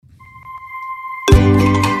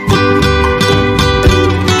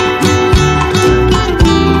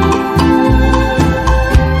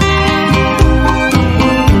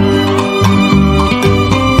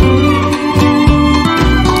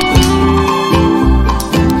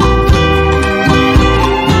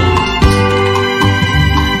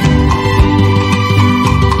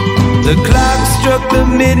The clock struck the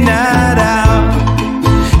midnight hour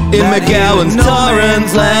In McGowan's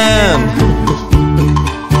Torrens land.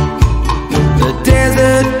 The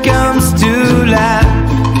desert comes to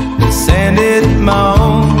life, the sand it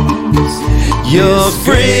moans. Your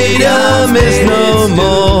freedom is no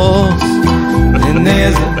more. And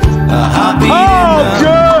there's a heartbeat Oh,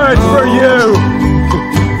 good for you.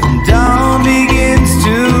 Dawn begins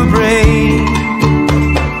to break,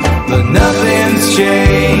 but nothing's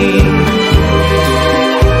changed.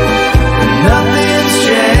 Nothing's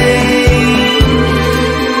changed.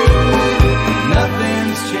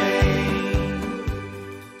 Nothing's changed.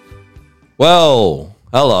 Well,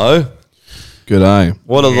 hello. Good day.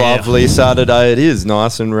 What a lovely Saturday it is.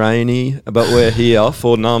 Nice and rainy. But we're here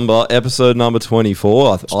for episode number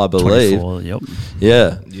 24, I believe. 24, yep.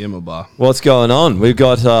 Yeah. Yeah, my bar. What's going on? We've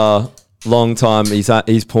got long time.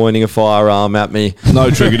 He's pointing a firearm at me. No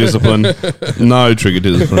trigger discipline. No trigger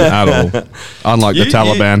discipline at all. Unlike the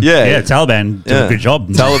Taliban. Yeah, Taliban did a good job.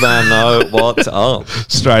 Taliban know what's up.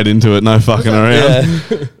 Straight into it, no fucking around.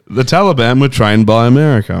 Yeah. The Taliban were trained by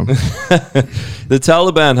America. The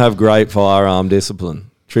Taliban have great firearm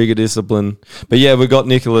discipline, trigger discipline. But yeah, we've got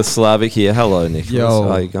Nicholas Slavic here. Hello, Nicholas. Yo.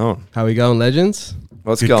 How you going? How we going, legends?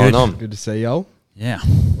 What's Good, going good. on? Good to see y'all. Yeah.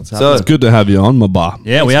 What's So, happening? It's good to have you on, my bar.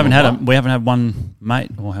 Yeah, we haven't had one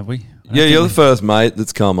mate, or have we? I don't yeah, think you're we- the first mate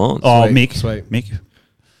that's come on. Oh, Sweet, Mick. sweet. Mick.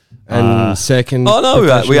 And second, Oh, no, we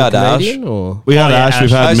had professional Ash. comedian, or We had yeah, Ash,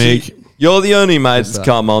 we've Ash. had Actually, Mick. you're the only mate that's that?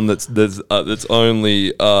 come on that's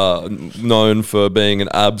only known for being an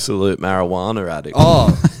absolute marijuana addict.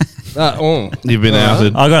 You've been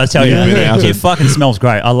outed. I got to tell you, You've been outed. it fucking smells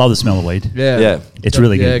great. I love the smell of weed. yeah, Yeah. It's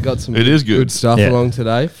really Yeah, good. got some. It is good. stuff Yeah. along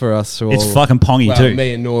today for us to all. It's fucking pongy well, too.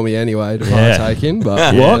 me and Normie anyway to Yeah. partake in,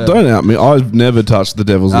 but What? Don't out me. I've never touched the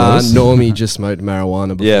devil's lettuce. Normie just smoked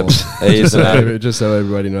marijuana before. Yeah, he's an addict. just so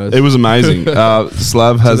everybody knows. It was amazing.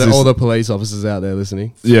 Slav has so this. all the police officers out there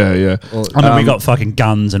listening. Yeah. All- I mean, we got fucking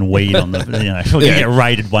guns and weed on the. We're gonna get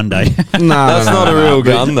raided one day. That's not a real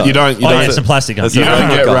gun, though. You don't. You Oh, yeah, don't. it's a plastic gun. That's You a- don't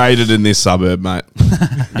get Okay. raided in this suburb, mate.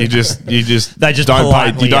 You just They just don't pay.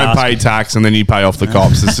 politely You don't ask pay you. tax, and then you pay off the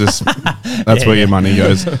cops. It's just that's where your money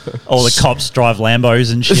goes. All the cops drive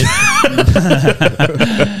Lambos and shit.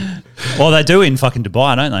 Well, they do in fucking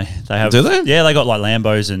Dubai, don't they? They have. Do they? Yeah, they got like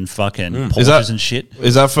Lambos and fucking Porsches Is that- and shit.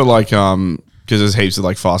 Is that for like because there's heaps of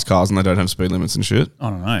like fast cars and they don't have speed limits and shit? I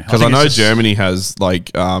don't know. Because I think know it's just Germany has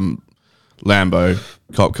like Lambo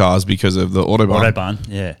cop cars because of the Autobahn. Autobahn.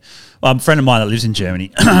 Yeah. A friend of mine that lives in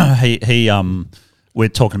Germany, he we're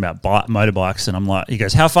talking about motorbikes, and I'm like, he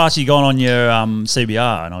goes, "How fast are you going on your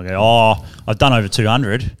CBR?" And I go, "Oh, I've done over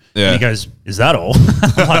 200." Yeah. And he goes, "Is that all?"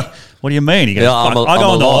 I'm like, "What do you mean?" He goes, Yeah, "I go I'm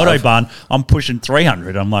on the alive." Autobahn, I'm pushing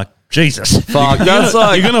 300." I'm like, Jesus. Fuck, that's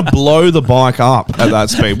like You're gonna blow the bike up at that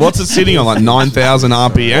speed. What's it sitting on? Like 9,000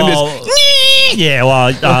 RPM. Well, yeah,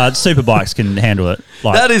 well, super bikes can handle it.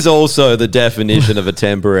 Like, that is also the definition of a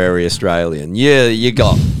temporary Australian. Yeah, you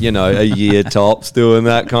got, a year tops doing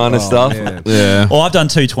that kind of stuff. man. Yeah. well, I've done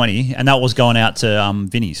 220, and that was going out to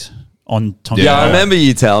Vinnie's on Tonga. Yeah, I remember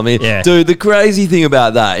you telling me. Yeah. Dude, the crazy thing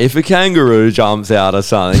about that, if a kangaroo jumps out or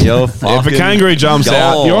something, you're fucking If a kangaroo jumps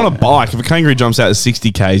out, gone. you're on a bike. If a kangaroo jumps out at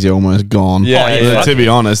 60 Ks, you're almost gone. Yeah, yeah. To be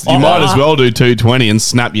honest, you Oh, might as well do 220 and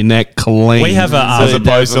snap your neck clean. We have a, as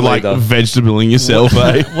opposed to like definitely vegetabling yourself.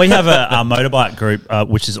 Eh? We have a motorbike group,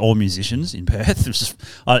 which is all musicians in Perth.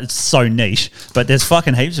 It's so niche, but there's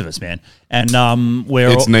fucking heaps of us, man. And we're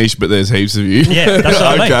It's all, niche, but there's heaps of you. yeah, that's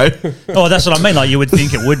what I mean. Okay. Oh, that's what I mean. Like you would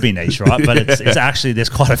think it would be niche, right? But it's actually there's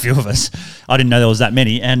quite a few of us. I didn't know there was that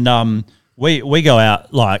many, and we go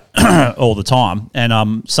out like all the time,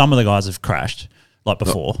 and some of the guys have crashed like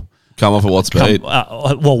before. Come off at what speed?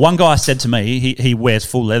 Well, one guy said to me, he wears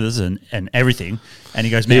full leathers and everything, and he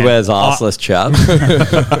goes, He "Man, wears arseless chaps.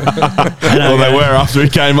 Well, they were after he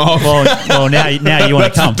came off. Well, now you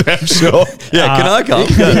want to come? Damn sure. Yeah, can I come?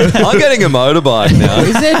 I'm getting a motorbike now.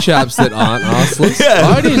 Is there chaps that aren't arseless? Yeah.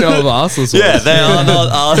 Why do you know of arseless Yeah, ones? they are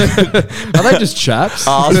not Are they just chaps?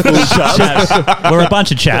 arseful chaps. Chaps. We're a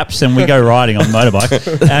bunch of chaps, and we go riding on the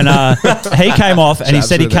motorbike. And he came off, and he Chaps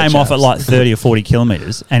said he with their came off at chaps. like 30 or 40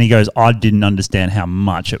 kilometers, and he goes, "I didn't understand how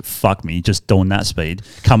much it fucked me just doing that speed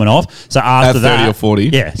coming off." So after At that, 30 or 40?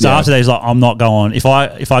 yeah. So Yeah. after that, he's like, "I'm not going. If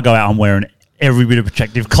I go out, I'm wearing every bit of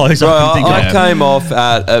protective clothes Bro, I can think I of. came off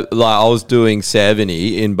at I was doing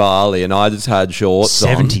 70 in Bali, and I just had shorts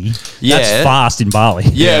 70. on. Yeah, That's fast in Bali.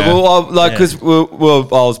 Yeah, Yeah. well, because I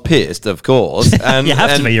was pissed, of course, and You have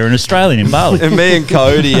to and- be. You're an Australian in Bali. And me and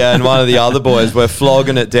Cody and one of the other boys were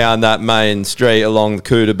flogging it down that main street along the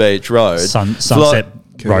Kuta Beach Road. Sunset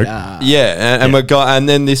Road. Yeah, and we got, and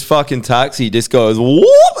then this fucking taxi just goes whoop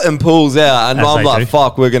and pulls out, and As I'm they like, do.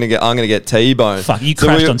 "Fuck, I'm gonna get T-boned." Fuck, you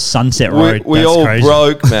crashed on Sunset Road. We That's all crazy.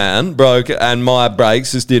 broke, and my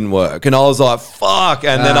brakes just didn't work, and I was like, "Fuck!"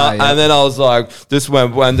 And then I was like, just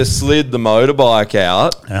when just slid the motorbike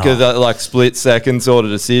out because like split second sort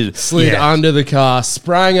of decision. Slid Yeah. under the car,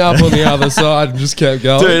 sprang up on the other side, and just kept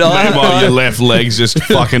going. Dude, Meanwhile, your left leg's just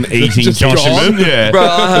fucking eating Just bitumen. gone. Yeah. Bro,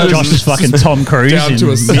 I had, Josh is fucking Tom Cruise Down in to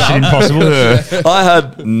a Mission sub. Impossible. I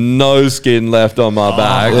had no skin left on my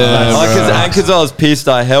back. yeah, Because I was pissed,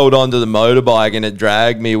 I held onto the motorbike and it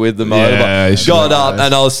dragged me with the motorbike. Yeah, Got up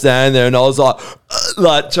and I was standing there and I was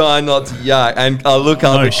like trying not to yak. And I look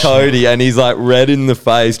up No at shit. Cody and he's like red in the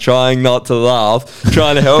face, trying not to laugh,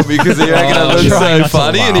 trying to help me because he reckon I look Trying so not to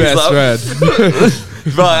funny. And he's Best like,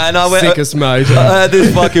 friend. right, and I went. Sickest mate. I had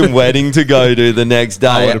this fucking wedding to go to the next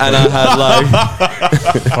day, and I had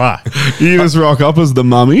like, Fuck. You just rock up as the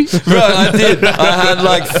mummy. bro, I did. I had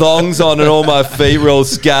like thongs on, and all my feet were all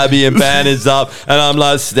scabby and bandaged up, and I'm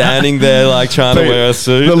like standing there, like trying to wear a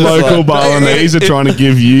suit. The It's local like, Balinese are trying to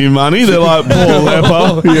give you money. They're like, poor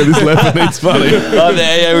leper. Yeah, this leper needs money. I'm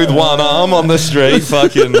there with one arm on the street,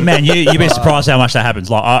 fucking. Man, you'd be surprised how much that happens.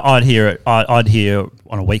 Like I'd hear it. I'd hear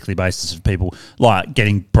on a weekly basis of people like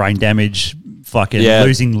getting brain damage, fucking Yeah.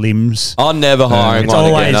 losing limbs. I'm never hiring It's one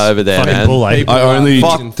always again over there, fucking man. bull, eh? People I like only-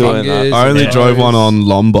 Fuck eating doing that. fingers I only and drove toes. one on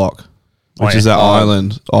Lombok, which yeah. is that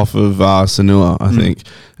island off of Sanua, I think.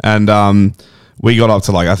 And we got up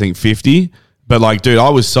to like, I think 50. But like, dude,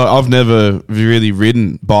 I've never really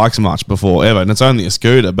ridden bikes much before ever. And it's only a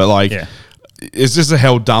scooter, but like, Yeah. it's just a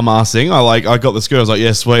hell dumbass thing. I got the scooter. I was like,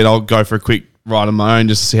 yeah, sweet. I'll go for a quick ride on my own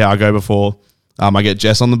just to see how I go before I get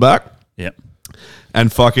Jess on the back. Yep.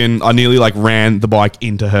 And fucking, I nearly like ran the bike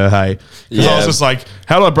into her, hey. Because I Yeah. was just like,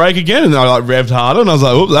 how do I brake again? And I like revved harder and I was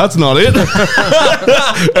like, oops, that's not it.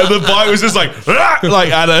 And the bike was just like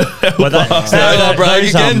at a. Well, that, How do I brake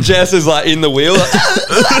again? Jess is like in the wheel.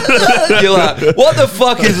 You're like, what the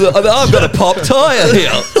fuck is? I've got a pop tire here.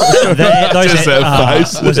 Just that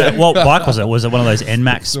face. Was it what bike was it? Was it one of those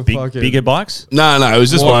NMAX fucking- bigger bikes? No, it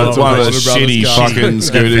was just one of Warner those Brothers shitty cars. fucking The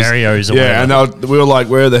scooters. Varios or Yeah, whatever. and we were like,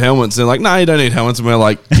 where are the helmets? And they're like, no, you don't need helmets. And we're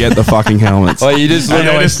like, get the fucking helmets. Oh, you just They And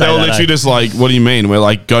they're always say that, literally eh? just like, what do you mean? We're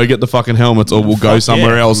like, go get the fucking helmets or we'll go Fuck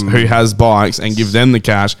somewhere yeah. else who has bikes and give them the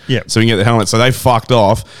cash Yep. so we can get the helmets. So they fucked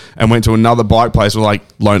off and went to another bike place. We're like,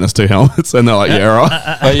 loan us 2 helmets. And they're like, yeah,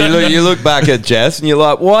 right. Oh, you look back at Jess and you're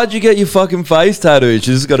like, why'd you get your fucking face tattooed?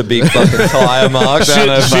 She's just got a big fucking tire mark down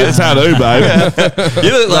her Shit face. tattoo, babe.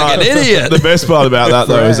 You look like an idiot. The best part about that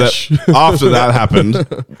though is that after that happened,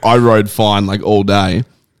 I rode fine like all day.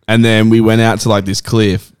 And then we went out to like this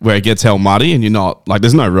cliff where it gets hell muddy and you're not like,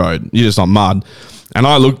 there's no road. You're just on mud. And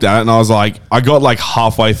I looked at it and I was like, I got like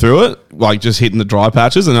halfway through it, like just hitting the dry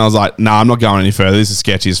patches. And I was like, nah, I'm not going any further. This is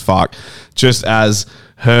sketchy as fuck. Just as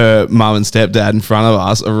her mum and stepdad in front of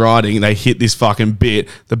us are riding, they hit this fucking bit.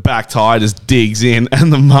 The back tire just digs in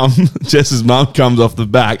and the mum, Jess's mum comes off the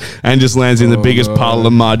back and just lands in the biggest puddle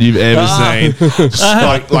of mud you've ever seen. Just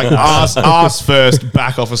like ass first,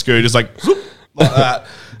 back off a scooter, just like that.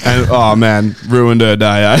 And oh man, ruined her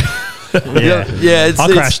day, eh? Yeah, Yeah,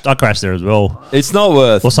 I crashed there as well. It's not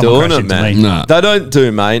worth Or someone doing crashed it, into man. me. No. They don't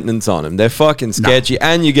do maintenance on them. They're fucking sketchy,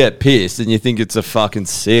 and you get pissed, and you think it's a fucking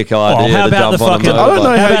sick idea how to about jump the on a fucking- I don't know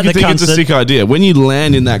motorbike. How how about you the think it's a cunts sick idea. When you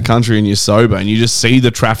land in that country and you're sober and you just see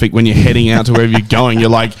the traffic when you're heading out to wherever you're going, you're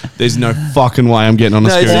like, there's no fucking way I'm getting on a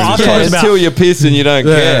No, scooter. it's I've just talked care about- until you're pissed and you don't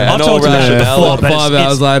care. I've And all talked about it rationale. before, but 5 it's-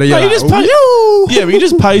 hours later, No, you're you just like, pay, yeah, but you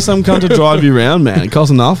just pay some cunt to drive you around, man. It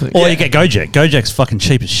costs nothing. Or you get Gojek. Gojek's fucking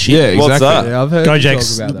cheap as shit. Yeah, What's exactly. that? yeah, I've heard you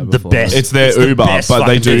Gojek's talk about that the before. best. It's their the Uber, best but they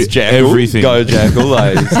fucking do business. Jackal, everything. Go Jackal,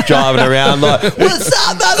 like he's driving around like, what's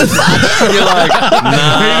up, motherfucker? And you're like,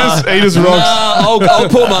 nah. He just rocks. I'll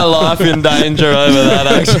put my life in danger over that,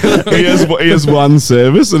 actually. He has one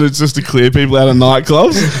service and it's just to clear people out of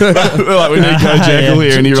nightclubs. We're like, we need Go Jackal Yeah.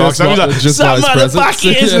 here, and he rocks Just up. He's like- like, just some like his presence.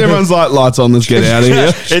 motherfuckers. And everyone's like, lights on, let's get out of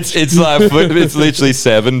here. It's like it's literally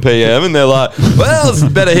 7 p.m. and they're like, well,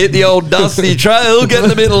 better hit the old dusty trail,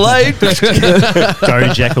 getting a bit late.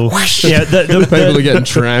 Go Jekyll. Yeah, People are getting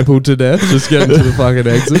trampled to death just getting to the fucking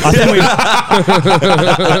exit.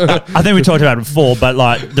 I think we talked about it before, but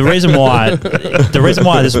like the reason why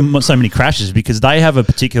there's so many crashes is because they have a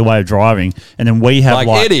particular way of driving, and then we have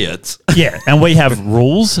like idiots. Yeah, and we have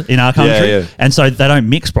rules in our country, Yeah. and so they don't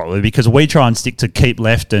mix properly because we try and stick to keep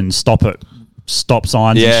left and stop at stop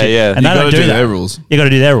signs. Yeah, and shit, yeah. and You they gotta don't do do that. their rules. You got to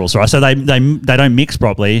do their rules, right? So they don't mix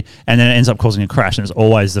properly, and then it ends up causing a crash, and it's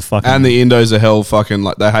always the fucking And the Indos are hell fucking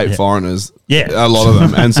like they hate foreigners. Yeah. A lot of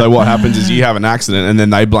them. And so what happens is you have an accident and then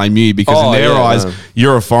they blame you because Oh, in their yeah, eyes no.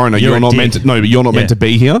 you're a foreigner. You're You're, a not dick. meant to but you're not Yeah. meant to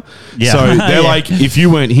be here. Yeah. So they're Yeah. like, if you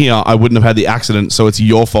weren't here, I wouldn't have had the accident, so it's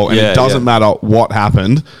your fault. And Yeah, it doesn't yeah. matter what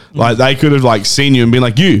happened. Like they could have like seen you and been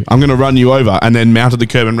like, I'm gonna run you over, and then mounted the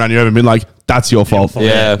curb and ran you over and been like, that's your fault.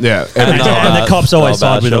 Yeah. Yeah. and, Every no, time. and the cops always not a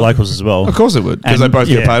bad side with the shot. locals as well. Of course it would, because And- they both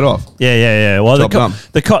get paid off. Yeah. Well, Job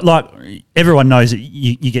the done. like everyone knows that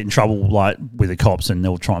you get in trouble like with the cops, and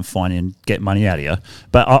they'll try and find you and get money out of you.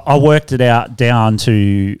 But I worked it out down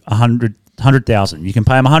to 100,000. You can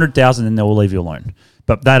pay them 100,000, and they will leave you alone.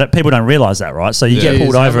 But that people don't realize that, right? So you Yeah. get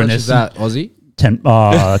pulled How over, and much there's is that Aussie? 10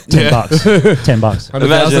 bucks. $10. 100,000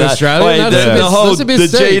 Imagine that. Australian. Wait, That's a bit- the whole that's a bit the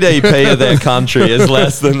steep. GDP of their country is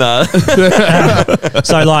less than that.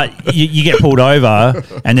 So like you get pulled over,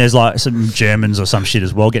 and there's like some Germans or some shit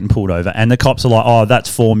as well getting pulled over, and the cops are like, "Oh, that's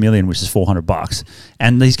 4 million, which is $400,"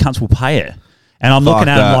 and these cunts will pay it. And I'm looking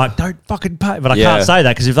at them that. like, don't fucking pay. But I Yeah. can't say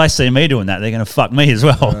that because if they see me doing that, they're going to fuck me as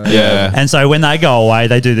well. Yeah. And so when they go away,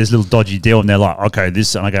 they do this little dodgy deal, and they're like, okay,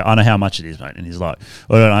 this. And I go, I know how much it is, mate. And he's like,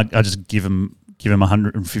 well, I just give him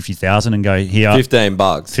 150,000 and go here. $15.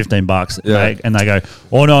 $15. Yeah. And they go,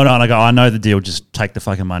 oh, no. And I go, I know the deal. Just take the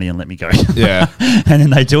fucking money and let me go. Yeah. And then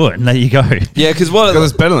they do it, and there you go. Yeah, because what? Because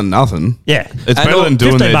it's better than nothing. Yeah. It's And better all- than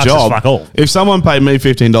doing 15 their bucks is job. fuck all. If someone paid me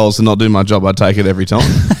 $15 to not do my job, I'd take it every time.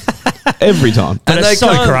 Every time. But And it's so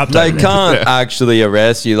corrupt they over there. can't actually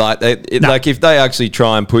arrest you. Like like if they actually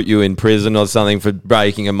try and put you in prison or something for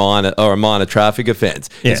breaking a minor traffic offence,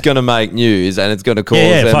 Yeah. it's going to make news and it's going to cause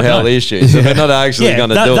Yeah, them fuck hell no. issues. So they're not actually going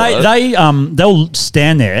to do it. They'll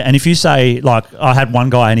stand there, and if you say like, I had one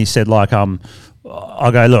guy and he said like I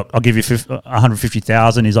go, look, I'll give you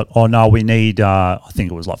 150,000. He's like, oh no, we need I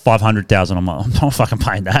think it was like 500,000. I'm like, I'm not fucking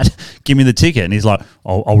paying that. Give me the ticket. And he's like,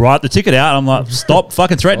 I'll write the ticket out. I'm like, stop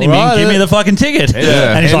fucking threatening me. All right, Give me the fucking ticket.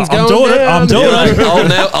 Yeah. And he's Pen's like, I'm going doing it. I'm down.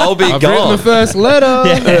 doing it. I'll be I've written gone. the first letter.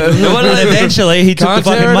 Yeah. What do they Eventually, he took the Can't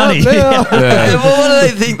fucking tear it up money. now. Yeah, well, what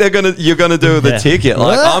do they think you're gonna do with the Yeah. ticket?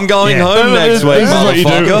 Like, I'm going Yeah. home next week, This is what you do.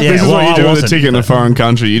 motherfucker. Yeah, This is well, what I you do with a wasn't, ticket in a but- foreign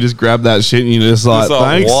country. You just grab that shit and you just like, Just like,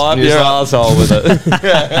 thanks. wipe You're your just like, asshole with it.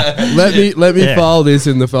 Let me Yeah. file this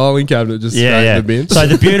in the filing cabinet. Just straight in the bin. So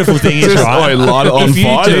the beautiful thing is, just right? light it on if you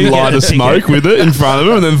fire do and get light a ticket- smoke with it in front of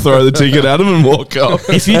him and then throw the ticket at him and walk off.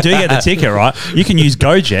 If you do get the ticket, right, you can use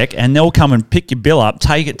Gojek, and they'll come and pick your bill up,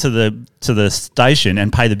 take it to the station,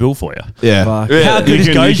 and pay the bill for you. Yeah. Fuck. Yeah. How good You is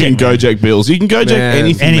can Gojek? Gojek bills. You can Gojek Man.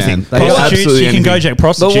 anything, Anything. man. Prostitutes, Absolutely you can anything. Gojek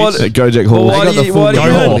prostitutes. what- Gojek Well, Hall. why got do the you, full why do Go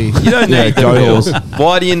you, Hall. you don't Yeah, need the Go bill. Halls.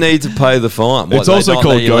 Why do you need to pay the fine? What, It's they also don't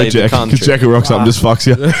called let you leave the Gojek. country? Jack rocks up and just fucks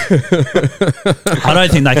you. I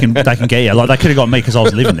don't think they can get you. Like they could have got me because I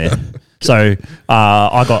was living there. So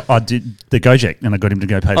I did the Gojek, and I got him to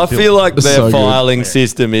go pay the I bill. feel like That's their so good. filing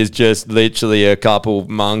system is just literally a couple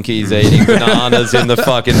monkeys eating bananas in the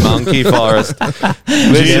fucking monkey forest.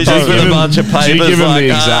 Literally just with a bunch of papers. Do you give him like, the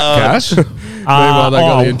exact cash? Meanwhile, they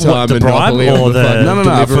got the entire the bribe monopoly or on the fucking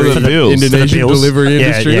No, for delivery- the bills. Indonesian bills. delivery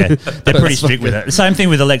industry. Yeah, they're pretty strict with it. The same thing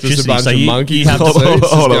with electricity. bunch So of you monkeys have on to the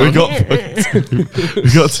seats. Hold on, we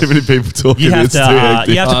just got too many people talking. You have It's to too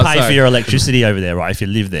hectic. you have to Oh, pay for sorry. your electricity over there, right? If you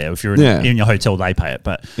live there, if you're Yeah. in your hotel, they pay it.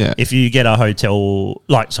 But Yeah. if you get a hotel,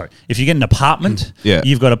 if you get an apartment, Yeah.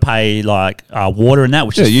 you've got to pay like water and that,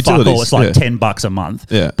 which Yeah, is fuck all. utilities, It's like yeah. $10 a month.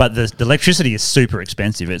 Yeah. But the electricity is super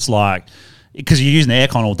expensive. It's like because you're using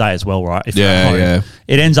aircon all day as well, right? If you're Yeah, at home. yeah.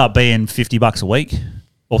 It ends up being $50 a week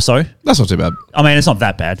or so. That's not too bad. I mean, it's not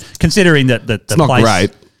that bad considering that the not place, great.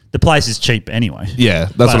 The place is cheap anyway. Yeah,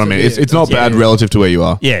 that's what I mean. It's not Yeah, bad yeah. relative to where you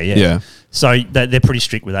are. Yeah. So they're pretty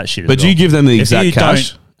strict with that shit. But as do you well. give them the If exact you cash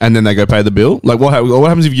don't- and then they go pay the bill? Like what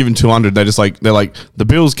happens if you give them 200? They're like the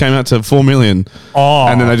bills came out to 4 million. Oh,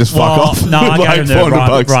 and then they just fuck off. No, I Like gave them the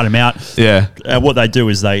 $400. write them out. Yeah. What they do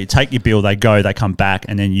is they take your bill, they come back,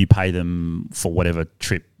 and then you pay them for whatever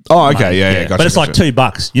trip. Oh, okay, money. yeah, gotcha, But it's like gotcha.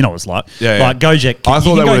 $2. You know what it's like. Yeah, yeah. Like Gojek. I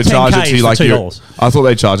thought they would have charged it to you like $2 your. I thought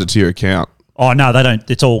they charged it to your account. Oh no, they don't.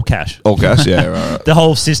 It's all cash. All cash. Yeah, right. The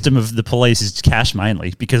whole system of the police is cash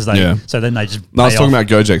mainly because they. Yeah. So then they just. No, I was pay talking off.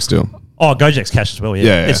 about Gojek still. Oh, Gojek's cash as well. Yeah,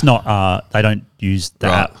 Yeah, yeah. It's not. They don't use the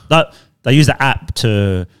Right. app. They use the app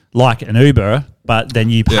to like an Uber. but then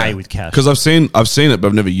you pay with cash. Because I've seen it, but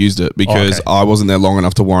I've never used it because okay. I wasn't there long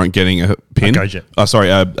enough to warrant getting a pin.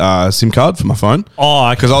 A SIM card for my phone. Oh,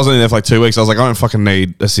 okay. Because I was only there for like 2 weeks. I was like, I don't fucking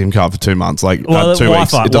need a SIM card for 2 months. Like 2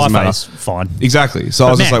 weeks, it doesn't matter. Fine. Exactly. So I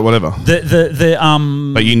was just like, whatever.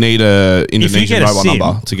 But you need a Indonesian mobile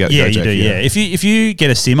number to get. Yeah, you do. Yeah. If you get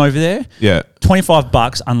a SIM over there, yeah,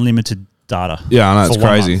 $25 unlimited data. Yeah, I know, it's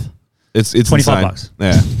crazy. Month. It's $25.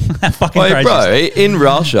 Yeah, fucking crazy. Bro, in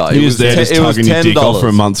Russia, it was $10 for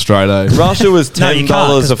a month straight. Russia was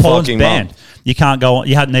 $10 a fucking month. You can't go on.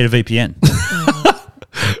 You had to need a VPN.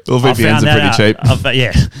 Well, VPNs are pretty cheap.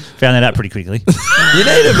 Found that out pretty quickly. You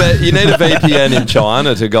need a VPN in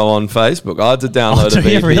China to go on Facebook. I had to download a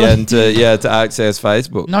VPN to access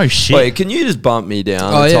Facebook. No shit. Wait, can you just bump me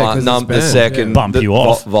down? The second bump you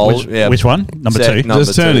off. Which one? Number two.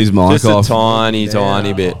 Just turn his mic off. Just a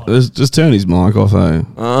tiny bit. Just turn his mic off.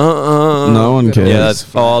 No one cares. Yeah, that's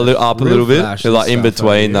up a little bit. Like in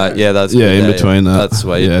between that. Yeah, that's in between that. That's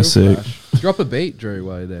sweet. Yeah, sick. Drop a beat, Drew,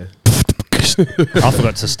 while you're there. I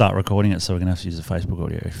forgot to start recording it, so we're going to have to use the Facebook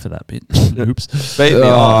audio for that bit. Oops.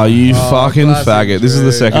 Oh, you fucking faggot. This is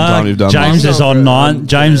the second time you've done James is on 9.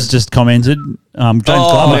 James just commented. James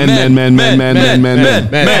Glover. Men.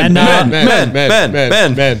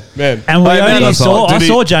 And I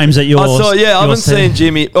saw James at your... I haven't seen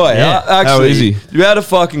Jimmy. Actually, is he? We had a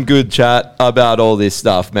fucking good chat about all this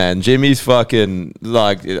stuff, man. Jimmy's fucking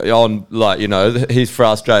he's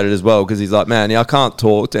frustrated as well because he's like, man, I can't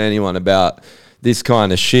talk to anyone about this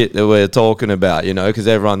kind of shit that we're talking about, because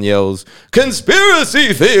everyone yells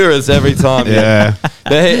conspiracy theorists every time. Yeah.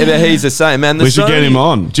 But he's the same, man. We should get him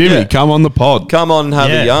on. Jimmy, come on the pod. Come on and have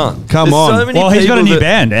a yarn. Come on. He's got a new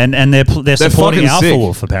band and they're supporting Alpha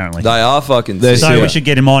Wolf, apparently. They are fucking sick. So we should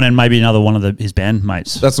get him on and maybe another one of his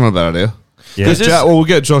bandmates. That's not a bad idea. Yeah. We'll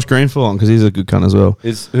get Josh Greenfield on because he's a good cunt as well.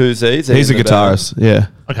 Who's he? He's a guitarist. Yeah.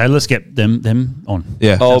 Okay, let's get them on.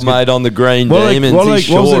 Yeah. Old mate on the Green Demons. What was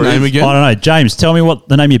the name again? I don't know. James, tell me what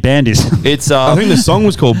the name of your band is. It's I think the song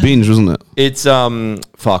was called Binge, wasn't it? It's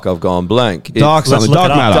Fuck, I've gone blank. Dark Matter.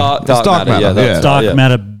 Dark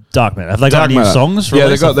Matter. Have they got new songs? Yeah,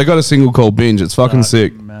 they got a single called Binge. It's fucking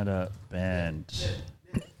sick. Matter band.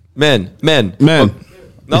 Men.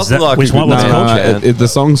 Nothing like which one? What's it called? The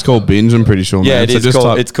song's called Binge. I'm pretty sure. Yeah,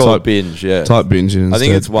 it's called Binge. Yeah, type Binge. I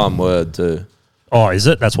think it's one word too. Oh, is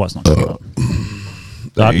it? That's why it's not coming up.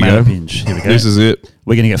 Dark Matter Binge. Here we go. This is it.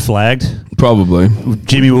 We're gonna get flagged. Probably.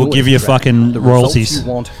 Jimmy will give you fucking royalties.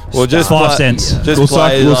 Well, just 5 cents. We'll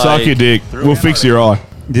suck your dick. We'll fix your eye.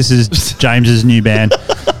 This is James's new band.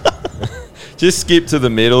 Just skip to the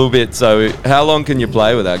middle bit. So, how long can you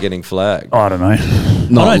play without getting flagged? I don't know. I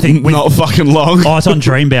don't think not fucking long. Oh, it's on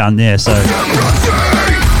Dreambound. Yeah. So,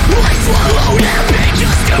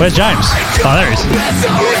 where's James? Oh, there he is.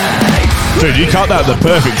 Dude, you cut that at the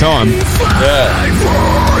perfect time. Yeah.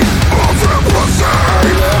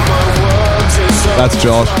 That's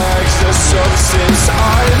Josh.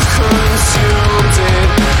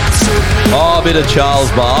 Oh, a bit of Charles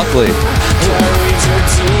Barkley.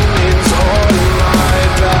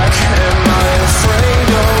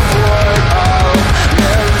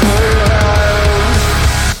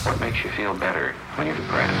 What makes you feel better when you're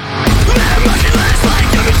depressed?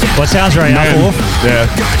 Well, it sounds very Alpha Wolf. Yeah.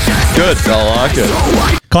 Good. I like it.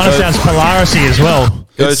 Kind of sounds Polarisy as well.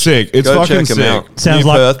 It's sick. It's fucking sick. Sounds New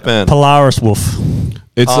like Perth band. Polaris Wolf.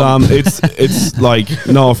 It's it's like,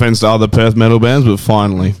 no offense to other Perth metal bands, but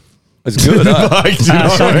finally. It's good, huh? Like, do you know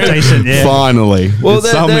what I mean? Decent, yeah. Finally. Well, it's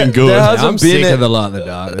something good. I'm sick of the Light in the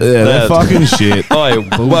Dark. Yeah, they're fucking shit. He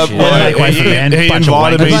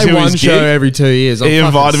invited me to one his show gig. every 2 years. He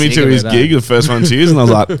invited me to his gig, the first one 2 years, and I was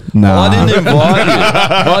like, nah. I didn't invite you.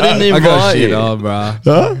 I didn't I got invite shit you. on, bro.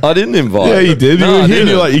 Huh? I didn't invite Yeah, you did. No, You I were here and didn't.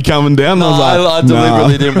 you're like, you coming down? And I was like, I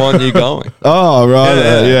deliberately nah. didn't want you going. Oh,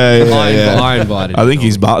 right. Yeah. I invited I think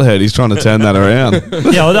he's butthead. He's trying to turn that around.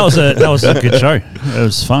 Yeah, well, that was a good show. It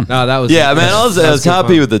was fun. No, that was Yeah, man, I was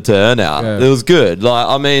happy with the turnout. Yeah. It was good. Like,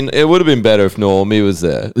 I mean, it would have been better if Normie was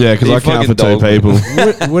there. Yeah, because He I count for fucking 2 people.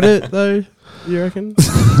 would it though? You reckon?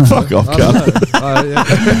 Fuck off, cunt.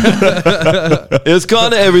 It was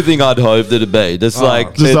kind of everything I'd hoped it'd be. Just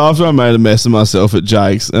Just after I made a mess of myself at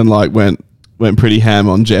Jake's and like went pretty ham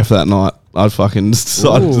on Jeff that night, I fucking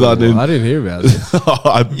decided Ooh, I didn't. I didn't hear about it.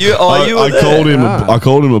 I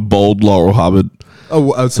called him a bold Laurel Hubbard.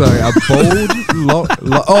 Oh, sorry, a bold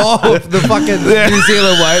the fucking New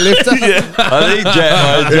Zealand weightlifter. I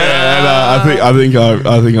think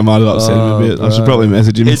I think I might have upset him a bit. I should probably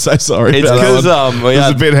message him and say sorry. It's about that because one. we It was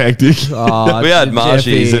had a bit hectic. we had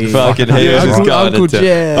Marshies and fucking he was just going Uncle to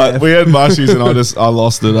Jeff. We had mushies and I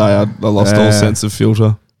lost it. I lost all sense of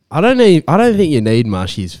filter. I don't think you need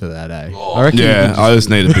mushies for that, eh? I reckon Yeah, I just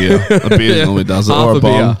need a beer. A beer normally does it, or a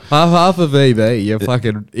bomb. Half a VB, you're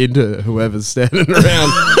fucking into whoever's standing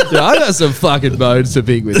around. Yeah, I got some fucking bones to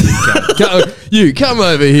pick with you. Come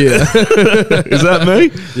over here. Is that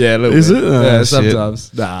me? Yeah, a little Is bit. it? Oh, Yeah, shit.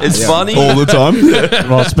 sometimes. Nah, It's yeah. funny. All the time.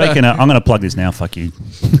 Well, speaking of, I'm going to plug this now. Fuck you.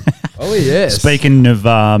 Oh yes. Speaking of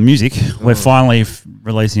music, we're finally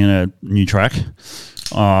releasing a new track.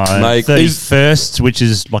 Mate, 31st, which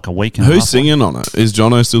is like a week and a half. Who's singing on it? Is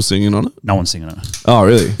Jono still singing on it? No one's singing it. Oh,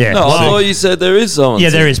 really? Yeah. No, I well, thought you said there is someone. yeah,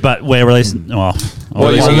 there is, but we're releasing. Well, I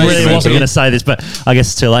you're really releasing wasn't it. going to say this, but I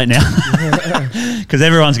guess it's too late now because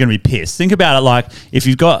everyone's going to be pissed. Think about it, like if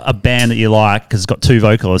you've got a band that you like because it's got two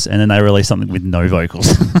vocalists, and then they release something with no vocals.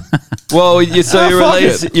 Well, you're fuck you're Oh, I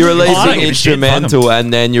don't releasing give a shit, fuck 'em. instrumental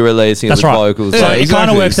and then you're releasing That's the right. vocals. So like, it kind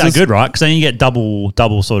exactly. of works It's out just- good, right? Because then you get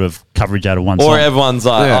double sort of coverage out of one or song. everyone's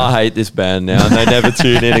like, Yeah. I hate this band now, and they never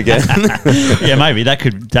tune in again. Yeah, maybe that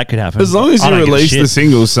could happen. As long as I you don't give a release shit. the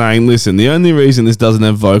single saying, listen, the only reason this doesn't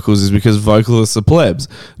have vocals is because vocalists are plebs.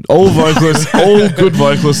 All vocalists, all good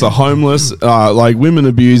vocalists are homeless, like women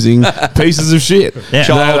abusing pieces of shit. Yeah.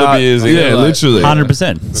 Child abusing. Yeah, like- literally.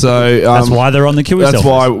 100%. So That's why they're on the Kill That's Yourself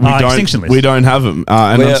why list. Extinction list. we don't have them.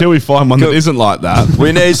 And We- until we find one that Go- isn't like that,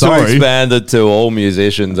 We need to sorry. expand it to all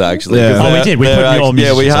musicians, actually. Yeah. 'cause Oh, we they're- did. We they're put all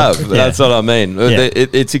yeah, we musicians have. up. Yeah. That's what I mean. Yeah.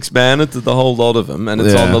 It's expanded to the whole lot of them, and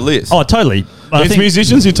it's Yeah. on the list. Oh, totally. I It's think-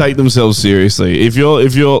 musicians who take themselves seriously. If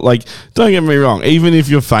you're like, don't get me wrong, even if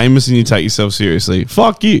you're famous and you take yourself seriously,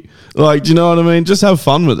 fuck you. Like, do you know what I mean? Just have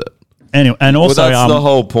fun with it. Anyway, and Well, also, that's the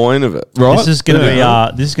whole point of it. Right? this is going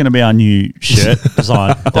to be our new shirt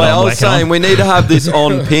design. that Well, I'm I was working on. saying we need to have this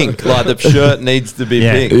on pink. Like the shirt needs to be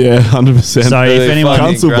Yeah. pink. Yeah, 100%. So if anyone-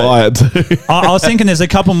 Cunts will Great. buy it too. I was thinking there's a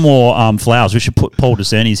couple more flowers. We should put Paul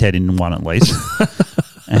Discerni's head in one at least.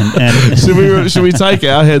 and Should we take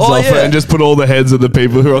our heads Oh, off yeah. and just put all the heads of the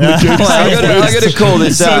people who are on the Kill I Yourself gotta list? call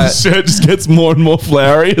this So the out. shirt just gets more and more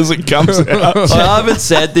flowery as it comes out. I haven't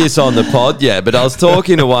said this on the pod yet, but I was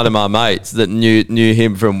talking to one of my mates that knew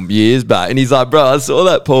him from years back, and he's like, "Bro, I saw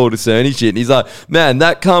that Paul Discerni shit." And he's like, "Man,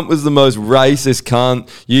 that cunt was the most racist cunt.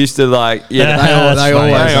 Used to like, Yeah, They that's always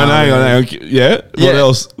funny. Hang on. Yeah? What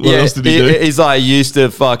else? What else did he do? He's like, used to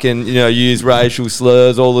fucking, use racial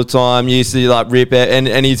slurs all the time. Used to like rip it,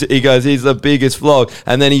 and he goes, he's the biggest flog,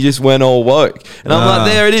 and then he just went all woke, and I'm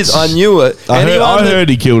like, there it is. I knew it. I Anyone that- heard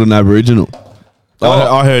he killed an Aboriginal.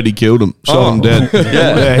 I heard he killed him, shot him dead.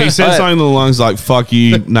 Yeah. He said Hey. something along the lines like "fuck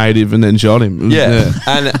you, native," and then shot him. It was-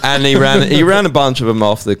 Yeah, and he ran a bunch of them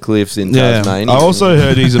off the cliffs in Yeah. Tasmania. I also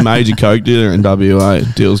heard he's a major coke dealer in WA.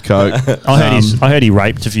 Deals coke. I heard he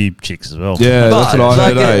raped a few chicks as well. Yeah, But, that's what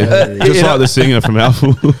I heard. like, Just like the singer from Alpha.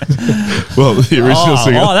 Well, the original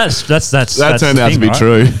singer. Oh, that's that turned the out to thing, be right?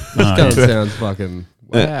 true. That sounds fucking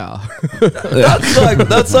wow.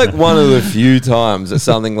 That's like one of the few times that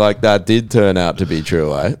something like that did turn out to be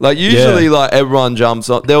true, eh? Like usually, Yeah. like everyone jumps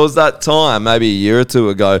on. There was that time maybe a year or two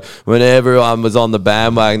ago when everyone was on the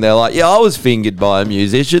bandwagon. They're like, "Yeah, I was fingered by a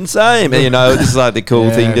musician." Same, this is like the cool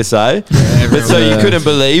Yeah. thing to say. But so you couldn't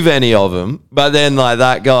believe any of them. But then like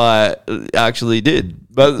that guy actually did.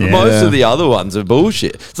 But Yeah. most of the other ones are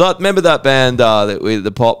bullshit. So like, remember that band,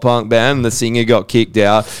 the pop punk band, and the singer got kicked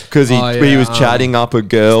out because he was chatting up a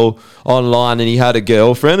girl online, and he had a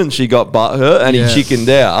girlfriend, and she got butthurt, and Yeah. he chickened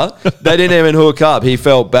out. They didn't even hook up. He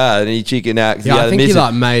felt bad, and he chickened out. 'cause he Yeah, had I a think he missus.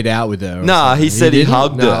 like made out with her. or Nah, something. he said he didn't?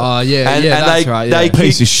 hugged No, her. Oh yeah, and that's right. Yeah.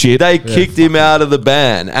 Piece of shit. They kicked him out of the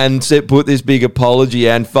band and put this big apology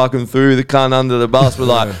and fucking threw the cunt under the bus. We're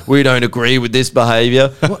like, we don't agree with this behaviour.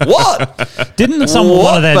 What? Didn't one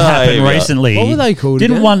What of them happen behaviour? recently? What were they called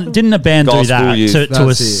Didn't again? Didn't a band do Gospel that Youth. to a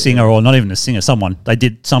That's it, singer, or not even a singer? Someone they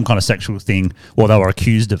did some kind of sexual thing, or they were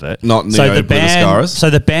accused of it. Not so Neo the band. Politiscaris? So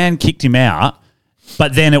the band kicked him out,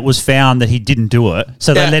 but then it was found that he didn't do it,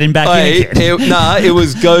 so they let him back in again. It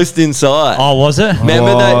was Ghost Inside. Oh, was it?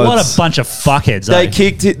 Remember they- What a bunch of fuckheads! They eh?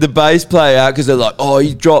 kicked the bass player out because they're like, "Oh,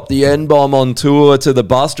 he dropped the N-bomb on tour to the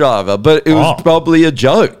bus driver," but it was Oh. probably a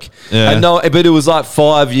joke. Yeah. And but it was like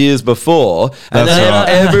 5 years before, and That's then right.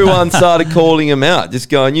 everyone started calling him out, just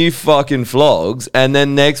going, "You fucking flogs!" And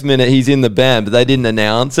then next minute he's in the band, but they didn't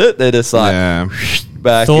announce it. They're just like, Yeah.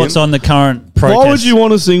 back Thoughts in. on the current protest? Why would you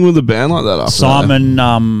want to sing with a band like that after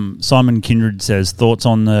that? Simon Kindred says thoughts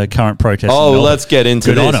on the current protest. in Oh, Melbourne. let's get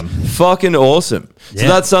into Good this. on him. Fucking awesome. So Yeah.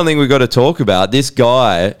 that's something we've got to talk about. This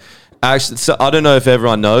guy, actually, so I don't know if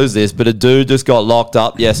everyone knows this, but a dude just got locked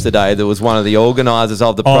up yesterday that was one of the organisers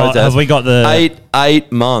of the Oh, protest. have we got the-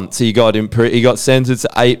 8 months. He got sentenced to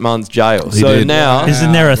 8 months jail. So did. now,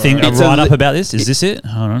 Isn't there a thing, a It's a write-up li- about this? Is this it?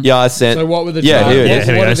 Hold on. yeah, I sent. So what were the Yeah, charges? here it Yeah, is.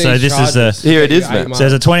 here we What go. are So these this is the- charges? Here it is, 8 man. months.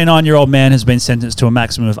 Says a 29-year-old man has been sentenced to a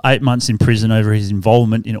maximum of 8 months in prison over his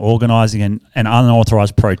involvement in organising an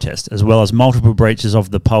unauthorised protest, as well as multiple breaches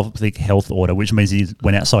of the public health order, which means he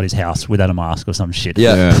went outside his house without a mask or some shit.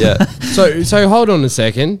 Yeah. So hold on a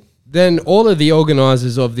second. Then all of the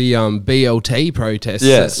organisers of the BLT protests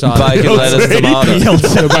Yeah. that started- Bacon, lettuce, tomato.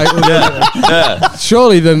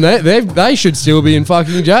 surely then they should still be in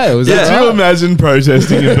fucking jail. Is Yeah. that Could you right? imagine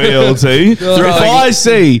protesting a BLT? if I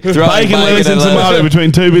see bacon, lettuce, and tomato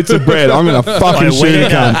between two bits of bread, I'm going to fucking shoot a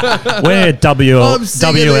cunt. We're at I'm sick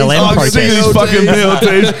of these- WLM I'm I'm sick of protest. these fucking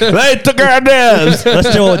BLTs. They took our names.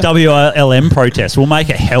 Let's do a WLM protest. We'll make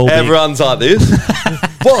it hell big. Everyone's like this.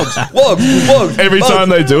 Wogs. Every time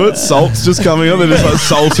they do it, salt's just coming up. They're just like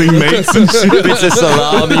salting meats and shit. Bits of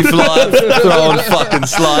salami flying, throwing fucking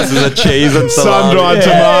slices of cheese and salami. Sun-dried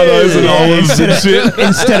tomatoes and olives and shit.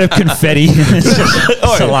 Instead of confetti, it's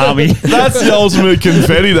just salami. That's the ultimate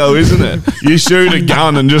confetti, though, isn't it? You shoot a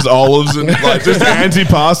gun and just olives and like just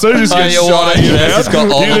antipasto just Oh, gets your shot wine at your dress has mouth. got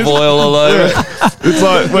You olive just- oil all over it. It's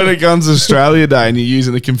like when it comes to Australia Day and you're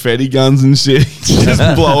using the confetti guns and shit. You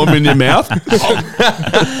just blow them in your mouth.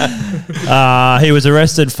 He was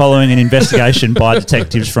arrested following an investigation by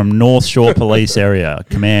detectives from North Shore Police Area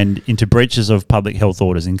Command into breaches of public health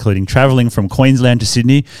orders, including travelling from Queensland to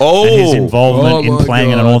Sydney and his involvement Oh in my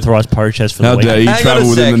planning an God. unauthorised protest for How the dare weekend. you Hang on travel a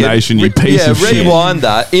within the second. nation, you piece of shit. Rewind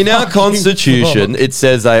that. In our constitution, it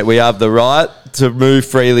says that we have the right to move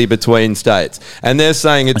freely between states, and they're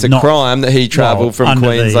saying it's a Not- crime that he travelled from under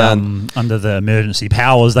Queensland. under the emergency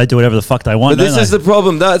powers, they do whatever the fuck they want. But this don't is they? the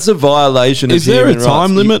problem. That's a violation Is of there a human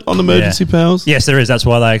time rights. limit on emergency powers? Yes, there is. That's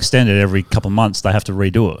why they extend it every couple of months. They have to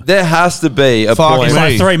redo it. There has to be a Fuck point. It's me.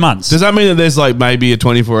 like 3 months. Does that mean that there's like maybe a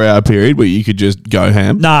 24-hour period where you could just go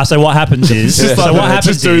ham? Nah, so what happens is, Just so like what that, happens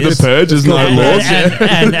just do is, the purge. There's no laws.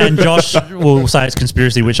 and Josh will say it's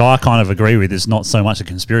conspiracy, which I kind of agree with. It's not so much a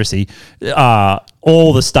conspiracy.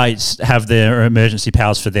 All the states have their emergency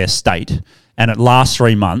powers for their state, and it lasts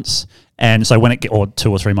 3 months. And so when or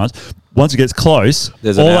 2 or 3 months, once it gets close,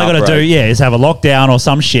 There's all an they got to do, outbreak. is have a lockdown or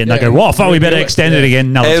some shit, and they go, "Whoa, fuck, we better extend it again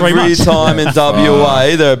another 3 Every months." time in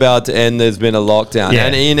WA they're about to end, there's been a lockdown, Yeah.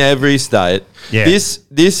 and in every state. Yeah.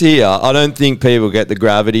 This here, I don't think people get the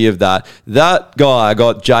gravity of that. That guy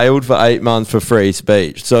got jailed for 8 months for free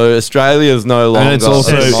speech. So Australia is no longer. it's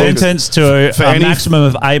also- Says sentenced to For a any- maximum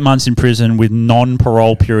of 8 months in prison with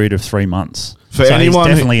non-parole period of 3 months. For so anyone he's who-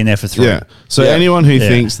 definitely in there for 3. Yeah. So Yeah. anyone who Yeah.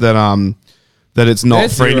 thinks that that it's not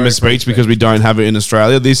There's freedom zero of speech free because we don't have it in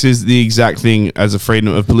Australia, this is the exact thing as a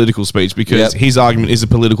freedom of political speech because Yep. his argument is a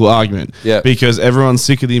political argument. Yep. Because everyone's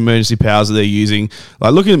sick of the emergency powers that they're using.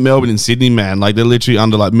 Like looking at Melbourne and Sydney, man, like they're literally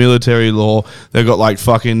under like military law. They've got like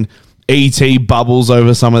fucking ET bubbles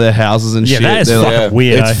over some of their houses and Yeah, shit. that is They're fucking like-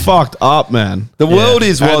 weird. It's fucked up, man. The world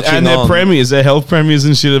is And- watching and their on. premiers, their health premiers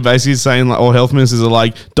and shit are basically saying like, or health ministers are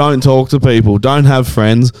like, don't talk to people, don't have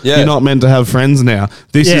friends. Yeah. You're not meant to have friends now.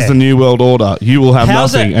 This Yeah. is the new world order. You will have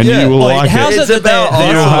How's nothing, it- and Yeah. you will Oi, like how's it. it It's that about they're-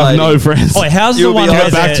 You will have no friends. Oi, how's the You'll one be where Go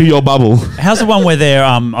back they're- to your bubble. How's the one where they're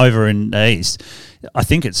over in the east? I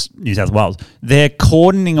think it's New South Wales. They're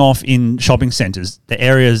cordoning off in shopping centres the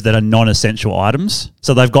areas that are non-essential items.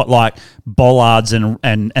 So they've got like bollards and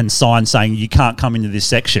signs saying you can't come into this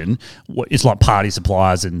section. It's like party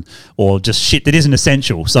supplies or just shit that isn't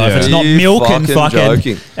essential. So if Yeah. it's not You milk and fucking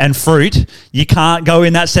joking. and fruit, you can't go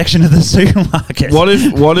in that section of the supermarket. What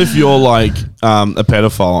if you're like a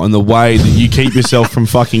pedophile and the way that you keep yourself from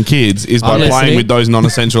fucking kids is by I'm playing listening. with those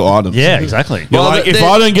non-essential items? Yeah, exactly. You're Well, like, if they-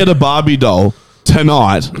 I don't get a Barbie doll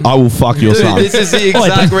tonight, I will fuck your Dude, son. this is the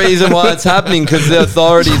exact reason why it's happening because the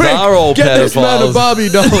authorities are all Get this man a pedophiles. Barbie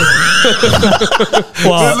doll.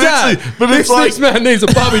 Well, Stop. but it's like- this man needs a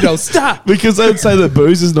Barbie doll. Stop. Because they'd say that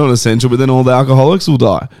booze is not essential, but then all the alcoholics will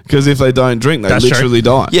die. Because if they don't drink, they That's true. literally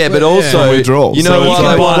die. Yeah, but Yeah. also Withdrawal. you know So it's what?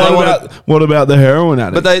 like, They want- what about the heroin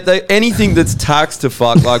addict? But they anything that's taxed to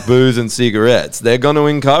fuck like booze and cigarettes, they're going to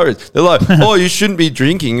encourage. They're like, oh, you shouldn't be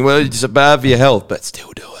drinking. Well, it's bad for your health, but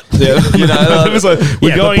still do it. yeah. You know, like- It's like, we're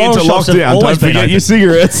Yeah, going but into bottle shops have lockdown. always Don't been forget your open.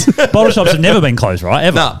 cigarettes. bottle shops have never been closed, right?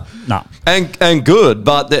 Ever. No. No. and good,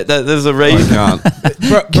 but there's a reason.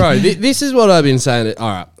 bro, this is what I've been saying.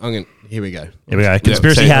 All right, here we go. Here we go.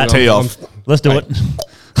 Conspiracy tee- hat. tee off. Let's do it.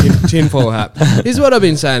 Tinfoil hat. This is what I've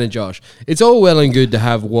been saying to Josh. It's all well and good to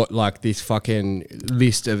have this fucking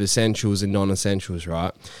list of essentials and non-essentials,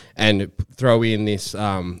 right? And throw in this,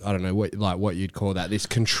 I don't know what you'd call that, this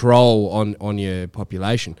control on your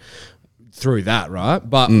population. through that, right?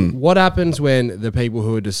 But what happens when the people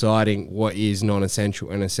who are deciding what is non-essential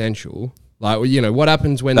and essential, like, you know, what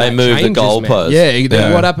happens when They that move the changes, man? goalpost.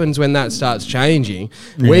 Yeah, what happens when that starts changing?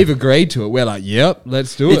 We've agreed to it. We're like, yep,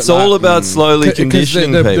 let's do it. It's all about slowly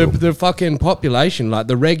conditioning people. The fucking population, like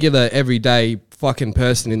the regular everyday fucking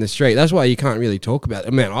person in the street. That's why you can't really talk about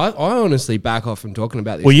it. Man, I honestly back off from talking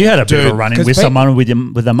about this. Well, you had a bit of a Dude, run-in 'cause with pe- someone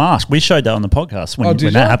with a mask. We showed that on the podcast when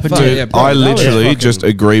did that you? happened. Fuck, Yeah. yeah, bro, I that was literally fucking- just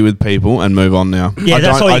agree with people and move on now. Yeah,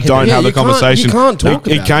 that's all you I can don't do. have Yeah, the you can't- conversation. you can't talk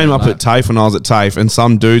It about came it, up like- at TAFE when I was at TAFE, and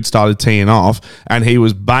some dude started teeing off, and he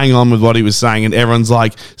was bang on with what he was saying, and everyone's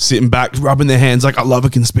like sitting back, rubbing their hands, like, I love a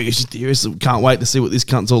conspiracy theorist. Can't wait to see what this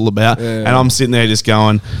cunt's all about. And I'm sitting there just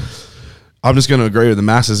going, I'm just going to agree with the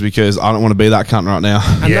masses because I don't want to be that cunt right now.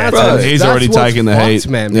 And Yeah, that's, bro. He's that's already what's taking the fucked, heat.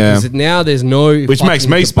 man. Yeah. Because now there's no, Which fucking makes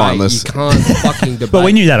me debate. spineless. You can't fucking debate. But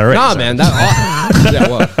we knew that already, Nah, so. man. Yeah,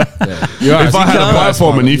 well, yeah. You're right. If I had a can't-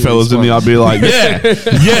 platform and you fellas in me, I'd be like, yeah,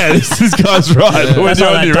 this guy's right. But when That's you're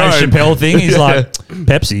like on that your Dave own, Chappelle thing. He's like,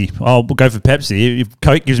 Pepsi. I'll go for Pepsi. If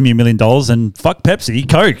Coke gives me $1 million, and fuck Pepsi,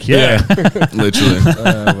 Coke. Yeah. literally.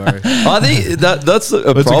 I think that's a That's a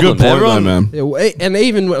problem. good point, though, Everyone- man. Yeah, and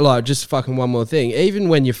even like just fucking one more thing, even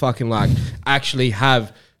when you fucking like actually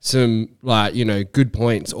have some like, you know, good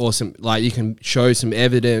points or some like you can show some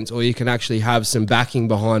evidence or you can actually have some backing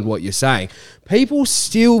behind what you're saying, people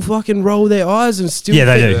still fucking roll their eyes and still Yeah,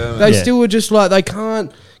 they think- do. they Yeah. still are just like they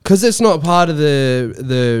can't because it's not part of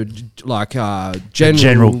the like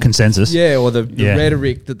General consensus. yeah, or the Yeah.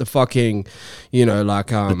 rhetoric that the fucking, you know, like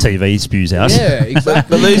The TV spews out. yeah,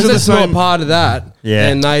 exactly. But these are the it's not same- part of that. Yeah.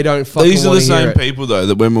 And they don't fucking These are the wanna hear same it. people though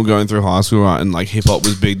that when we're going through high school, right, and like hip hop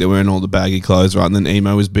was big, they're wearing all the baggy clothes, right, and then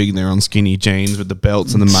emo was big, and they're on skinny jeans with the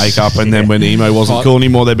belts and the makeup, and then when emo wasn't cool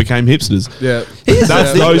anymore, they became hipsters. Yeah. Here's the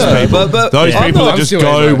That's thing, those though, people. but- those Yeah. people I'm that just still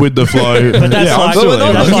go emo. with the flow. But that's yeah, I'm like, still we're not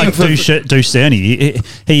emo. that's looking like for- Deuce Cerny.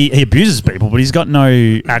 He abuses people, but he's got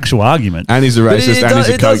no actual argument. And he's a But racist, and he's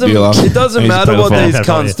a coke doesn't- dealer. It doesn't and he's a matter what pedophile. these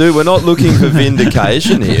cunts do. We're not looking for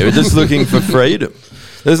vindication here. We're just looking for freedom.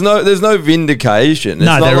 There's no vindication. It's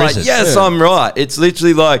No, not there like, isn't. yes, I'm right. It's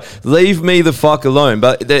literally like, leave me the fuck alone.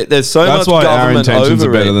 But there's so That's much why our government intentions are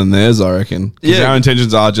over better it. than theirs, I reckon. Because Yeah. our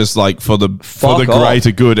intentions are just like for the Fuck off.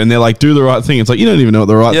 greater good, and they're like, do the right thing. It's like you don't even know what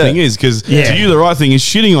the right Yeah. thing is because Yeah. to you the right thing is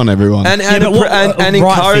shitting on everyone. And but what- and right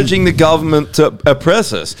encouraging the government to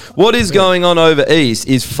oppress us. What is going on over east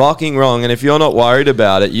is fucking wrong. And if you're not worried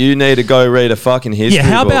about it, you need to go read a fucking history Yeah,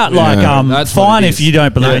 how book. about like That's what fine it if is. you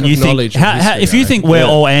don't believe Yeah. it and you think Knowledge of history, if you right? think we're Yeah.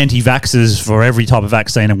 all anti-vaxxers for every type of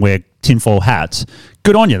vaccine and wear tinfoil hats,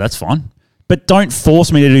 good on you, that's fine. But don't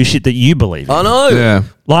force me to do shit that you believe in. I know. yeah.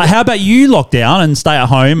 Like, how about you lock down and stay at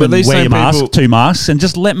home But and these wear same your mask, people- 2 masks, and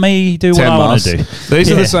just let me do what 10 I want masks. to do. These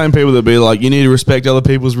are Yeah. the same people that be like, you need to respect other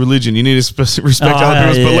people's religion. You need to respect Oh, other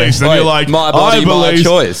people's yeah. beliefs. And Wait, you're like, my body, I my believe,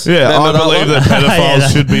 choice. Yeah, Remember I that believe one? that pedophiles Yeah.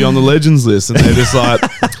 should be on the legends list. And they're just like,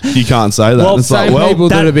 you can't say that. Well, And it's like, Same well, people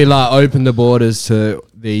that- that'll be like open the borders to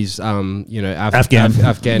these you know Afghan.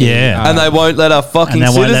 Afghan Yeah. And they won't let our fucking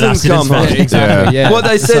And they won't let our citizens come citizens here. come. exactly yeah. What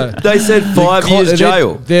they said, So- they said 5 years they're-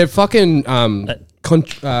 jail. They're fucking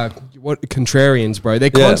contrarians, bro.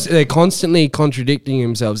 They're constantly contradicting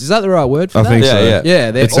themselves. Is that the right word for I that? think Yeah, so. yeah.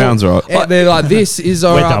 Yeah, they're It sounds right. They're like, this is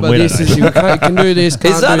all right, dumb, but we don't this know. is you can do this.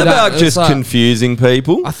 Can't Is that do about It's just like- confusing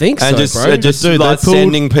people? I think and so, just, bro. just Dude, they like pulled-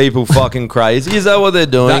 sending people fucking crazy. Is that what they're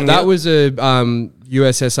doing? That was a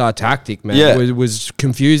USSR tactic, man. Yeah. Was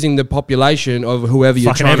confusing the population of whoever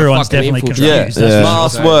you're Fucking trying everyone's to fucking definitely infiltrate. yeah, confused. That's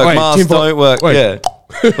masks right. work, Wait, masks tinfoil- don't work. wait. Yeah,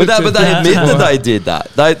 but they admit that they did that.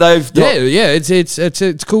 They've Yeah,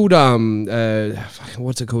 it's called fucking,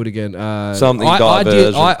 what's it called again? Something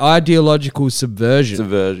diversion. Ideological subversion.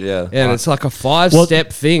 subversion. Yeah, And it's like a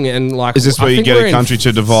 5-step thing, and like Is this I where you think get we're a in- country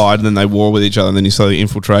to divide and then they war with each other and then you slowly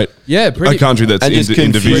infiltrate Yeah, pretty a country that's And just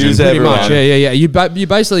in division? confuse Pretty everyone. much, yeah. You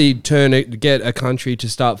basically get a country to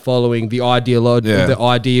start following the Yeah. the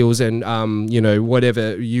ideals, and you know,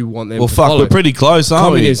 whatever you want them Well, to fuck, follow. we're pretty close, aren't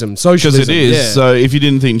Communism, we? socialism, Because it is. yeah. So if you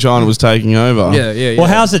didn't think China was taking over, yeah. Well,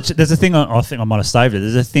 how's it? There's a thing. I think I might have saved it.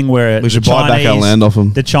 There's a thing where We should buy back our land off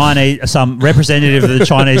 'em. The Chinese, some representative of the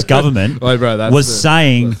Chinese government, Wait, bro, that's was the-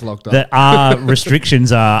 saying that's locked up. that our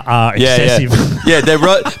restrictions are excessive. Yeah,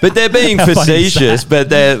 but they're being How funny is facetious, that?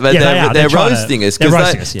 but Yeah, they are. they're They're trying to- roasting us they're because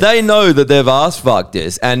roasting us, yeah. they know that they've ass fucked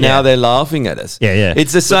us, and now Yeah. they're laughing at us. Yeah.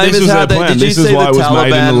 It's the But same this as was how their plan. did you This see is why the it was Taliban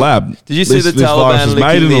made in the lab. Did you see this the virus Taliban was made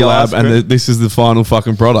licking in the the lab, ice and cream? this is the final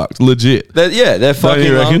fucking product. Legit. They're They fucking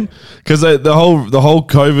you reckon? Because the whole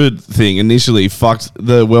COVID thing initially fucked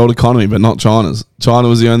the world economy, but not China's. China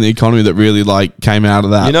was the only economy that really like came out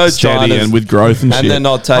of that steady China's- and with growth and shit. And they're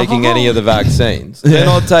not taking any of the vaccines. They're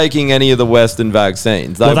not taking any of the Western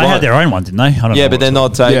vaccines. Well, they won't- had their own one, didn't they? I don't Yeah, know but they're what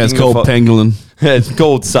not taking. yeah, it's the called fu- pangolin. It's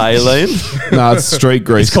called saline. No, it's street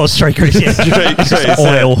grease. it's called street grease. Yeah. Street It's just grease,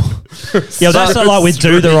 oil. Yeah, that's not like we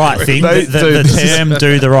do the right thing. They The do. term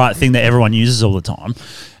 "do the right thing" that everyone uses all the time.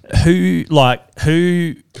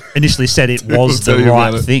 Who initially said it was tell the you right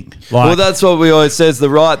about it. thing? Like, Well, that's what we always says. The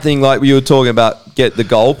right thing, like you were talking about, get the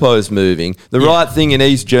goalpost moving. The right thing in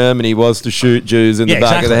East Germany was to shoot Jews in the Yeah,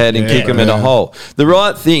 back of the head exactly. and kick them in a hole. The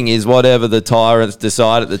right thing is whatever the tyrants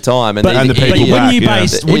decide at the time. And, but, these and the people idiots- back, wouldn't you yeah.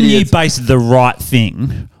 base The wouldn't you idiots- base the right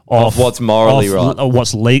thing Off what's morally right.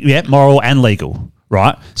 What's legal? Yeah, moral and legal.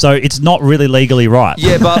 Right, so it's not really legally right.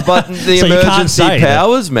 Yeah, but the So you can't emergency say that.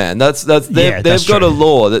 powers, man. They've Yeah, that's got a true.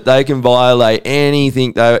 law that they can violate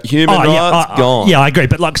anything. Human rights gone. Yeah, I agree.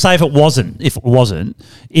 But like, say if it wasn't,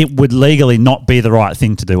 it would legally not be the right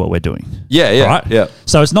thing to do what we're doing. Yeah, Right. yeah.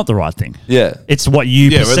 So it's not the right thing. Yeah. It's what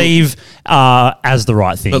you Yeah, but- perceive as the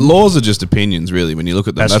right thing. But laws are just opinions, really, when you look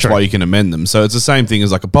at them. That's That's true. why you can amend them. So it's the same thing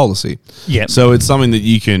as like a policy. Yeah. So it's something that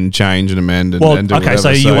you can change and amend and, well, and do okay. whatever. So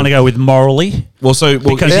you want to go with morally because it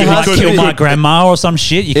you might has to kill be- my grandma or some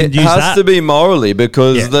shit. You can It use has that. to be morally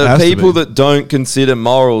because Yeah. It the has to people be. that don't consider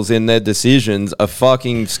morals in their decisions are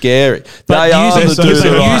fucking scary. But They are using- the do but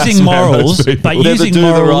the right. using morals, Those people. but They're the using do the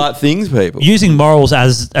moral, right things, people. using morals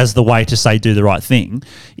as the way to say do the right thing,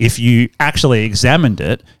 if you actually examined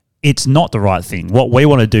it, it's not the right thing. What we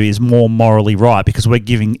want to do is more morally right because we're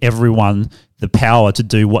giving everyone the power to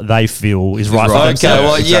do what they feel is right for Okay, themselves.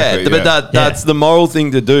 well, exactly, but yeah. that's the moral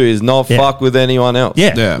thing to do is not Yeah. fuck with anyone else.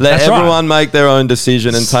 Yeah, Yeah. Let that's right. everyone make their own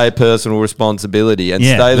decision and take personal responsibility and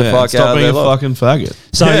Yeah. stay the Yeah, fuck stop out of being their a life. fucking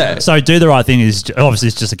faggot. So do the right thing is obviously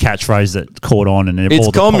it's just a catchphrase that caught on and It's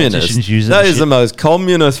all the communist. politicians use it. That and is the shit. most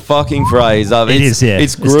communist fucking phrase of It is, yeah.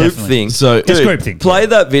 It's It's group definitely- thing. So- It's group thing, Play yeah.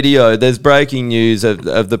 that video. There's breaking news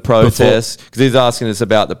of the protests because he's asking us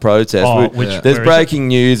about the protests. Oh, There's where is breaking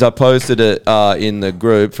news. I posted it in the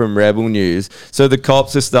group from Rebel News. So the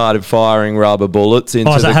cops have started firing rubber bullets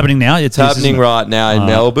into. Oh, is that happening now? It's It is, happening isn't it? right now in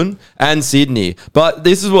Melbourne and Sydney. But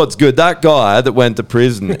this is what's good. That guy that went to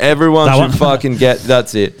prison. Everyone That should one? fucking get.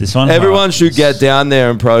 That's it. This one? Everyone Alright. should get down there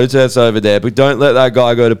and protest over there, but don't let that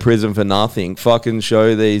guy go to prison for nothing. Fucking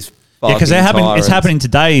show these. Yeah, because fucking it's tyrants. happening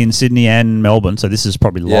today in Sydney and Melbourne, so this is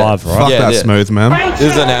probably Yeah. live, right? Fuck Yeah, that yeah. smooth, man.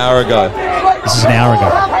 This is an hour ago. This is an hour ago.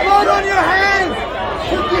 Blood on your hands!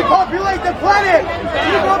 You depopulate the planet!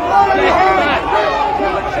 You got blood on your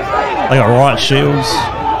hands! They got riot shields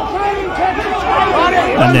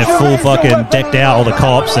and they're full fucking decked out. All the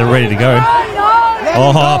cops, they're ready to go.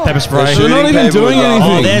 Oh, pepper spray. They're They're not shooting even people doing with rubber.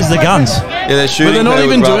 anything. Oh, there's the guns. Yeah, they're But shooting. they're not people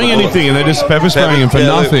even with doing rubber bullets. anything, and they're just pepper spraying him for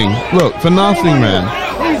yeah, look. nothing. Look, for nothing, man.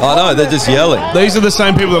 I know they're just yelling. These are the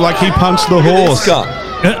same people that like he punched the horse. This cunt.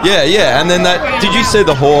 Yeah, yeah, and then that. Did you see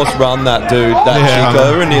the horse run that dude, that Yeah. chick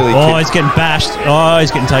over and nearly Oh, kicked? he's getting bashed. Oh,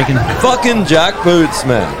 he's getting taken. Fucking jackboots,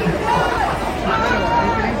 man.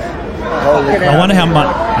 I wonder how much.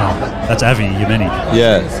 Oh, that's Avi Yemeni.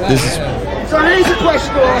 Yeah, this is. So here's a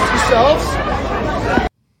question to ask yourselves.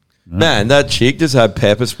 Man, that chick just had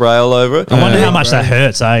pepper spray all over it. I wonder how much that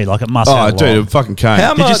hurts, eh? Like it must Oh, hurt a dude, lot. it fucking came.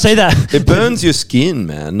 How Did you much- see that? It burns your skin,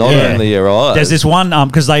 man, not Yeah. only your eyes. There's this one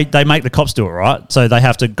because they make the cops do it, right? So they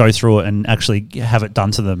have to go through it and actually have it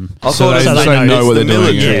done to them. I So thought they- it was so they know it's what the they're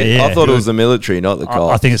doing, military. yeah. I thought it was the military, not the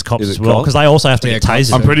cops. I think it's cops Is as it well cops? because they also have to Yeah, get cops.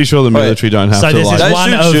 tasered. I'm pretty sure the military don't have So to there's like. this They one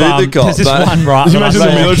should of shoot the cops, there's this but- one right. Can you that I imagine the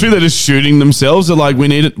saw. military? They're just shooting themselves. They're like, we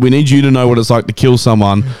need you to know what it's like to kill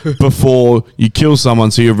someone before you kill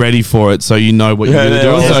someone, so you're ready for it, so you know what Yeah, you're yeah,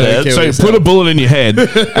 going to yeah. do. Kill So put a bullet in your head,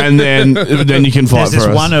 and then you can fight There's this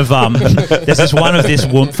for us. one of there's this one of this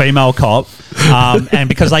female cop, and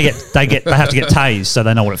because they have to get tased, so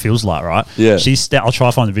they know what it feels like, right? Yeah. I'll try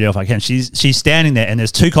to find the video if I can. She's standing there, and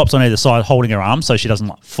there's two cops on either side holding her arm, so she doesn't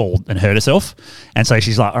like fall and hurt herself. And so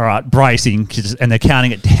she's like, all right, bracing, and they're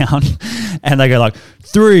counting it down, and they go like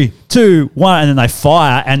 3, 2, 1, and then they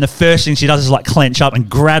fire. And the first thing she does is like clench up and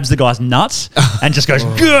grabs the guy's nuts and just goes,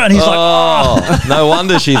 "Good," and he's like, Oh, no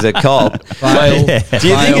wonder she's a cop. Wait, Yeah. do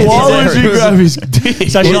you think Why it's would you grab his dick?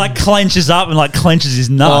 so she like clenches up and like clenches his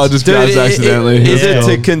nuts. Oh, just grabs Dude, accidentally. Is it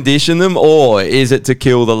to condition them, or is it to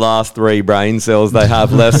kill the last 3 brain cells they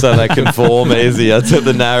have left so they can form easier to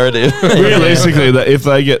the narrative? Realistically, that if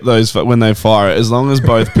they get those when they fire it, as long as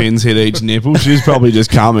both pins hit each nipple, she's probably just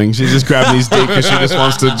coming. She's just grabbing his dick because she just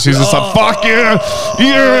wants to. She's just like, fuck yeah,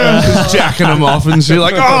 just jacking them off, and she's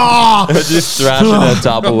like, oh. Just thrashing a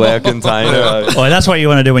Tupperware container. Oh, that's what you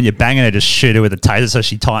want to do when you're banging her. Just shoot her with a taser so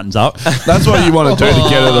she tightens up. That's what you want to do to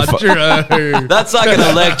get her to. True. That's like an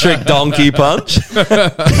electric donkey punch.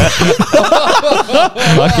 Fuck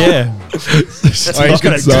yeah. He's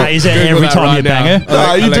got a taser every that time right you bang now. her.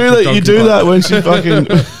 No, you do that. You do that when she fucking.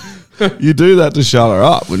 You do that to shut her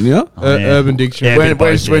up, wouldn't you? Urban Dictionary. Yeah,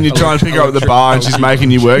 When you try and pick her up at the bar and she's making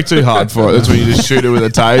you work too hard for it, that's when you just shoot her with a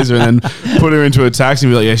taser and then put her into a taxi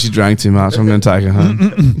and be like, yeah, she drank too much. I'm going to take her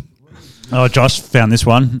home. Oh, Josh found this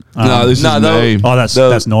one. No, this is me. Oh, that's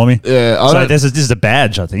Normie. Yeah, I So don't- this is a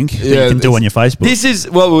badge, I think, that Yeah, you can do it's- on your Facebook. This is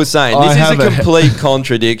what we were saying. I This is have a a- complete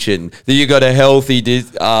contradiction. That you got a healthy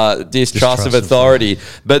distrust of authority,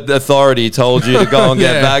 but the authority told you to go and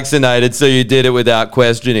get vaccinated, so you did it without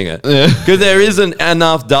questioning it. Because there isn't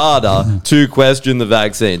enough data to question the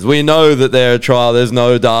vaccines. We know that they're a trial. There's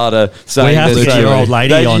no data saying we have to they're get your true. old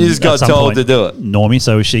lady They on. just at got some told point, to do it. Normie,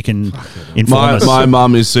 so she can inform us. My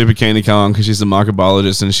mum is super keen to come on because she's a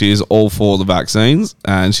microbiologist and she is all for the vaccines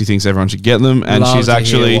and she thinks everyone should get them. And Love she's to hear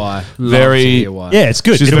actually why. Love to very. hear why. Yeah, it's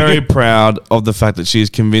good. She's It'll very get- proud of the fact that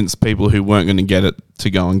she's convinced people who weren't going to get it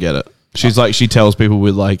to go and get it. She's like, she tells people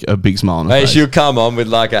with like a big smile on her Hey, face. she'll come on with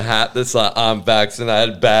like a hat that's like, I'm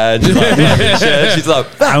vaccinated, badge, like, fucking shirt. She's like,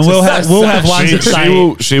 and we'll have ones She- that she say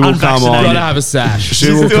will- she will come on. Gotta unvaccinated. have a sash. She she's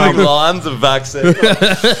will doing come. lines of vaccine.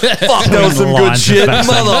 Fuck, that was some good lines of shit,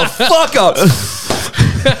 vaccine. motherfucker.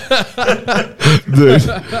 Dude,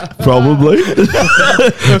 probably.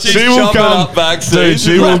 She's She will chopping come. up vaccines. Dude,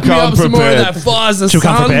 she will Wrap me come up some more of prepared. that Pfizer, She'll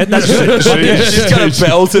come son. prepared. That's good. She's got a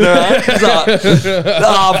belt in her hand. She's like,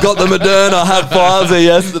 I've got the Moderna. I had Pfizer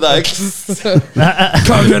yesterday.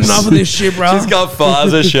 Can't get enough of this shit, bro. She's got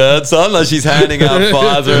Pfizer shirts on. Like she's handing out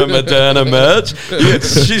Pfizer and Moderna merch.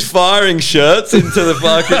 She's firing shirts into the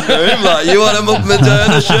fucking room. Like, you want a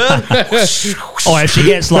Moderna shirt? Or if she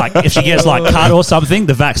gets like cut or something,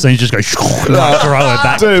 the vaccines just go like, throw her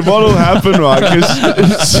back. Dude, what'll happen, right? 'Cause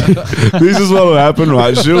this is what'll happen,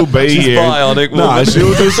 right? She'll be She's here. bionic No, woman.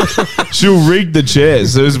 she'll rig the chairs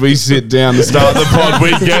as soon as we sit down to start the pod. We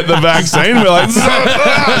get the vaccine. We're like,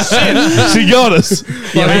 shit, she got us.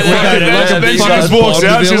 Yeah, we go to- Then she just walks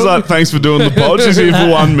out. She's like, thanks for doing the pod. She's here for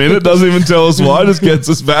 1 minute. Doesn't even tell us why. Just gets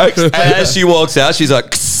us back. And as she walks out, she's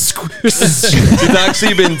like, she's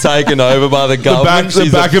actually been taken over by the government. The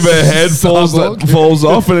back of her head falls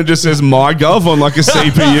off, and it just says "MyGov" on like a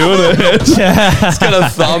CPU in her head. She's got a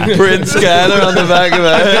thumbprint scanner on the back of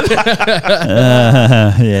her head.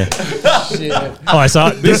 Yeah. Oh, so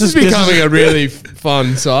This is becoming a really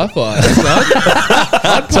fun sci-fi.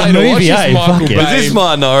 I'd a pay to watch movie, this eh? Michael Fuck it. Is Bay. this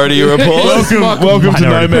Minority Report? Welcome to No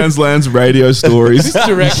Minority. Man's Land's radio stories.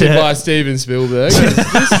 Directed Yeah. by Steven Spielberg. This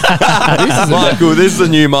is Michael, this is the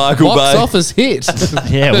new Michael box Bay. office hit.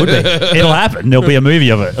 Yeah, it would be. It'll happen. There'll be a movie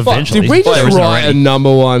of it Fuck, eventually. did we There just isn't write a already.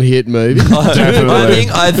 #1 hit movie? Definitely.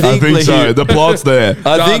 I think so. The plot's there.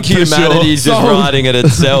 I think For sure. humanity's just Sold. writing it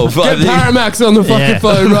itself. I Get think Paramax on the fucking Yeah.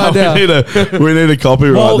 phone right now. we need a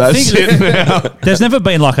copyright Well, that think- shit now. There's never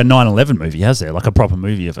been like a 9/11 movie, has there? Like a proper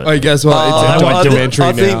movie of it. Oh, guess what? It's a I documentary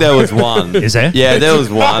I think now. there was one. Is there? Yeah, there was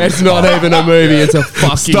one. It's not even a movie. It's a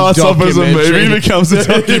fucking Starts off as a documentary. movie, becomes a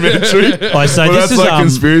documentary. Oh, so Well, this that's is like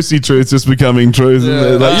conspiracy truth just becoming truth. Isn't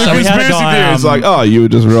it? Like, So your we had a conspiracy guy, theory is like, oh, you were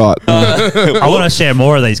just right. I want to share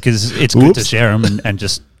more of these because it's good to Whoops. share them and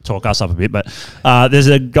just talk us up a bit. But there's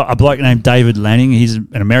a bloke named David Lanning. He's an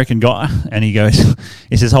American guy, and he goes,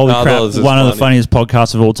 he says, "Holy Oh, crap! that was One of the funny. funniest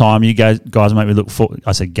podcasts of all time. You guys make me look forward."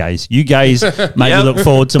 I said, "Gays, you gays make me Yep. look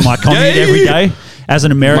forward to my commute Gay. every day." As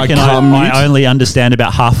an American, My commute. I only understand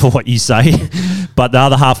about half of what you say, but the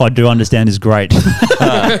other half I do understand is great.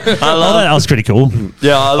 I Oh, love. that was pretty cool.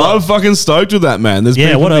 Yeah, I I'm love. fucking stoked with that, man. There's Yeah,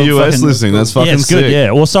 people what in a the US fucking- listening. That's fucking Yeah, it's sick. good.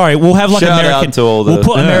 Yeah. Well, sorry, we'll have like Shout out American. to all the- we'll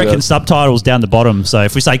put Yeah, American the- subtitles down the bottom. So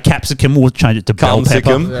if we say capsicum, we'll change it to bell pepper.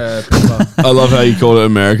 Cumsicum. Yeah, I love how you call it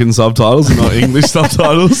American subtitles and not English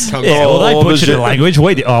subtitles. Yeah, well, they butchered the Aubergine. language.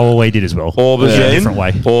 We did. Oh, well, we did as well. Aubergine. Yeah, different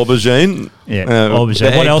way. Aubergine. Yeah,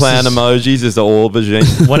 aubergine. The What else eggplant is- emojis is the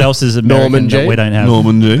aubergine. What else is American Norman that G? we don't have?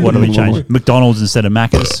 Norman G. What do we change? McDonald's instead of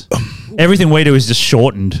Macca's. Everything we do is just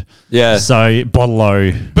shortened. Yeah. So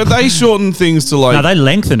bottle-o. But they shorten things to like. No, they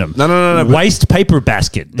lengthen them. No, but- Waste paper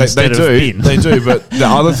basket they instead of do. bin. They do. But the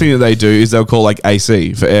other thing that they do is they'll call like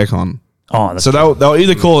AC for aircon. Oh, that's So they'll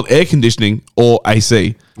either call it air conditioning or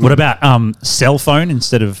AC. what about cell phone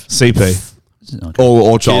instead of CP.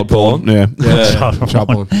 or child Kid porn. porn. Yeah. Chop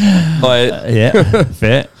on. Yeah,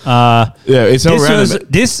 fair. Yeah, it's all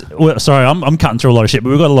random. Sorry, I'm cutting through a lot of shit, but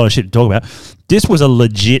we've got a lot of shit to talk about. This was a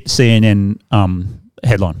legit CNN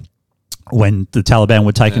headline when the Taliban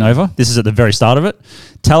were taking over. This is at the very start of it.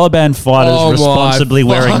 Taliban fighters responsibly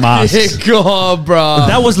wearing masks. God, bro.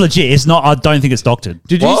 That was legit. It's not. I don't think it's doctored.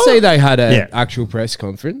 Did you What? say they had an Yeah. actual press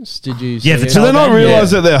conference? Did you? Yeah, see the it? Do they not Taliban,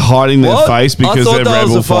 realize that they're hiding their What? face because I thought they're that was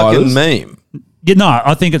rebel a fucking fighters? meme. Yeah, no,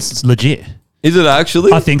 I think it's legit. Is it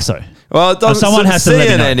actually? I think so. Well, it doesn't, someone has to let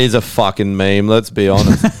me know. CNN is a fucking meme. Let's be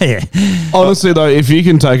honest. Yeah. Honestly, though, if you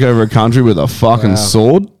can take over a country with a fucking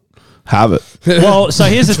sword, have it. Well, so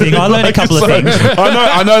here's the thing. I learned a couple of things.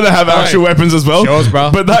 I know they have actual weapons as well. Yours,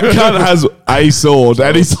 bro. But that cunt has a sword,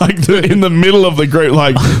 and he's like in the middle of the group,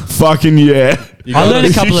 like fucking yeah. I learned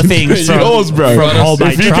a couple of things from, yours, bro. from old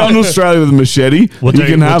mate If you Trump. come to Australia with a machete, We'll you do,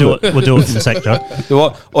 can we'll have do it. it. We'll do it in a sec, Joe.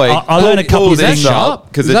 What? Wait, I learned a couple of this things. up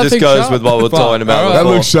because Is it that just thing goes sharp? with what we're Fuck. talking about. Alright. That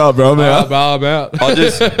before. looks sharp, bro. I'm out. I'm out. I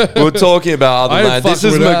just we're talking about I other ain't man. This fucking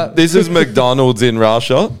is with that. this is McDonald's in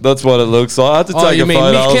Russia. That's what it looks like. I had to Oh, take you a mean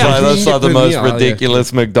photo. I was Mickey like, that's like the Mouse? most Yeah, yeah.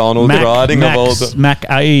 ridiculous McDonald's riding of all time. Mac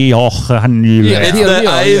A. It's the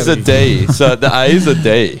A is a D. So the A is a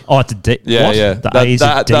D. Oh, it's a D. Yeah, what? yeah. The A is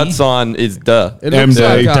a D. That sign is duh. It looks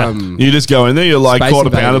MD. like You just go in there, you're like, Space quarter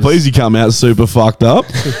pounder, Invaders. please. You come out super fucked up.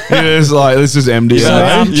 You're just like, this is MD.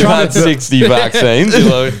 So, You've had 60 vaccines.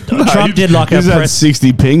 You're like, Trump did like a He's had press.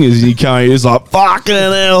 60 pingers, and you come, he's like, fucking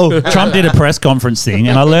hell. Trump did a press conference thing,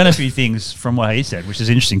 and I learned a few things from what he said, which is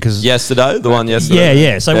interesting because yesterday, the one yesterday.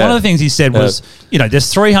 Yeah. So one of the things he said was,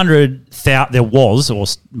 there's 300,000. There was, or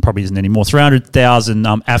probably isn't anymore, 300,000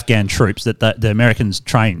 Afghan troops that the Americans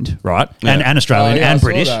trained, right, and Australian Oh, yeah, I and saw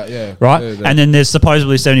British, that, yeah. right, Yeah, and then there's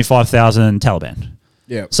supposedly 75,000 Taliban.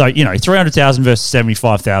 Yeah. So 300,000 versus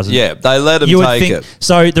 75,000. Yeah, they let him You would take think, it.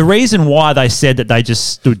 so the reason why they said that they just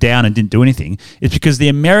stood down and didn't do anything is because the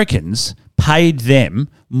Americans paid them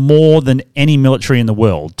more than any military in the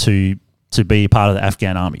world to be part of the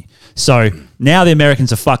Afghan army. So now the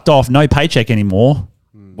Americans are fucked off, no paycheck anymore.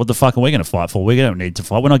 What the fuck are we going to fight for? We don't need to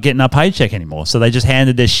fight. We're not getting our paycheck anymore. So they just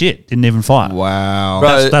handed their shit, didn't even fight. Wow.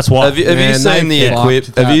 Bro, That's why. Have you Man, seen they the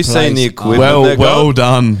fucked Have you that seen the place equipment? up. they've got? Well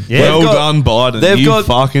done. Yeah. Well They've got- done, Biden. they've You got-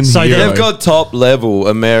 fucking So hero. They've got top level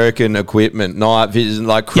American equipment, night vision,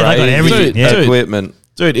 like Yeah, they got crazy everything, yeah. equipment.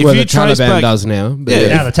 Dude, if Well, you the trace Taliban back, does now. But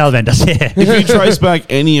Now the Taliban does, yeah. if you trace back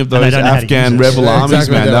any of they those don't know how to Afghan use it. rebel Yeah, armies,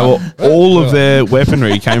 exactly, man, they they were all of their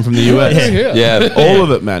weaponry came from the US. Yeah. All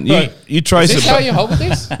of it, man. You trace Is it this how back. you hold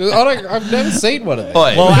this? I've never seen one of these.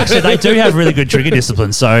 Oi. Well, actually, they do have really good trigger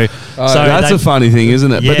discipline. So That's they- a funny thing,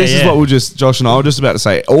 isn't it? Yeah, But this is yeah. what we're just, Josh and I were just about to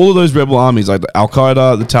say. All of those rebel armies, like Al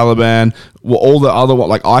Qaeda, the Taliban, all the other,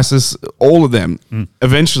 like ISIS, all of them, Hmm.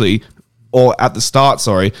 eventually, or at the start,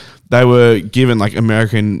 sorry, they were given like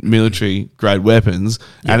American military grade weapons,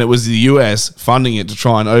 and it was the US funding it to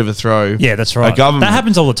try and overthrow. Yeah, that's right. A government. That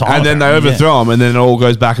happens all the time, And then they apparently, overthrow them, and then it all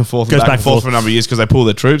goes back and forth, Goes and back and forth for a number of years because they pull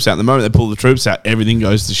their troops out. The moment they pull the troops out, everything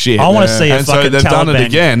goes to shit. I wanna see a and so fucking they've done it Taliban-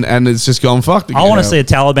 again, and it's just gone fucked again. I want to see a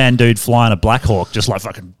Taliban dude flying a Black Hawk, just like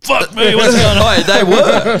fucking fuck me. What's going on? Oi, they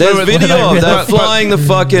were. There's video of them flying the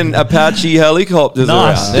fucking Apache helicopters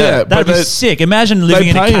Nice. around. Yeah. but That'd be they- sick. Imagine living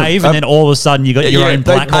in a pay 'em. cave and then all of a sudden you got your own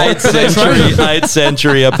Black Hawk. 8th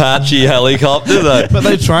century Apache helicopter though. But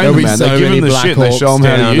they train There'll them, be man. so They give many them the Black shit. They show them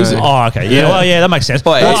how Hawks to use down it. Oh, okay. Yeah, well, yeah, that makes sense.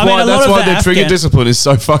 Wait, Well, that's I mean, a lot That's of why the their trigger Afghan- discipline is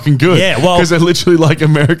so fucking good. Yeah, well- because they're literally like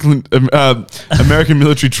American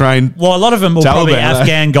military trained. Well, a lot of them were probably Taliban, eh?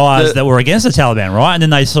 Afghan guys The- that were against the Taliban, right? And then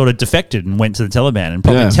they sort of defected and went to the Taliban and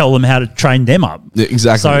probably Yeah. tell them how to train them up. Yeah,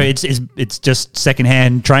 exactly. So it's just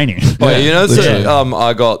secondhand training. Wait, you know, literally.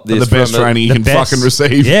 I got this The best from training you The can best- fucking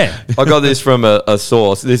receive. Yeah. I got this from a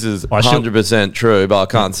source. This is I should- 100% true, but I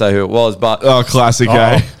can't say who it was. But Oh, classic, Oh.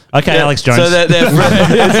 eh? Okay, Alex Jones. So they're it's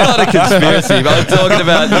not a conspiracy, but I'm talking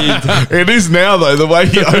about It is now, though, the way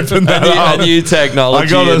you opened that up. a new I technology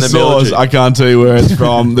got in a the source. military. I can't tell you where it's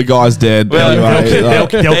from. The guy's dead. Well, anyway, like-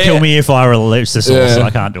 they'll kill me if I release the source. Yeah. I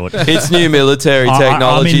can't do it. It's new military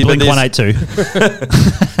technology. I'm in but Blink this,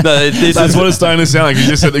 182. no, this That's is what it's starting to sound like. You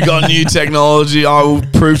just said they got new technology. I will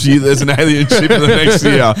prove to you there's an alien ship in the next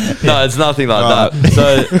year. no, it's nothing like that.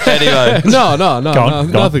 So anyway, No, Go on, go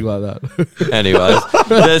on. nothing like that.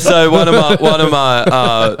 anyways, so one of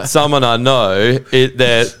my someone I know,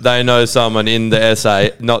 they know someone in the SA,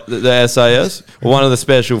 not the SAS, one of the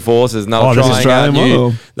special forces, and they were Oh, this is trying out Australian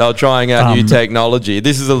one, or? they were trying out new technology.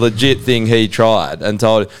 This is a legit thing he tried and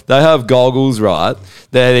told. They have goggles, right?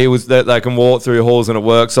 That they can walk through halls and it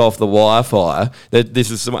works off the Wi-Fi. That this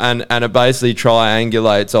is and it basically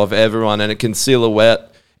triangulates off everyone and it can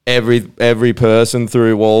silhouette every person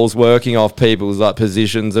through walls, working off people's like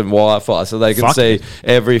positions and Wi-Fi, so they can Fuck see it.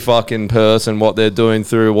 every fucking person what they're doing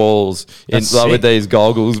through walls That's with sick. these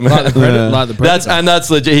goggles, man. Like the Predator. Like the Predator. That's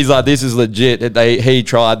legit. He's like, this is legit. He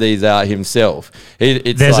tried these out himself.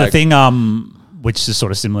 It's There's like, a thing which is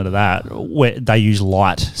sort of similar to that, where they use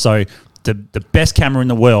light. So the best camera in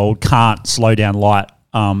the world can't slow down light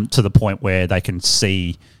to the point where they can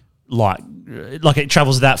see light. Like it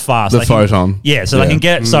travels that fast. The They can- photon. yeah, so they can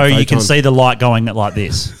get so you can photon. see the light going like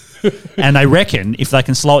this. And they reckon if they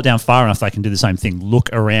can slow it down far enough, they can do the same thing. Look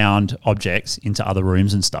around objects into other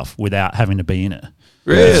rooms and stuff without having to be in it.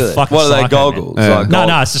 really? It's fucking What are they, psycho, goggles? man. Like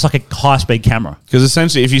No, it's just like a high-speed camera. Because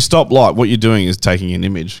essentially, if you stop light, what you're doing is taking an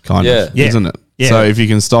image, kind Yeah. of, Yeah. isn't it? Yeah. So if you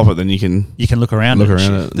can stop it, then you can You can look around. look and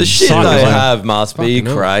around shit. it. The shit Psycho, they man. have must be Fucking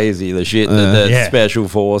hell. crazy. The shit that Yeah. special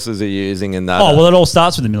forces are using and that. Oh well, it all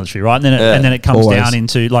starts with the military, right? And then Yeah. and then it comes Always. down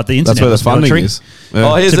into like the internet. That's where the was funding military. is.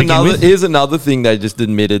 Yeah. Oh, To begin with. here's another thing they just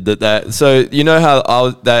admitted that. So you know how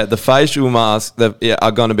the facial masks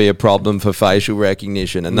are going to be a problem for facial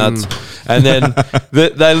recognition, and that's and then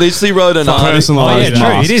they literally wrote an article. Oh Personalised yeah, true.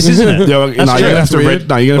 mask. It is, isn't it? Yeah, well, That's no, true. you're gonna have That's to weird. you're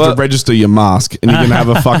gonna have to Well- register your mask, and you're gonna have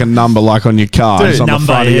a fucking number like on your car. Dude, it's on the number,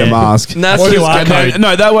 front of your yeah. mask. And that's Or just- QR And code. then-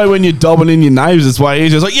 no, that way when you're dobbing in your names, it's way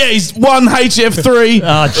easier. It's like, yeah, he's 1HF3.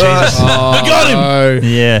 Oh Jesus! I got him. Oh.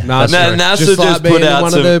 Yeah. Nah, Na- NASA just like just being put in out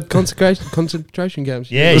one some- of the concentration camps.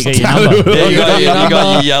 Yeah, you get your number. Yeah, you got your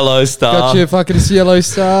number. yellow star. Got your fucking yellow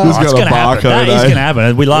star. It's Oh, it's got a gonna happen. barcode, That is eh? going to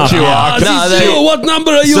happen. We laugh. QR Yeah. No, they- What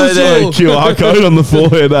number are you So on? they- QR code on the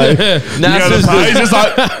forehead, eh? You go to NASA's pay, it's just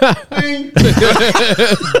like,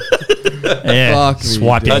 Yeah. Fuck me,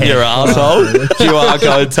 Swipe your on head. your asshole. QR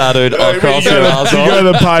code tattooed across your you asshole.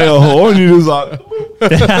 go to pay a whore, and you're just like,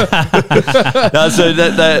 No, so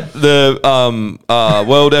the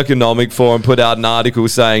World Economic Forum put out an article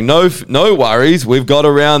saying no worries, we've got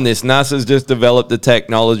around this. NASA's just developed a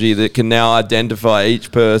technology that can now identify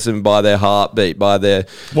each person by their heartbeat, by their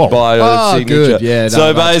biosignature. good. Yeah, no,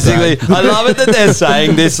 so that's basically, great. I love it that they're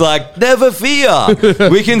saying this. Like, never fear,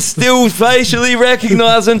 we can still facially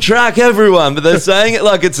recognize and track everyone, but they're saying it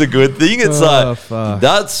like it's a good thing. It's like fuck.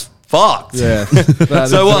 that's fucked. Yeah.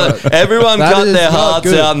 So what? Everyone That cut is their not hearts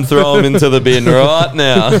good. out and throw them into the bin right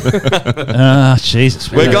now. Ah, Jesus.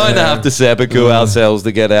 We're going to have to seppuku ourselves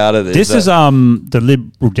to get out of this. This is the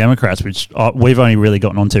Liberal Democrats, which we've only really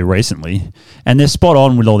gotten onto recently, and they're spot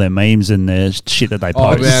on with all their memes and their shit that they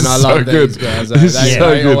Oh post. man, I So love good. these guys. It's They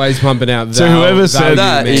so good. always pumping out. So whoever said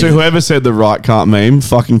that is- the right can't meme,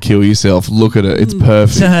 fucking kill yourself. Look at it, it's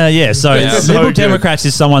perfect. Yeah, so so Liberal good. Democrats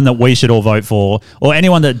is someone that we should all vote for, or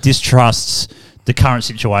anyone that distrusts the current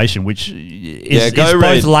situation, which is go both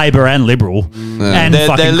read. Labor and Liberal, and they're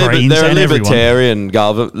fucking Greens they're a and everyone. libertarian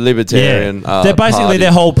government, libertarian. They're basically party.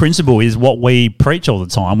 their whole principle is what we preach all the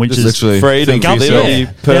time, which is literally freedom, think for liberty,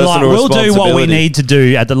 yourself. They're personal like, we'll do what we responsibility. need to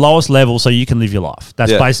do at the lowest level so you can live your life.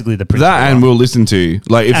 That's Yeah. basically the principle. That and right? we'll listen to you.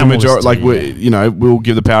 Like if And the we'll majority, listen like to you, we, you know, we'll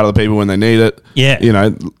give the power to the people when they need it. Yeah. you know,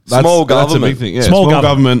 that's, Small that's a government. big thing. Yeah, Small small,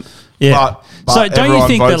 government. government. Yeah. But So don't you everyone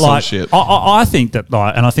think that votes on like shit. I think that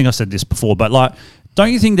like, and I think I said this before, but like,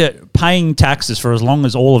 don't you think that paying taxes for as long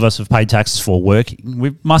as all of us have paid taxes for working,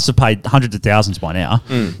 we must have paid hundreds of thousands by now.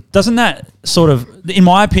 Doesn't that sort of, in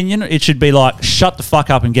my opinion, it should be like, shut the fuck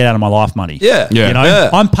up and get out of my life money. Yeah. Yeah. You know, Yeah.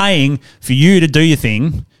 I'm paying for you to do your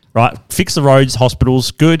thing, right? Fix the roads,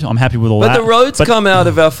 hospitals, good. I'm happy with all But that. the roads But- come out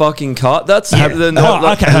of our fucking cut. That's Yeah. the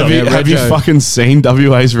Okay, Have you, Yeah, have you Reggio. fucking seen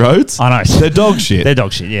WA's roads? I know. They're dog shit. They're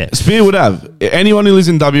dog shit, yeah. Spearwood Ave. Anyone who lives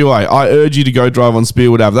in WA, I urge you to go drive on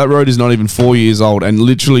Spearwood Ave. That road is not even 4 years old, and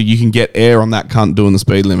literally you can get air on that cunt doing the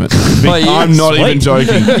speed limit. Wait, I'm not sweet. even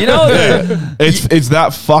joking. You know what? It's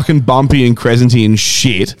that fucking bumpy and crescenty and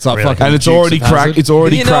shit. It's like Really? fucking And it's Dukes already of Hazzard. cracked. It's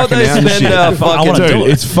already You know what cracking they out and spend shit. our I fucking wanna do Dude,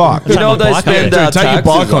 it. it's fucked. You know what they Bike spend on our Dude, take your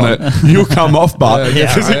taxes bike on it. You'll come off butt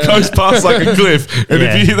Yeah. because it goes past like a cliff. And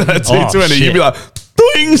Yeah. if you hit that Oh, 220, shit. you'll be like,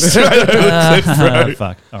 doing straight over the cliff, bro.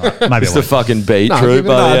 Fuck. All right. Maybe It's I the won't. fucking beetroot give it-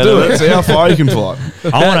 by the Nah, end do of it. it. See how far you can fly.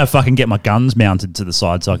 I want to fucking get my guns mounted to the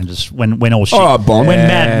side so I can just when all shit. All right, Bond. When Yeah.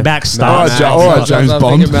 Mad Max All starts. right, all right, Max. James I'm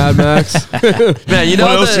Bond. thinking Mad Max. Man, you know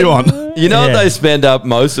What else they- you want? You know Yeah. what they spend up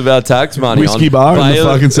most of our tax money Whiskey on? bar in the Bail-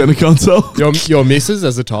 fucking center console. Your missus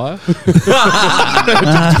as a tyre.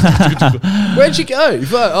 Where'd she go? You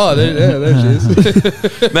thought, oh, there she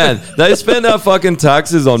is. Man, they spend our fucking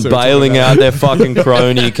taxes on bailing out their fucking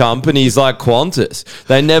crony companies like Qantas.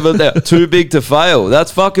 They're too big to fail.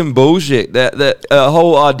 That's fucking bullshit. That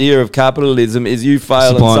whole idea of capitalism is you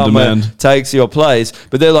fail Supply and and someone demand. takes your place.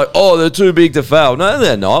 But they're like, oh, they're too big to fail. No,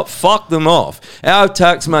 they're not. Fuck them off. Our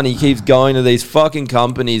tax money keeps keeps going to these fucking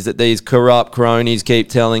companies that these corrupt cronies keep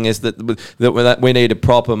telling us that we need to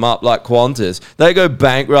prop them up, like Qantas. They go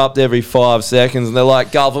bankrupt every 5 seconds, and they're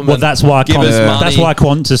like, government. Well, that's why give us money. that's why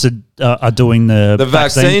Qantas are doing the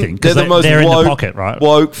vaccine thing. They're the most they're woke, in the pocket, right?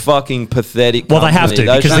 woke, fucking pathetic. Well, they have to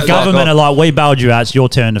company. because the should fuck government off. are like, we bailed you out. It's your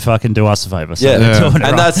turn to fucking do us a favor. So Yeah, they're doing it, and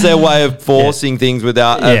right? that's their way of forcing things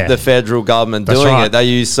without Yeah. the federal government That's doing right. it. They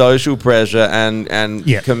use social pressure and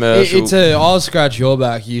Yeah. commercial. It's a I'll scratch your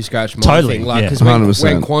back, you scratch my Totally, thing. Like, yeah. because when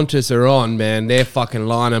 100%. Qantas are on, man, they're fucking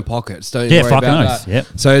lining pockets. Don't Yeah, worry fucking about oath, that. yep.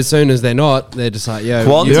 So as soon as they're not, they're just like, yo,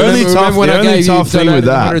 Qantas- you The only remember tough- when the I only gave tough you thing with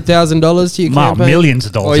that- $100,000 to your campaign? Millions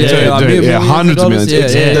of dollars. Oh, yeah, Yeah, like Dude, millions hundreds of millions.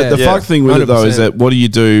 dollars. The Yeah. fuck thing with it though is 100%. that what do you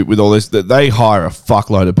do with all this? That they hire a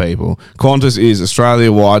fuckload of people. Qantas is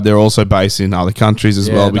Australia wide. They're also based in other countries as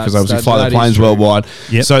Yeah, well because that's- obviously fly that the planes is true. worldwide.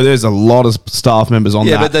 Yep. So there's a lot of staff members on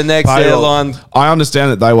Yeah, that. but the next payroll. airline- I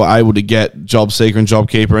understand that they were able to get JobSeeker and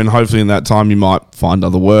JobKeeper, and hopefully in that time you might find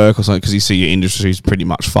other work or something because you see your industry's pretty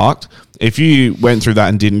much fucked. If you went through that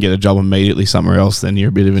and didn't get a job immediately somewhere else, then you're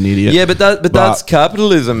a bit of an idiot. yeah, but that's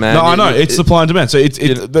capitalism, man. No, I know it's supply and demand. So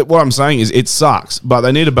but what I'm saying is it sucks, but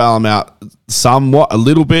they need to bail them out somewhat, a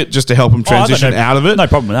little bit, just to help them Oh, I got transition no- out of it. no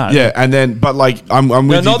problem with that. Yeah, and then, but like, I'm No,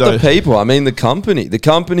 with not you though. the people. I mean the company. The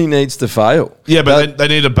company needs to fail. Yeah, but they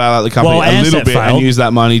need to bail out the company Well, a little Ansett bit and failed. use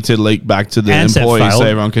that money to leak back to the Ansett employees so failed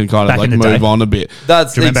everyone can kind of back like in the move day. on a bit.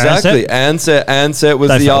 That's Do you remember exactly Ansett was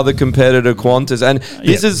They the failed. other competitor, Qantas, and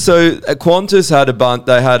this Yeah. is so. Qantas had a bunch.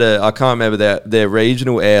 They had I can't remember their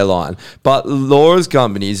regional airline, but Laura's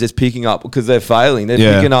company is just picking up because they're failing. They're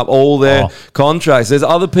Yeah. picking up all their Oh. contracts. There's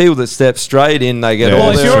other people that step straight in. They get Yeah. all Well,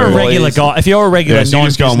 if their you're a employees. regular guy, if you're a regular Yeah, so you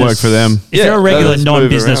just go and work for them. if Yeah, you're a regular let's move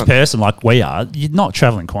non-business around. person like we are, you're not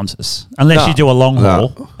traveling Qantas unless No. you do a long No.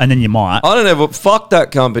 haul, and then you might. I don't know, but fuck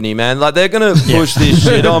that company, man. Like they're gonna push this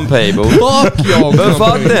shit on people. Fuck your But fuck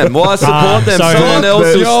company. them. Why support them? so- Someone else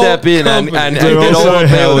will Your step in and company. get They're all also the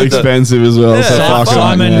hell people that- expensive as well. so Yeah, fuck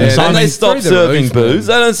Simon- them, yeah. Simon- and they stopped through the serving roof, booze.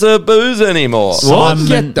 man. They don't serve booze anymore. Simon-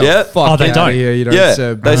 Get the Yeah. fuck Oh, they out don't. of here. You don't Yeah,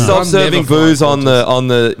 serve they booze. stopped I'm serving never flying booze on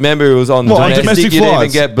the. Remember, it was on What, on domestic. domestic You didn't even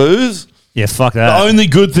flights? get booze. Yeah, fuck The that. only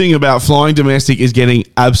good thing about flying domestic is getting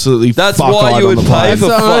absolutely That's fuck-eyed why you on would the pay plane. for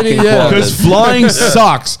That's the only- fucking yeah. Because Qantas. flying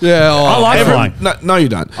sucks. Yeah, I like Every- flying. No, you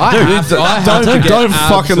don't. I have to- I have to get Don't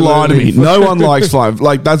fucking lie to me. absolutely No one likes flying.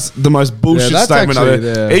 Like that's the most bullshit that's statement actually,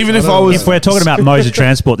 ever. yeah. Even I if don't I know. was, If we're talking about modes of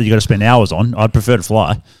transport that you got to spend hours on, I'd prefer to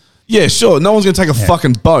fly. yeah, sure. No one's gonna take a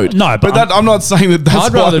fucking boat. No, but that, I'm not saying that. That's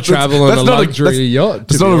I'd why- rather that's- travel on that's a not luxury that's- yacht.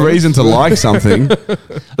 That's to not be a honest. reason to like something.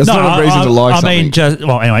 That's not a reason to like I something. mean, just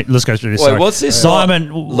well. Anyway, let's go through this. Wait, Sorry. what's this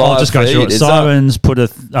Simon, live I'll just go through feed? it. Is that- Simon's put a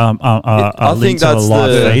I link think to the that's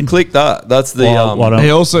live the feed. click that. That's the What He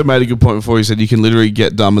also made a good point before. He said you can literally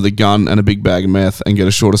get done with a gun and a big bag of meth and get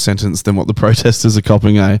a shorter sentence than what the protesters are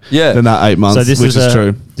copping. Yeah. than that 8 months, So this which is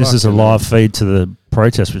true. This is a live feed to the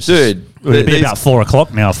protest, which Dude, would be these- about 4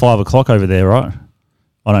 o'clock now, 5 o'clock over there, right?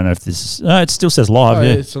 I don't know if this. It still says live. Oh,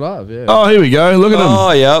 yeah. it's alive, yeah. Oh, here we go. Look at them.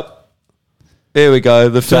 Oh, yep. Here we go.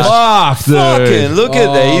 The Fuck, dude. fucking look at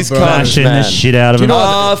Oh, these bro. cunts, Bashing man. the shit out of Do you him. know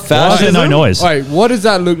Ah, Why is there fascism. no noise? Wait, what does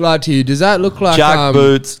that look like to you? Does that look like Jack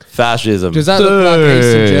boots, fascism. Does that look like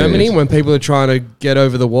Eastern Dude. Germany when people are trying to get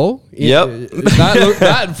over the wall? Yep.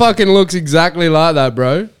 That fucking looks exactly like that,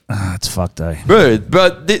 bro. It's fucked, eh? Bro,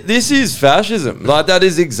 but this is fascism. Like, that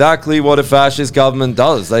is exactly what a fascist government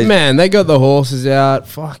does. Man, they got the horses out.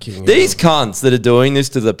 Fucking These cunts that are doing this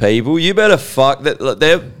to the people, you better fuck that. Like,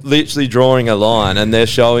 they're literally drawing a line and they're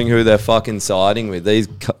showing who they're fucking siding with.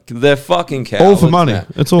 They're fucking cowards. All for money. man.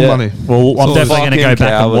 It's all Yeah. money. Well, I'm all definitely going to go fucking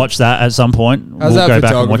back and coward. watch that at some point. How's We'll that go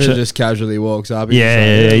back and watch photographer it. just casually walks up?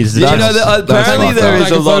 Yeah. He's Did you know that apparently fucked there up. is a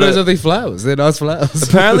Taking lot photos of of these flowers. They're nice flowers.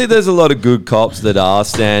 apparently there's a lot of good cops that are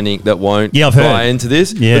standing that won't Yeah, I've buy heard. into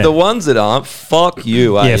this. Yeah. But the ones that aren't, fuck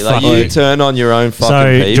you, eh? Yeah, like fuck you you. turn on your own fucking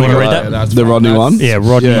So, do you people. wanna read like- that? That's The Rodney that's- one? Yeah,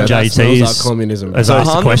 Rodney Yeah, and that JT smells like is communism. has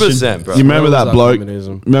asked the question. 100%, bro. You remember Smells that like bloke?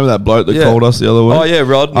 communism. Remember that bloke that Yeah. called us the other week? Oh, yeah,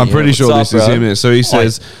 Rodney. I'm pretty Yeah, sure what's this up, is bro? him. So he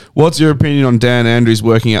says, "What's your opinion on Dan Andrews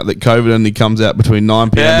working out that COVID only comes out between 9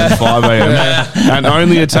 p.m. and 5 a.m. and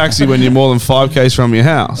only a taxi when you're more than 5 k's from your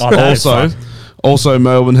house?" Oh, that is Also,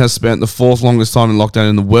 Melbourne has spent the 4th longest time in lockdown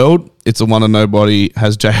in the world. It's a wonder nobody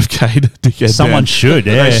has JFK to get Someone down. should,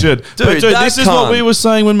 yeah. They should. Dude, But that this is what cunt. we were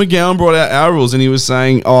saying when McGowan brought out our rules, and he was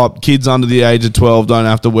saying, "Oh, kids under the age of 12 don't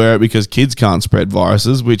have to wear it because kids can't spread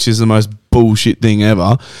viruses," which is the most bullshit thing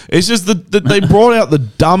ever. It's just that they brought out the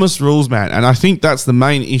dumbest rules, man, and I think that's the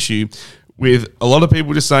main issue with a lot of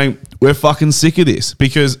people just saying we're fucking sick of this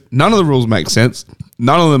because none of the rules make sense.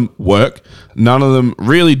 None of them work. None of them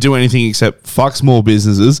really do anything except fuck small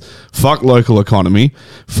businesses, fuck local economy,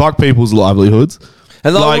 fuck people's livelihoods.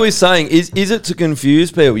 And like Like- we were saying, is it to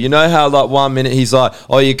confuse people? You know how like 1 minute he's like,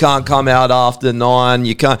 oh, you can't come out after 9.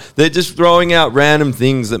 You can't. They're just throwing out random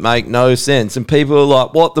things that make no sense. And people are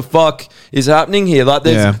like, what the fuck is happening here? Like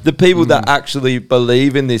there's Yeah. the people that actually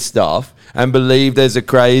believe in this stuff and believe there's a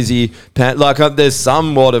crazy, there's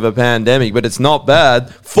somewhat of a pandemic, but it's not bad.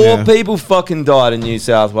 4 people fucking died in New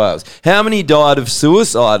South Wales. How many died of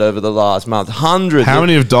suicide over the last month? Hundreds. How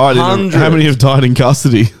many have died? Hundreds. How many have died in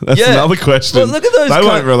custody? That's another question. But look at those. They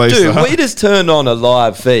won't release Dude, that. we just turned on a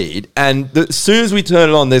live feed, and as soon as we turn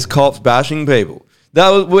it on, there's cops bashing people. That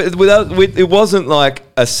was it wasn't like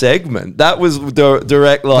a segment. That was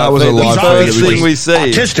direct live. That was a feed. live The feed. first thing we see.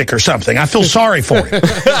 Autistic or something. I feel sorry for him.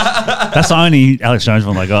 That's the only Alex Jones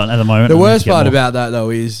one I got at the moment. The I'm gonna worst get part more. about that though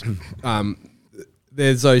is,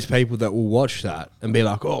 there's those people that will watch that and be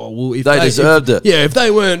like, oh, well, if They deserved it. Yeah, if they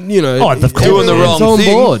weren't, Oh, of course. Doing the everyone's wrong on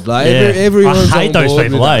thing. board. Like Yeah. everyone's I hate on those board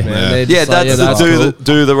people, with that, eh? man. They're Yeah, just like, that's that's the cool.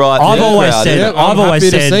 do the right I've thing. always crowd. said- Yeah, I've I'm always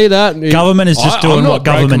happy to said see that. government is just doing I'm not what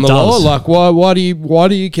government breaking the law. does. Like, why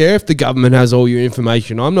do you care if the government has all your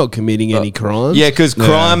information? I'm not committing any crimes. Yeah, because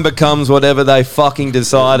crime becomes whatever they fucking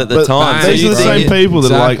decide at the But time. bang, these are the think same people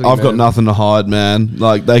that are like, Exactly, I've got man. nothing to hide, man.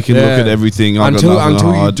 Like they can look Yeah. at everything. I've got nothing to Until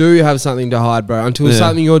you hide. do have something to hide, bro. Until Yeah.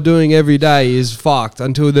 something you're doing every day is fucked.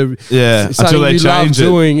 Until the Yeah, something until they you love change it.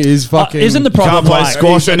 doing is fucking. Isn't the problem Can't play like,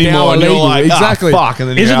 squash is it anymore, now and you're illegal? like, Exactly. fuck. And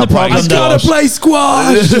then Isn't you're the problem outplayed. though- gotta play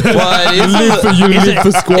squash. Well, it is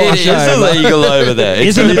It is illegal over there.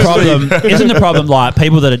 It's Isn't the literally- problem? Isn't the problem like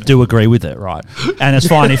people that do agree with it, right? And it's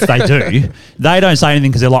fine if they do. They don't say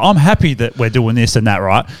anything because they're like, "I'm happy that we're doing this and that,"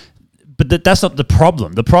 right? But that's not the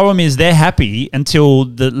problem. The problem is they're happy until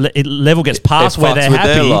the level gets past where fucks they're with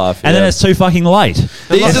their happy, life, and then yeah. it's too fucking late. These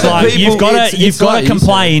It's are the like, people- you've got it's to you've got like to you said.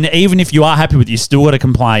 complain, even if you are happy with it. You still got to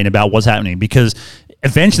complain about what's happening because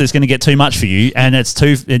eventually it's going to get too much for you, and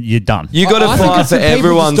you're done. You got I to think fight it's for that people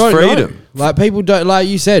everyone's just don't freedom. know. Like people don't, like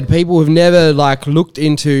you said, people have never like looked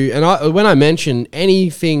into. And when I mention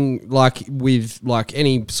anything like with like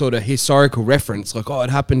any sort of historical reference, like it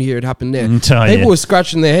happened here, it happened there, Oh, people yeah. were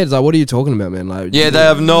scratching their heads like, "What are you talking about, man?" Like, Yeah, they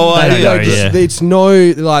have no They don't idea. know, Like, yeah. it's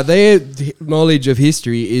no like their knowledge of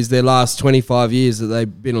history is their last 25 years that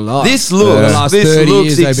they've been alive. This The looks last this 30 looks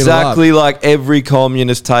years they've been alive. exactly like every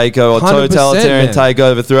communist takeover or 100%, totalitarian man.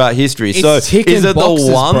 takeover throughout history. It's so ticking is it boxes,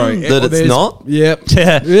 the one bro. that it's There's- not? Yep.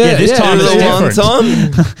 Yeah, this time Is it's it the one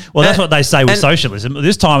different. time? Well, that's what they say with and- socialism.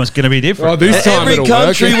 This time it's going to be different. Oh, this time Every it'll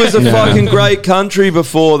country work. was a fucking great country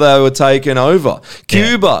before they were taken over.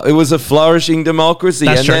 Cuba, it was a flourishing democracy,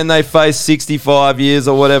 That's and true. then they faced 65 years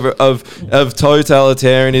or whatever of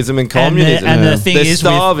totalitarianism and And communism. the thing They're is,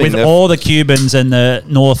 starving. with They're- all the Cubans and the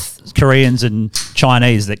North Koreans and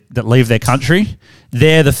Chinese that leave their country,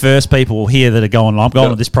 they're the first people here that are going, I'm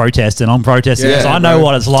going to this protest and I'm protesting Yeah, because I know bro.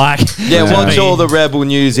 what it's like. Yeah, to watch be- all the Rebel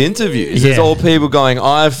News interviews. There's Yeah. all people going,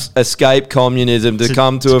 I've escaped communism to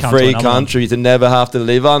come to a come to free another one. country to never have to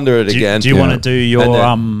live under it Do you, again. do you want to do your And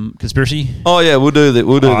then- conspiracy? Oh, yeah, we'll do that.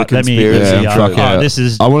 We'll do All the right, let me- conspiracy. Yeah, Yeah, fuck yeah. yeah. This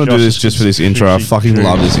is I want to do Josh's this just for this intro. I fucking conspiracy.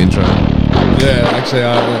 love this intro. Yeah,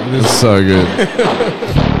 actually, this It's so good.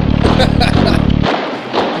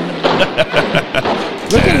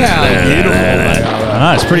 look at how beautiful they are. I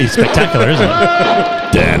know, it's pretty spectacular, isn't it?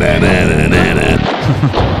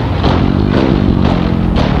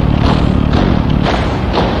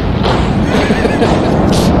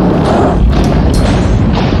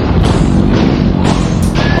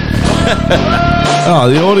 Oh,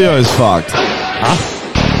 the audio is fucked.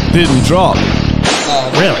 Didn't drop.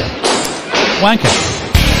 Really? Wanker.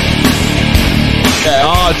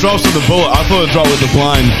 Oh, it drops with the bullet. I thought it dropped with the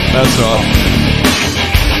plane. That's right.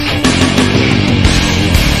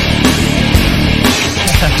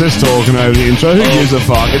 Just talking over the intro. Who gives a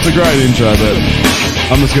fuck? It's a great intro, but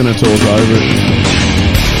I'm just going to talk over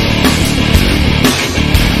it.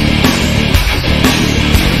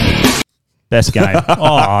 Best game.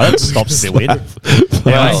 Oh, that stops a bit weird.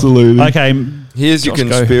 Absolutely. Okay. Here's your Josh,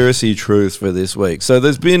 go. conspiracy truth for this week. So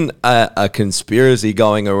there's been a conspiracy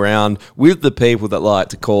going around with the people that like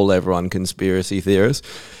to call everyone conspiracy theorists.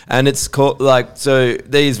 And it's called so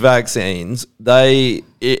these vaccines,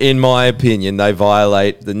 in my opinion, they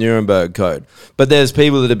violate the Nuremberg Code. But there's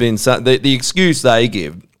people that have been, the excuse they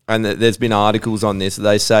give, and there's been articles on this,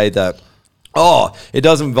 they say that, it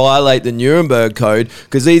doesn't violate the Nuremberg Code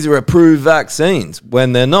because these are approved vaccines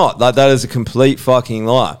when they're not. Like, that is a complete fucking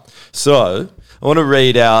lie. So I want to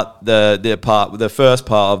read out the first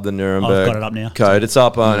part of the Nuremberg got it up now. Code. It's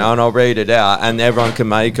up on, and I'll read it out, and everyone can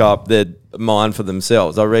make up their mind for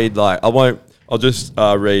themselves. I'll just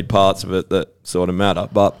read parts of it that sort of matter,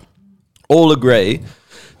 but all agree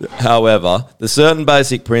However, the certain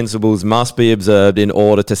basic principles must be observed in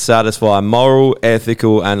order to satisfy moral,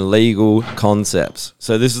 ethical, and legal concepts.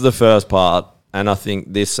 So this is the first part, and I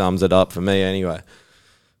think this sums it up for me anyway.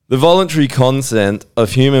 The voluntary consent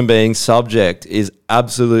of human beings subject is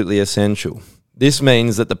absolutely essential. This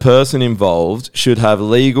means that the person involved should have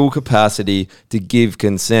legal capacity to give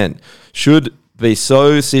consent, should be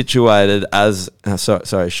so situated as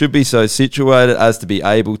to be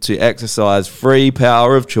able to exercise free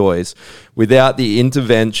power of choice without the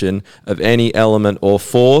intervention of any element or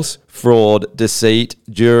force, fraud, deceit,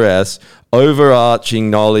 duress, overarching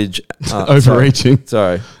knowledge. Overreaching.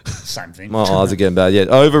 Sorry. Same thing. My eyes are getting bad. Yeah,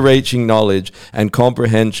 overreaching knowledge and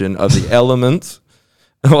comprehension of the elements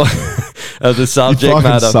of the You subject fucking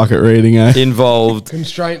matter suck at reading, eh? involved.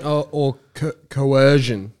 Constraint or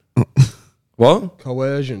coercion. What?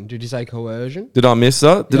 Coercion. Did you say coercion? Did I miss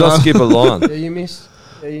that? Did I No. skip a line? Yeah, you missed.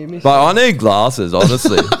 Yeah, you missed. But I need glasses,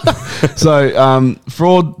 honestly. So,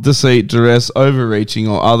 fraud, deceit, duress, overreaching,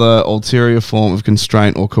 or other ulterior form of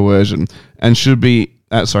constraint or coercion, and should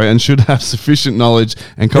have sufficient knowledge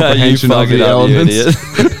and comprehension of the elements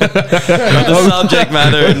The subject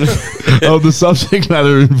matter. of the subject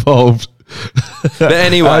matter involved, But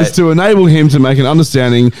anyway, as to enable him to make an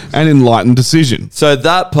understanding and enlightened decision. so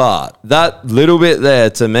that part, that little bit there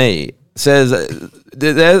to me says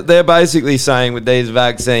they're basically saying with these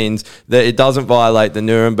vaccines that it doesn't violate the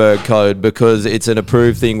Nuremberg Code because it's an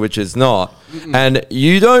approved thing, which is not. And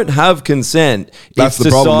you don't have consent. That's if the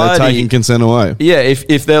problem. They're society- taking consent away. Yeah,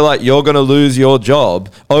 if they're like, you're going to lose your job,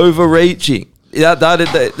 overreaching.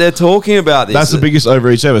 They're talking about this. That's the biggest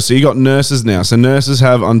overreach ever. So you got nurses now. So nurses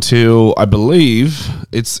have until, I believe,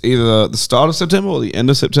 it's either the start of September or the end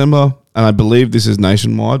of September, and I believe this is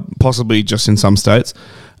nationwide, possibly just in some states,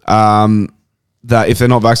 that if they're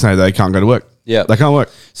not vaccinated, they can't go to work. Yeah. They can't work.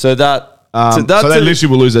 So that. So they literally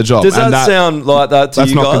will lose their job. Does And that sound like that to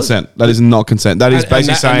That's you not guys? consent. That is not consent. That is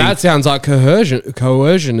basically saying... and that sounds like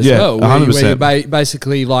coercion as Yeah, well. Where 100%. you're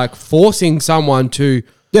basically like forcing someone to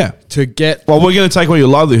get. Well, we're going to take away your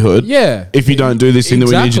livelihood. Yeah. If you don't do this thing that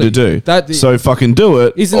we need you to do. So fucking do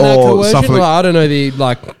it. Isn't that or coercion? suffer the- Like, I don't know the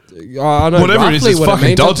like. I know Whatever it is, roughly it's what fucking it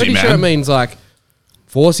means. dodgy, I'm pretty man. sure it means like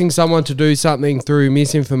forcing someone to do something through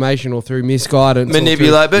misinformation or through misguidance,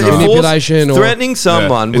 Manipulate, or but through manipulation, or threatening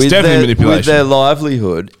someone It's with definitely their, manipulation. with their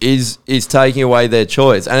livelihood is taking away their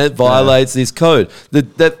choice, and it violates this code.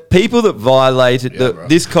 The people that violated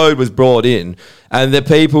this code was brought in, and the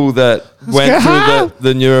people that went through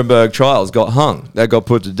the Nuremberg trials got hung. They got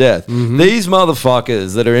put to death. These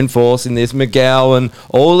motherfuckers that are enforcing this, McGowan,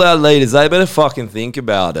 all our leaders, they better fucking think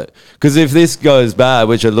about it. Because if this goes bad,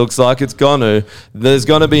 which it looks like it's gonna, there's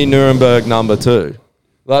gonna be Nuremberg number 2.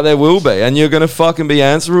 Like there will be, and you're gonna fucking be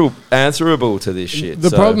answerable to this shit. The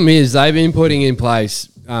So- problem is they've been putting in place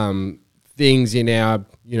things in our,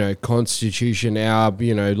 constitution, our,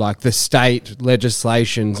 like the state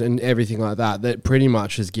legislations and everything like that, that pretty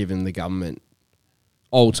much has given the government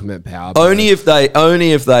ultimate power. Only if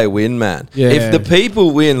they win, man. Yeah. If the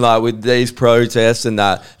people win, like with these protests and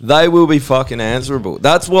that, they will be fucking answerable.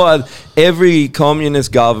 That's why every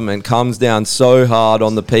communist government comes down so hard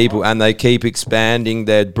on the people, and they keep expanding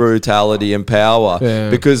their brutality and power. Yeah.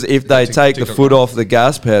 Because if they take the foot off the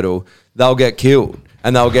gas pedal, they'll get killed.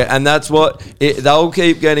 And that's what they'll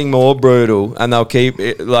keep getting more brutal, and they'll keep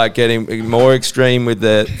getting more extreme with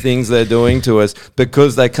the things they're doing to us,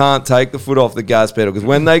 because they can't take the foot off the gas pedal. Because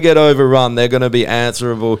when they get overrun, they're going to be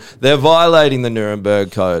answerable. They're violating the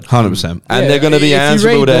Nuremberg Code, 100%. and they're going to be If you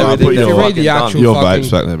answerable read to the- everything. if you they've read fucking the done. actual Your fucking-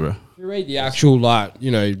 vapes back there, bro. If you read the actual,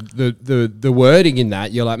 the wording in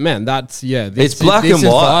that, you're like, man, that's It's black this and is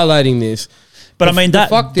white. violating this. But I mean, The that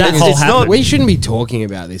fuck that thing is, whole it's happened. not. We shouldn't be talking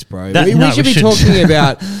about this, bro. That- we no, should we be shouldn't. talking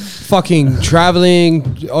about fucking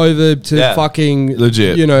traveling over to Yeah. fucking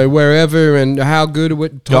Legit. wherever, and how good we're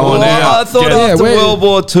Going Well, out. I thought Yeah, after where- World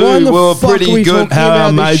War II, why we the were fuck are pretty we good. talking How our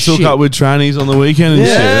about this mates hook shit? up with trannies on the weekend and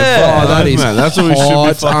Yeah. shit. Oh, that is man. That's what we should be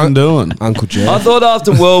hot. fucking doing. Uncle Jeff. I thought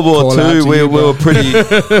after World War Call out II, to we you, were pretty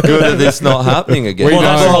good at this not happening again. we Well,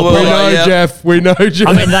 that's the know, whole we point. know, Yeah. Jeff. We know, Jeff.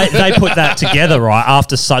 I mean, they put that together, right,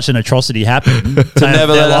 after such an atrocity happened. To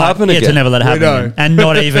never let it happen Yeah, again. to never let it happen know. again. And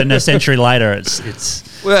not even a century later, it's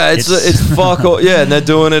Well, it's fuck all. Yeah, and they're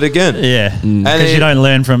doing it again. yeah. And Because you don't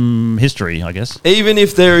learn from history, I guess. Even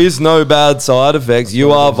if there is no bad side effects,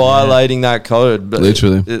 you are violating that code. But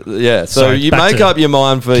Literally. yeah. So Sorry, you back make to- up your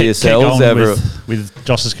mind for keep yourselves, going everyone. with- with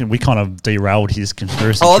Josh's. We kind of derailed his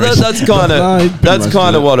conspiracy. Oh, theories. that's kind No, of pretty that's much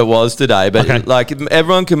kind of did. what it was today. But Okay. like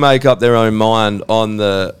everyone can make up their own mind on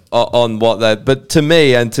the on what they. But to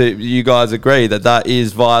me and to you guys agree that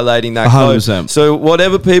is violating that code. 100%. So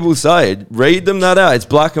whatever people say, read them that out. It's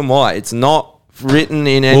black and white. It's not written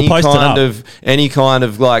in any post it up. any kind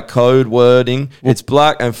of like code wording. It's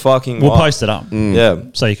black and fucking We'll white. post it up. Yeah.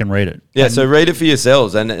 So you can read it. Yeah, And- so read it for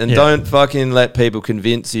yourselves and Yeah. don't fucking let people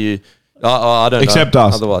convince you. I don't Except know.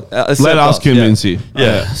 us. Otherwise, Let us convince you.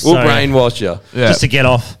 Yeah, we'll So- brainwash you. Yeah. just to get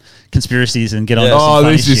off conspiracies and get on Yeah. to some Oh,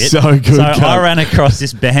 funny this is shit. so good, So I cunt. ran across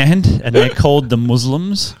this band and they're called the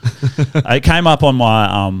Muslims. It came up on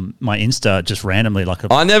my my Insta just randomly, like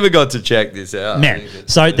a I never got to check this out. man.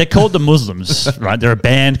 So they're called the Muslims, right? They're a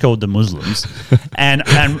band called the Muslims, and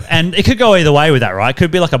it could go either way with that, right? It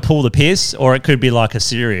could be like a pull the piss, or it could be like a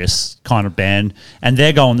serious kind of band, and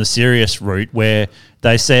they're going the serious route where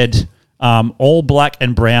they said. All black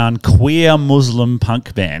and brown queer Muslim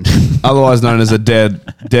punk band, Otherwise known as a dead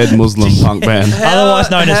Muslim punk band.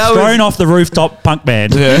 otherwise known as how thrown is- off the rooftop punk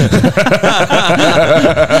band.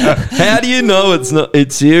 How do you know it's not?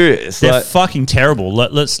 It's serious. They're Like, fucking terrible.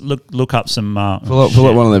 Let's look up some. Pull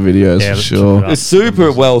up one of their videos Yeah, for let's sure. check it it's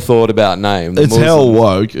super well thought about name. The It's hell Muslims.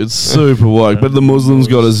 woke. It's super woke. But the Muslims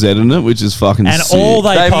got a Z in it, which is fucking And sick. all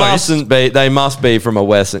they They post, mustn't be. They must be from a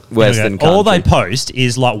Western country. all they post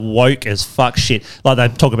is like woke as fuck shit. Like they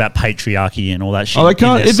talk about patriarchy and all that shit. Oh, they in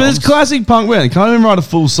can't. their If it's songs. classic punk band, they can't even write a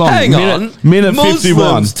full song. Hang on, minute Muslims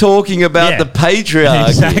 51. talking about Yeah. the patriarchy.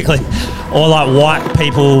 Exactly. Or like white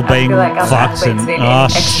people being feel like I'm fucked halfway and to the oh,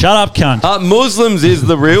 next. shut up, cunt. Muslims is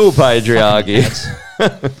the real patriarchy.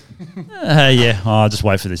 Yeah, oh, I'll just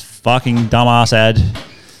wait for this fucking dumbass ad.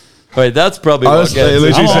 Wait, that's probably Oh, what it's- gets it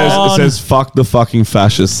literally Come says, on. it says "fuck the fucking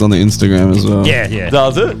fascists" on the Instagram as well. Yeah.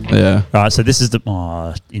 Does it? yeah. Right, so this is the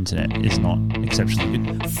internet is not exceptionally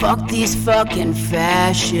good. Fuck these fucking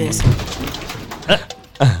fascists.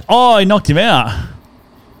 Oh, he knocked him out.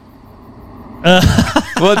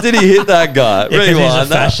 Well, did he hit that guy? Yeah, 'cause he's a Rewind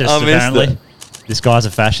that. fascist, I missed apparently. it. This guy's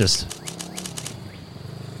a fascist.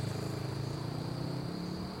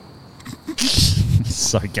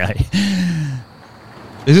 So gay.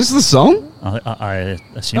 Is this the song? I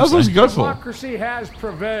assume How so. was it go for? Democracy has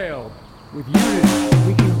prevailed. With unity,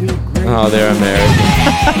 we can do great. Oh, they're American.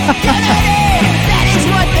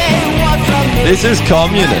 This is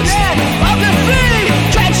communist.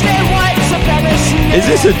 Is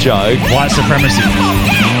this a joke? White supremacy.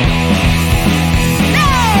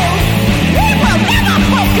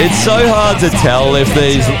 It's so hard to tell if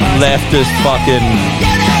these leftist fucking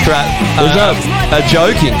crap are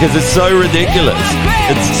joking because it's so ridiculous.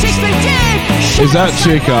 Is that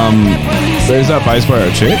chick? Is that bass player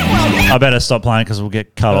a chick? I better stop playing because we'll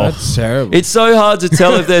get cut off. That's terrible. It's so hard to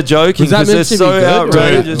tell if they're joking Was that because they're meant to be so good?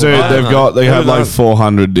 outrageous. Dude, I don't know. they I have don't like know.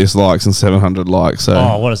 400 dislikes and 700 likes. So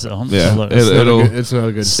Oh, what is it? yeah, Look. it'll It's not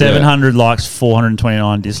a good. 700 likes,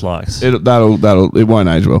 429 dislikes. it won't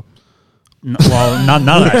age well. Well,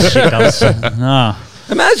 none of that shit does. No.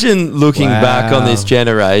 Imagine looking back on Wow. this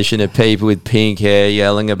generation of people with pink hair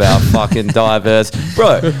yelling about fucking diverse.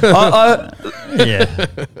 Bro,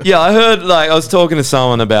 Yeah. I heard, like, I was talking to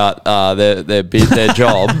someone about their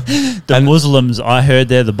job. The Muslims, I heard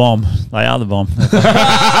they're the bomb. They are the bomb.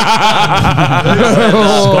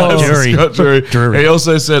 Scott Jury. Scott Drury. Drury. He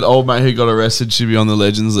also said, "Old mate who got arrested should be on the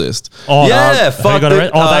legends list." Oh, Yeah, who fuck got the-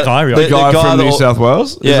 arrested? Oh, that guy. the Really? The guy guy from that New all- South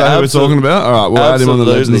Wales. Yeah, Is that who we're absolute- talking about? All right, we'll add him on the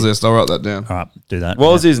absolutely. legends list. I'll write that down. All right, do that.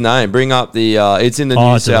 What was his name? Bring up the. It's in the Oh,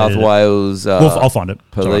 New it's South deleted it. Wales I'll find it.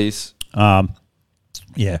 It's all right. police.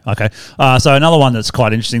 Yeah, okay. So another one that's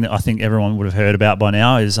quite interesting that I think everyone would have heard about by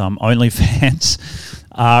now is OnlyFans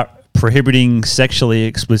are prohibiting sexually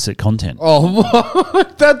explicit content. Oh,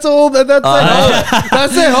 that's all. That's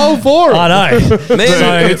their whole forum. I know.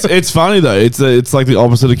 It's funny though. It's like the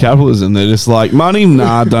opposite of capitalism. They're just like money.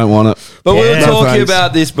 Nah, don't want it. But we were Yeah. talking Thanks.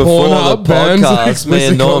 about this before Pornhub the bans podcast, me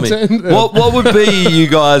explicit and Normie. content. What would be you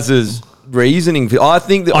guys' reasoning? I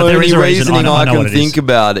think the Oh, there only is a reason. reasoning I I know can what it think is.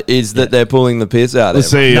 about it is that they're pulling the piss out The of it.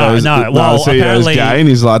 CEO's, No, the well, CEO's apparently- gay, and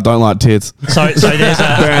he's like, "Don't like tits." So there's a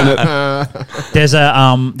Ban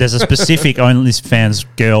it. there's a specific OnlyFans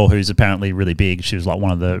girl who's apparently really big. She was like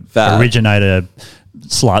one of the Fat. originator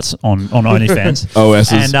sluts on OnlyFans.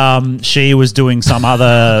 OSs. And she was doing some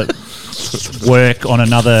other work on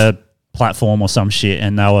another platform or some shit,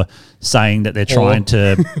 and they were saying that they're trying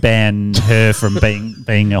to ban her from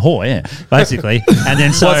being a whore, yeah, basically. And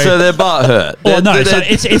then so their butt hurt. well, no, so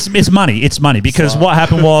it's money. It's money because what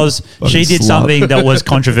happened was she did slut. something that was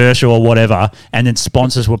controversial or whatever, and then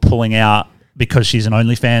sponsors were pulling out because she's an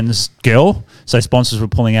OnlyFans girl. So sponsors were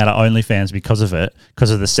pulling out of OnlyFans because of it,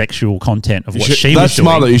 because of the sexual content of what she was doing. That's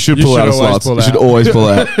smart. You should pull out of slots. You should always pull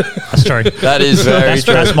out. That's true. That is very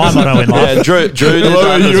true. That's my motto in life. Yeah, Drew did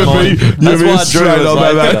that this morning. That's why Drew was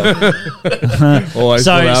like that. Always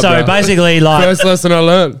pull out, So bro. basically, like, First lesson I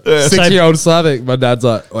learned. 6-year-old Slavic. My dad's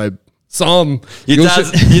like, wait, son. Your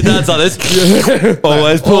dad's like this.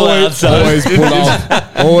 Always pull out, son. Always pull out.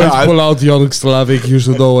 Always pull out, young Slavic. You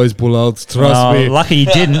should always pull out. Trust me. lucky you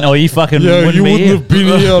didn't, or you fucking Yeah, wouldn't you be wouldn't here. have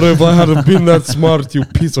been here if I hadn't been that smart, you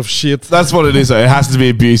piece of shit. That's what it is. Though. It has to be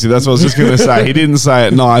abusive. That's what I was just going to say. He didn't say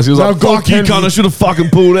it nice. He was Now like, go "Fuck you, tend cunt! to- I should have fucking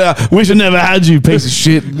pulled out. Wish I never had you, piece of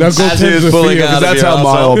shit." Now go As he tend was to pulling fear. out of That's your how my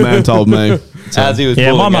arsehole. old man told me. As he was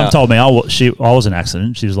Yeah, my pulling mum out. told me I was an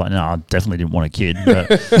accident. She was like, "No, I definitely didn't want a kid." But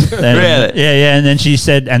then, Really? Yeah. And then she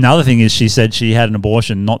said, and the other thing is, she said she had an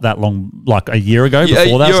abortion not that long, like a year ago. Yeah,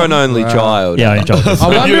 Before that, you're or an something. only child. Yeah, only child. I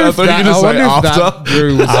wonder I if thought you were that, gonna I say wonder if that after.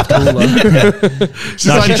 Drew was cooler. She's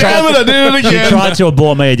like, she "Damn it, I did it She again." tried to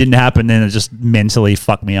abort me. It didn't happen. Then it just mentally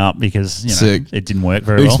fucked me up because Sick. it didn't work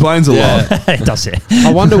very It well. explains a lot. It does. Yeah.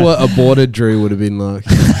 I wonder what aborted Drew would have been like.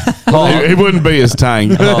 He wouldn't be as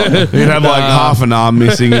tank. He'd have like half an arm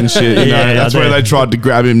missing and shit. You know, Yeah, that's I where do. they tried to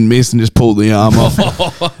grab him, miss, and just pulled the arm off.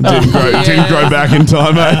 Didn't grow back in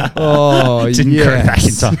time, mate. Oh, Didn't yes. grow back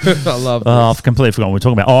in time. I love Oh, I've completely forgotten what we're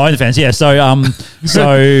talking about. Oh, OnlyFans, yeah.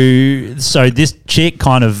 So this chick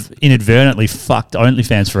kind of inadvertently fucked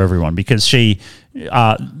OnlyFans for everyone because she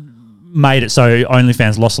made it so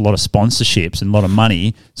OnlyFans lost a lot of sponsorships and a lot of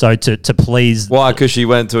money. So to please, Why? Because she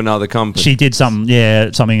went to another company. she did something,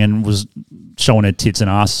 and was showing her tits and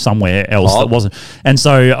ass somewhere else Oh. that wasn't. And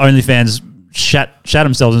so OnlyFans shat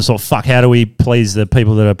themselves and thought, fuck, how do we please the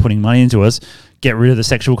people that are putting money into us? Get rid of the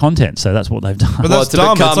sexual content. So that's what they've done. But that's to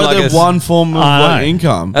dumb. become It's like like their a- one form of I like, know.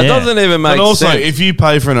 income. That Yeah. doesn't even make And also, sense. if you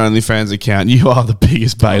pay for an OnlyFans account, you are the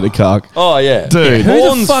biggest beta cock. Oh yeah, Dude. Who the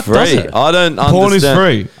porn's fuck does free. it? I don't Porn is understand.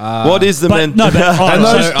 free. What is the But- no, but- oh, And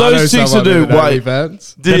so- those I know chicks that someone do with an wait.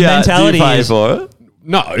 OnlyFans. do the you mentality pay is- for it?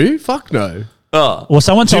 No, fuck no. Oh, Well,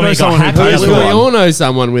 someone told know me it got someone who hacked. pays the We other for day. one? all know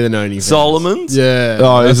someone with an OnlyFans. Solomon's. Yeah.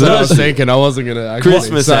 Oh, that's is what it? I was thinking. I wasn't going to actually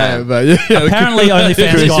Christmas say ad. it, but yeah. Apparently,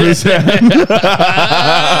 OnlyFans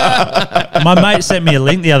got. My mate sent me a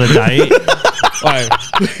link the other day.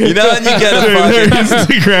 You know, when you get a Dude, their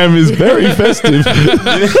fucking. Instagram is very festive.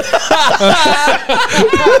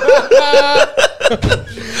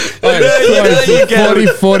 You get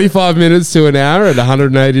 45 minutes to an hour at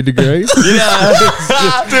 180 degrees. You know,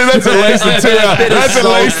 Dude, that's at least a 2 hour. That's at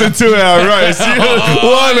least a 2 hour roast. 1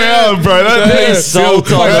 hour, bro. That thing's still,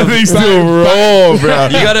 salt on that them. thing's still raw, bro.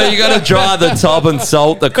 You gotta dry the top and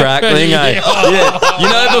salt the crackling. Eh? Yeah. You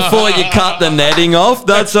know, before you cut the netting off,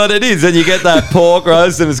 that's what it is. And you get that pork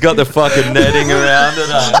roast and it's got the fucking netting around it.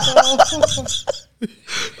 Eh?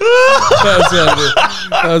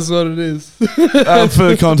 That's what it is. For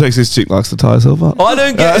the context, this chick likes to tie herself up. I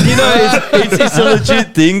don't get, you know, it's a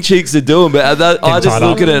legit thing chicks are doing, but I just tied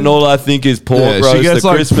look up. at it and all I think is pork Yeah, roast, she gets the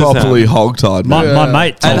like Christmas properly ham. hog-tied. My man.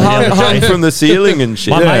 mate told And me the hung, other hung day. from the ceiling and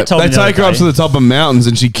shit. My mate told They me the take her other up to day. the top of mountains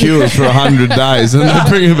and she cures for 100 days, and they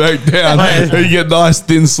bring her back down. And you get nice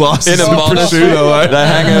thin slices In a of monastery, prosciutto. they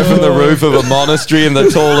hang her from the roof of a monastery in the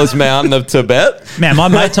tallest mountain of Tibet. Man, my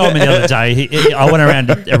mate told me the other day. I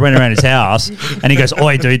went around his house, and he goes,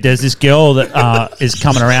 "Oi, dude, there's this girl that is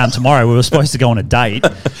coming around tomorrow. We were supposed to go on a date,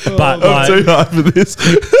 but I'm too like, high for this.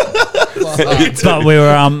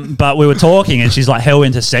 but we were talking, and she's like hell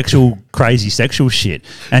into crazy sexual shit,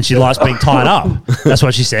 and she likes being tied up. That's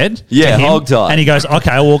what she said. Yeah, to him. hog-tied. And he goes,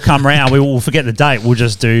 "Okay, we'll come round. We'll forget the date.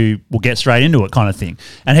 We'll get straight into it, kind of thing."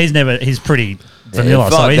 And he's pretty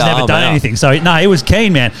vanilla, so fuck he's that, never I'm done out. anything. So no, he was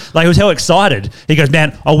keen, man. Like he was hell excited. He goes,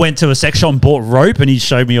 "Man, I went to a sex shop and bought rope," and he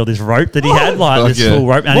showed me all this rope that he had, like this full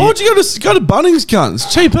rope. And Why would you go to Bunnings, cunt?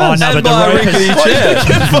 It's cheap Oh, ass. no, but And the buy a rope rickety is-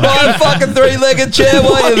 chair. Buy a fucking three-legged chair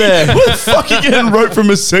while you're there. What the fuck are you getting rope from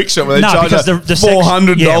a sex shop where they No, charge because like the sex-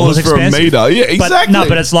 $400 yeah, it was for a expensive. meter? Yeah, But, exactly. no,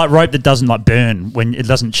 but it's like rope that doesn't like burn when it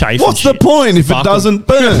doesn't chafe. What's and the point if it Fuck doesn't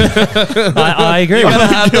burn? I agree. You're gonna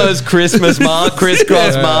have those Christmas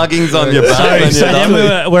crisscross markings on your back. when So you're then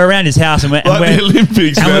done. we're around his house and Like the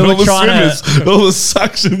Olympics, and man. we All were the trying swimmers, all the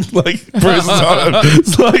suction, like, press on.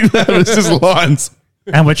 It's like that. It's just lines.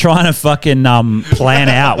 and we're trying to fucking plan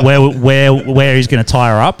out where he's going to tie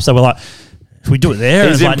her up. So we're like, if we do it there,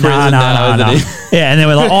 He's and it's in like, prison now, nah. isn't Yeah, and then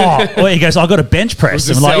we're like, oh, well, he goes, I got a bench press,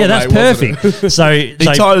 and was we're like, a yeah, that's cellmate, perfect. So He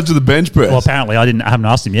tied it to the bench press. well, apparently I haven't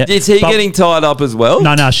asked him yet. Is he But- getting tied up as well?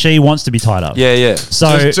 No, she wants to be tied up. Yeah, yeah.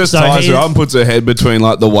 So just so ties her he's- up and puts her head between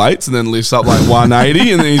like the weights and then lifts up like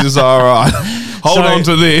 180 and then he's just all right. Hold So- on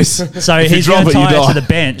to this. So If you he's drop going to it, you tie her die. to the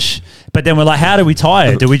bench, But then we're like, how do we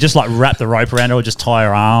tie her? Do we just like wrap the rope around her or just tie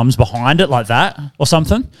her arms behind it like that or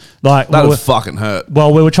something? Like That would fucking hurt.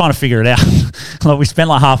 Well, we were trying to figure it out. Like we spent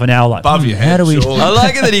like half an hour like, Above your how head, do we? surely. I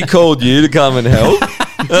like it that he called you to come and help.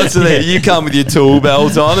 That's the thing. You come with your tool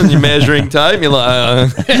belt on and your measuring tape. And you're like,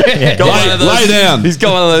 got one of those- Lay down. He's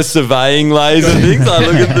got one of those surveying laser things. Like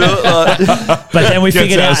looking through it. Like, But then we Gets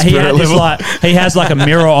figured our out he spirit had this level. like he has like a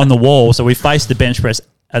mirror on the wall, so we face the bench press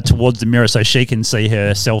towards the mirror so she can see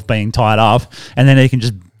herself being tied up, and then he can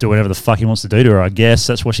just do whatever the fuck he wants to do to her. I guess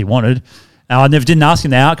that's what she wanted. I never didn't ask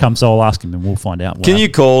him the outcome, so I'll ask him and we'll find out. can you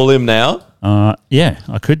call him now? Yeah,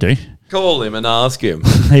 I could do. Call him and ask him.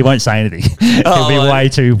 He won't say anything. He'll be way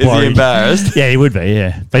too Is worried. he embarrassed? Yeah, he would be.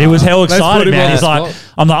 Yeah, but he was hell let's excited, put him man. on He's the like,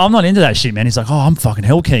 spot. I'm not into that shit, man. He's like, oh, I'm fucking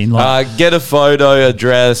hell keen. Like, Get a photo,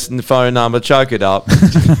 address, and phone number. Chuck it up.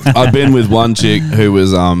 I've been with one chick who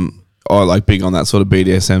was like big on that sort of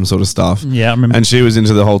BDSM sort of stuff. Yeah, I remember. And she was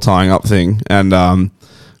into the whole tying up thing. And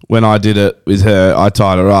when I did it with her, I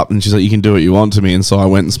tied her up, and she's like, "You can do what you want to me." And so I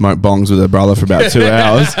went and smoked bongs with her brother for about 2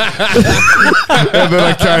 hours, and then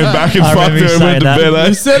I came back and I fucked remember her you and went saying to that. bed. Eh?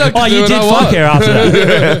 You said I could Oh, do you what did I fuck want. her after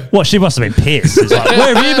that. What? She must have been pissed. It's like,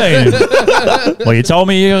 where have you been? Well, you told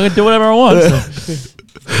me you could do whatever I want. So.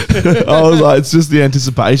 I was like, it's just the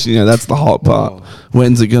anticipation. That's the hot part.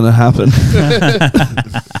 When's it gonna happen?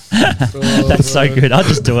 That's so good. I'll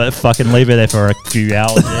just do it. Fucking leave her there for a few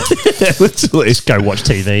hours. Yeah. Literally. Just go watch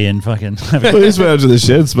TV and fucking. We just went out to the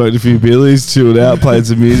shed, smoked a few billies, chilled out, played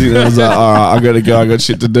some music, and I was like, all right, I gotta go. I got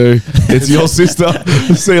shit to do. It's your sister.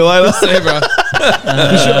 See you later. Hey, bro.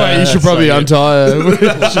 You should probably untie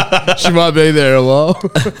her. she might be there a while.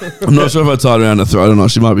 I'm not sure if I tied her around her throat or not.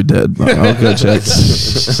 She might be dead. But I'll go check.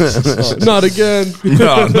 Not again.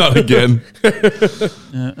 No, not again.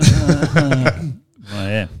 Oh,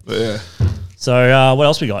 yeah. But yeah. So what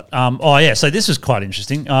else we got? So this was quite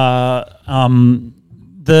interesting.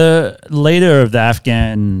 The leader of the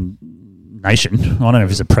Afghan nation, I don't know if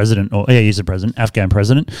he's a president or he's a president, Afghan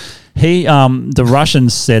president. He, the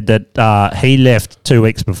Russians said that he left 2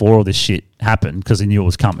 weeks before all this shit happened because he knew it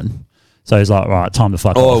was coming. So he's like, right, time to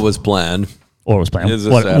fuck Or off. it was planned. Or it was planned. It's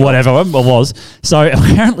a setup. Whatever it was. So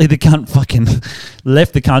apparently the cunt fucking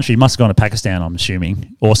left the country. Must have gone to Pakistan, I'm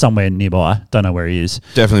assuming, or somewhere nearby. Don't know where he is.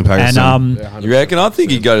 Definitely Pakistan. And You reckon? I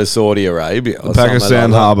think he'd go to Saudi Arabia. Or Pakistan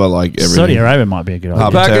something like harbour, like everything. Saudi Arabia might be a good idea.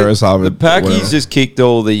 Harbour terrorist harbour. The Pakis whatever. just kicked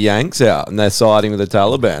all the Yanks out, and they're siding with the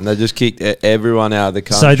Taliban. They just kicked everyone out of the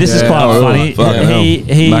country. So this is quite Oh, funny. fucking hell.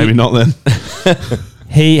 He Maybe not then.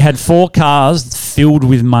 He had 4 cars filled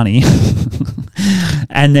with money,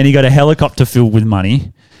 and then he got a helicopter filled with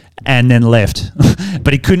money, and then left.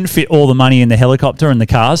 But he couldn't fit all the money in the helicopter and the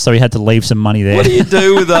cars, so he had to leave some money there. What do you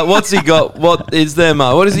do with that? What's he got? What is there,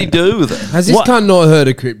 mate? What does he do with it? Has this cunt not heard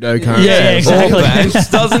of cryptocurrency? Yeah, exactly. Or banks?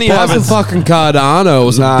 Doesn't he Buy have some it? fucking Cardano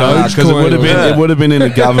or some Nah, because it Dogecoin would have or been whatever. it would have been in a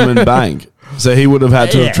government bank. So he would have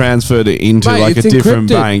had to Yeah. have transferred it into Mate, like a it's different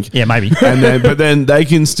encrypted. bank. Yeah, maybe. And then, but then they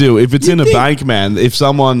can still, if it's in a bank, man. If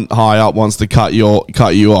someone high up wants to cut you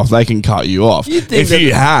off, they can cut you off. think If that-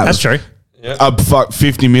 you have That's true.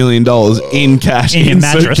 $50 million in cash In your in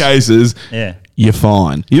mattress. suitcases, Yeah. you're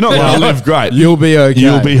fine. You're not going to live great. You'll be okay.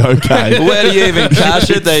 You'll be okay. Where do you even cash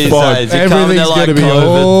it these Fine. days? You come and they're Everything's like going to be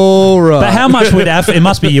COVID. all right. But how much would it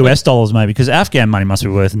must be US dollars maybe, because Afghan money must be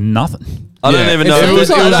worth nothing. I don't Yeah. even know. If it if was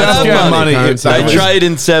it like was Afghan Afghan money, money. it's- They trade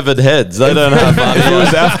in severed heads. They don't have money. If it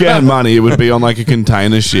was Afghan money, it would be on like a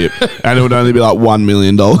container ship, and it would only be like $1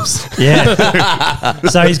 million. Yeah.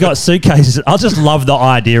 So he's got suitcases. I just love the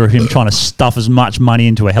idea of him trying to stuff as much money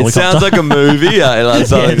into a It helicopter. sounds like a movie. Like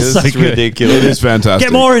something. it's It's so good. ridiculous. It is fantastic.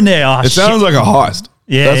 Get more in there. Oh, It shit. sounds like a heist.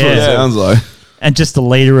 Yeah, That's what it yeah. sounds like. And just the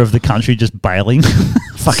leader of the country just bailing.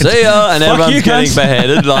 Fucking See ya, and fuck everyone's you, getting cunts.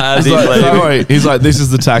 beheaded like as he's Like, leaving. don't worry. He's like, this is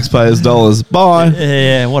the taxpayers' dollars. Bye.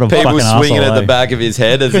 Yeah, what a People fucking swinging arsehole, at the eh? back of his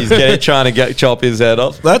head as he's trying to chop his head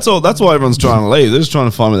off. That's all. That's why everyone's trying to leave. They're just trying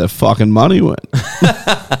to find where their fucking money went.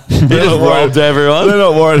 He just robbed everyone. They're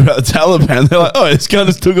not worried about the Taliban. They're like, oh, this guy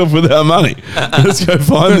just took off with our money. Let's go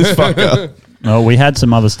find this fucker. Oh, we had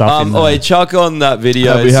some other stuff. in Oh, wait, chuck on that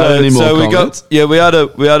video. Have we had any more we comments? we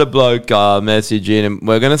had a bloke message in, and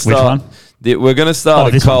we're gonna start. one? We're gonna start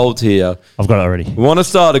a this one. cult here. I've got it already. We want to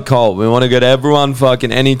start a cult. We want to get everyone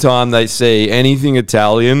fucking anytime they see anything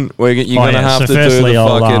Italian. You're gonna have to do the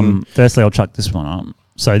fucking. Firstly, I'll chuck this one up.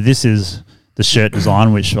 So this is the shirt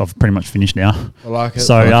design, which I've pretty much finished now. I like it.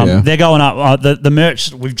 So yeah. they're going up. The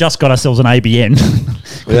merch, we've just got ourselves an ABN.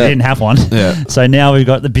 We Yeah. didn't have one. Yeah. So now we've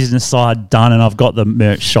got the business side done, and I've got the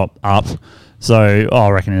merch shop up. So I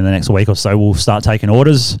reckon in the next week or so we'll start taking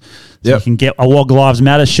orders. So Yep. you can get a Wog Lives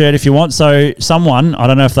Matter shirt if you want. So someone, I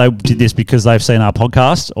don't know if they did this because they've seen our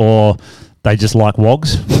podcast or they just like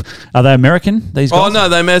wogs. Are they American, these guys? Oh no,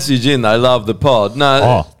 they message in. They love the pod.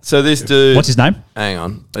 No, Oh. so this dude. What's his name? Hang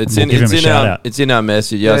on, it's We'll in give him a shout out. it's in our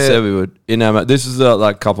message. Yeah, I said we would. In our this is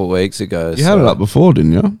like a couple of weeks ago. You had it up before,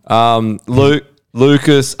 didn't you?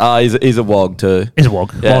 Lucas, he's a wog too. He's a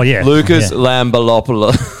wog. Oh, yeah. Lucas Yeah.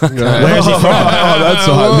 Lambalopoulos. Where's he from? Oh, that's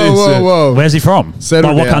Whoa. Where's he from? Settle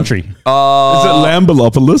Like, what down. country? Is it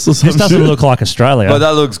Lambalopoulos or something? This doesn't look like Australia. But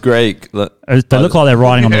that looks Greek. They look like they're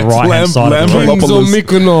riding on the it's right-hand side of the road. Kings of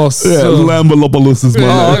Mykonos. Yeah, Lambalopoulos is my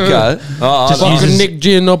Oh, name. okay. Oh, Just I don't- use- Fucking Nick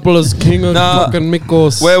Giannopoulos, king of No. fucking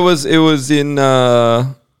Mykonos. where was it? Was in. Does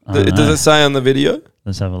it say on the video?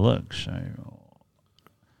 Let's have a look. So,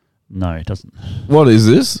 no, it doesn't. What is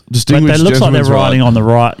this? But Distinguished it looks like they're Gentleman's riding Ride. on the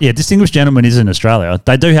right. Yeah, Distinguished Gentleman is in Australia.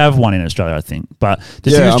 They do have one in Australia, I think. But Yeah,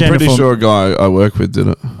 Distinguished I'm Gentleman. pretty sure a guy I work with did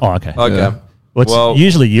it. Oh, okay. Okay. Yeah. Well, it's Well-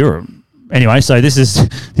 usually Europe. Anyway, so this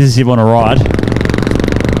is him on a ride,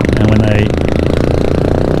 and when they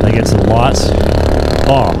get to the lights,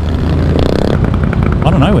 I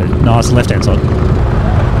don't know where. No, it's the left hand side.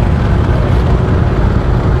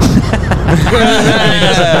 He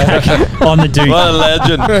does it back on the Duke. What a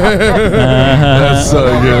legend. That's so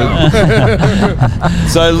good.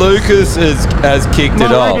 So Lucas has kicked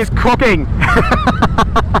it off. cooking.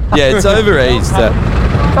 Yeah, it's over east.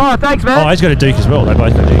 Oh, thanks, man. Oh, he's got a Duke as well. They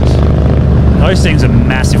both got Dukes. Those things are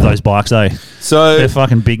massive. Those bikes, eh? So They're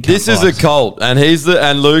fucking big. This is a bikes. cult, and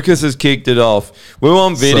Lucas has kicked it off. We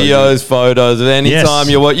want videos, photos of any Yes. time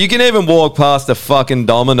you walk. You can even walk past the fucking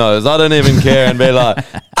Domino's. I don't even care, and be like,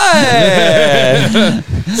 "Hey,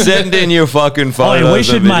 send in your fucking Oh, photos." yeah, we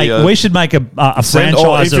or should make a Or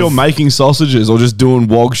franchise if you're of. making sausages or just doing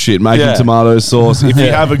wog shit, making Yeah. tomato sauce. If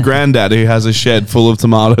you have a granddad who has a shed full of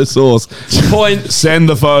tomato sauce, point send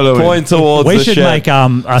the photo in. point towards We the should shed. make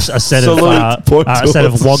a set of Salute. Point a set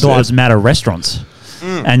of towards Wog the Lives shed. Matter restaurants,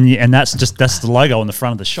 and that's the logo on the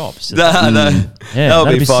front of the shop. It's just- That Yeah, would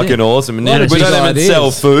that'd be be fucking sick. awesome. And What we a don't cheap even ideas.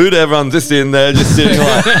 sell food. Everyone's just in there, just sitting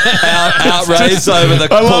like outraged over the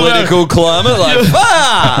I love political climate. Like,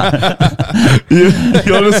 fuck!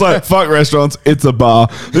 You're just like, fuck restaurants, it's a bar.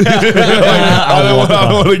 Like, I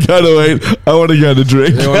don't want to go to eat, I want to go to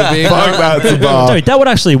drink. wanna be- Fuck that, it's a bar. Dude, that would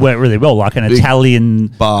actually work really well, like an Italian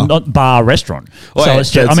bar. not bar restaurant. Oh, so yeah,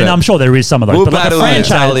 it's just, I that's mean, it. I'm sure there is some of those, We'll but like a battle the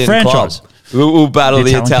franchise. Italian club. We'll battle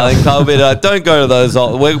the Italian club. But don't go to those.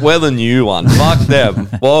 We're the new one. Fuck them.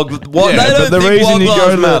 Wog, Yeah, they but don't the think reason Wog you go Lives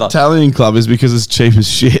to the matter. Italian club is because it's cheap as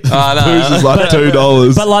shit. I know. Booze is like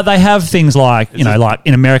 $2. But like they have things like, you know, like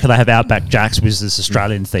in America they have Outback Jack's, which is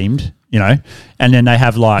Australian themed, you know, and then they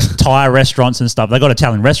have like Thai restaurants and stuff. They've got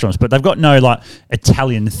Italian restaurants, but they've got no like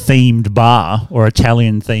Italian themed bar or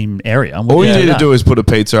Italian themed area. All you need to do is put a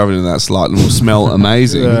pizza oven in that slot and it will smell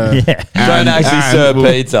amazing. yeah. Don't actually and serve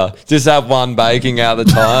we'll- pizza. Just have one baking out the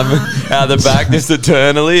time, out the back, just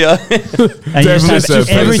eternally. And you just Definitely have serve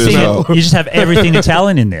pizza everything. as well. You just have everything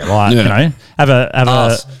Italian in there, like Yeah. you know,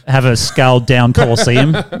 have a scaled down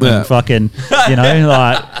Colosseum, and fucking, you know,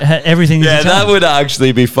 like everything. Yeah, is that Italian. would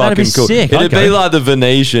actually be fucking be cool. sick. It'd I'd be go. like the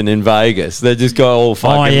Venetian in Vegas. They just go all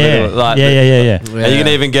fucking. Oh yeah, middle, like, yeah. And you can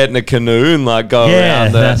even get in a canoe and like go Yeah,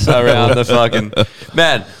 around that's- around the fucking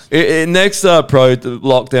man. Next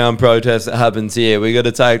lockdown protest that happens here, we got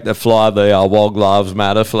to take the Wog Lives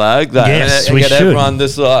Matter flag. Yes, and we get should. everyone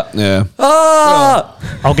just like Yeah.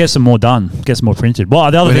 I'll get some more done. Get some more printed.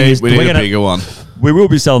 Well, the other We thing need, is we need we're a gonna, bigger one. we will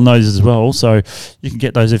be selling those as well, so you can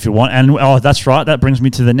get those if you want. And that's right. That brings me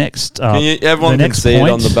to the next. everyone the can next see it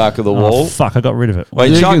point. on the back of the Oh, wall. fuck! I got rid of it.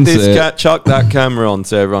 Wait, You chuck can see it. chuck that camera on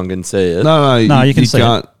so everyone can see it. No, you can see it.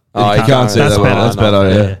 can't. Oh, you can't see That's that. better. That's better.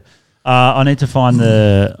 Yeah. I need to find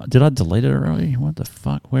the. Did I delete it already? What the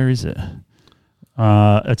fuck? Where is it?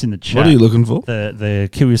 It's in the chat. What are you looking for? The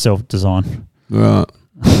kill yourself design. Right.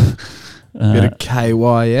 Bit of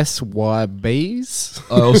KYSYBs.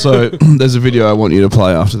 I also, there's a video I want you to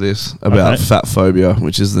play after this about Okay. fat phobia,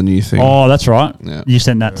 which is the new thing. Oh, that's right. Yeah. You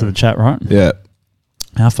sent that to the chat, right? Yeah.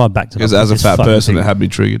 How far back to Because as a fat person, it had me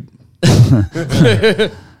triggered.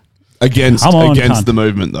 against Come on, against cunt. the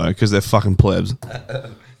movement though, because they're fucking plebs.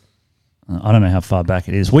 I don't know how far back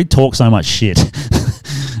it is. We talk so much shit.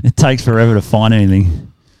 It takes forever to find anything.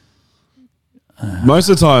 Most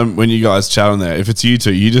of the time when you guys chat on there, if it's you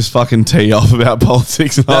two, you just fucking tee off about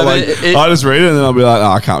politics, and No, I just read it and then I'll be like,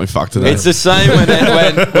 I can't be fucked today. It's the same when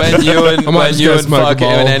you and I might just go smoke a fucking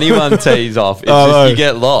bowl. when anyone tees off. It's Oh, just no. you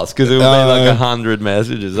get lost because it will be like 100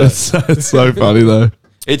 messages. It's so funny though.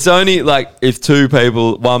 It's only like if two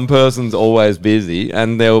people, one person's always busy,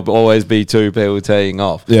 and there'll always be two people teeing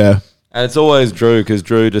off. Yeah. And it's always Drew, because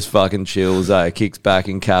Drew just fucking chills, kicks back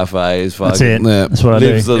in cafes, fucking That's it. Yeah. That's what I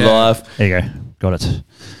lives do. the life. There you go. Got it.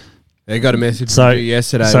 They got a message So- from you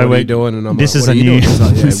yesterday. so what are we're- you doing? And I'm this like, is what the are you new- doing? He's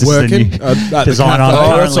like, yeah, this is the working new at the design cafe. I'm Oh,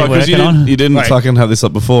 currently that's right, because working you didn't Wait. fucking have this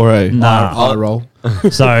up before, eh? Eye roll.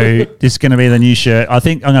 So this is going to be the new shirt. I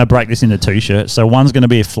think I'm going to break this into two shirts. So one's going to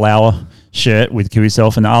be a flower shirt with Kill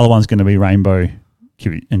Yourself, and the other one's going to be rainbow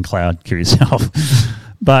and cloud Kill Yourself.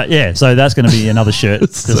 But yeah, so that's going to be another shirt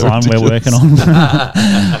design we're working on.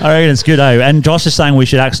 I reckon it's good, eh? And Josh is saying we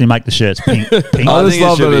should actually make the shirts pink. I I just think it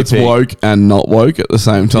love should that be it's pink. woke and not woke at the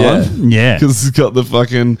same time. Yeah. Because it's got the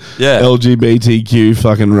fucking Yeah. LGBTQ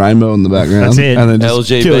fucking rainbow in the background. That's it. And then just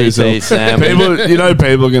kill LGBT yourself. Sam. People,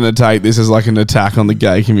 people are going to take this as like an attack on the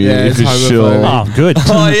gay community Yeah, it's for sure. homophobic. Oh, good.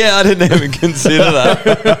 Oh, yeah, I didn't even consider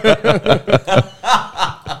that.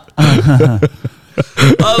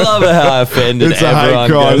 I love how I offended It's a hate everyone.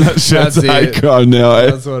 crime. goes- That shit's a That's hate it. crime now.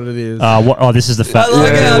 Eh? That's what it is. This is the I fat.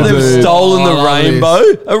 like how they've dude. stolen I the love rainbow.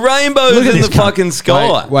 A rainbow Look is at in this the cunt. fucking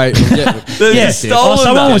sky. Wait. They've Yeah. stolen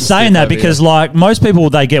Someone that. was saying that because, like, most people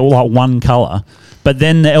they get like one color, but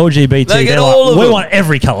then the LGBT They get they're all like, of we them. want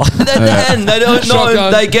every color. And they don't know.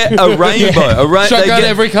 Shotgun. They get a rainbow. They Shotgun get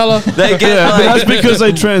every colour. They get Yeah, but like, that's because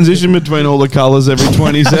they transition between all the colours every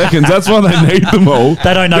 20 seconds. That's why they need them all.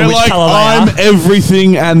 They don't know They're which like, colour they I'm are.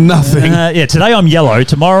 everything and nothing. Yeah, today I'm yellow,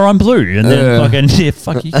 tomorrow I'm blue, and then Yeah. fucking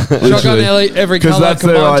fuck you. Shotgun Ellie, every Because colour that's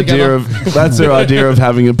their combined idea together. of their idea of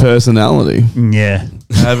having a personality. Yeah.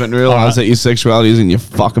 I haven't realised that your sexuality isn't your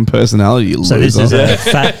fucking personality. You So this loser. is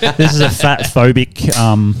a fat phobic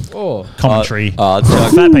Oh, commentary it's for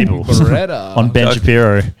like- fat people Beretta. on Ben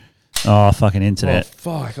Shapiro. Oh, fucking Oh, internet.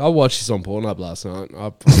 fuck. I watched this on Pornhub last night.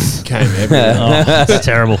 I came everywhere. Oh, it's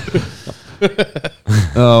terrible.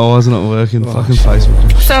 Oh, wasn't it working? Fucking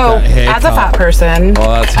Facebook. So, That haircut. as a fat person,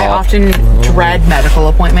 Oh, that's I hot. often dread medical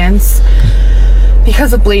appointments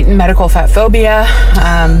because of blatant medical fat phobia.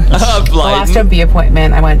 The last OB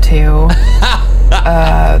appointment I went to,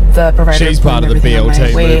 the provider She's put part of the everything on my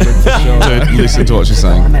BLT weight, movement for sure. and Dude, listen to what she's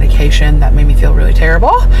on a saying. medication that made me feel really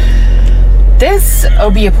terrible. This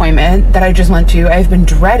OB appointment that I just went to, I've been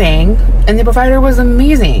dreading, and the provider was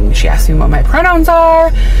amazing. She asked me what my pronouns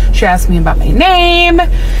are. She asked me about my name.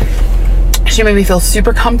 She made me feel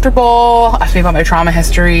super comfortable, asked me about my trauma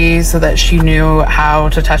history so that she knew how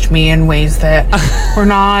to touch me in ways that were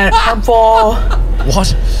not harmful.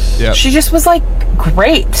 What? Yep. She just was like,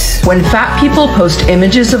 great. When fat people post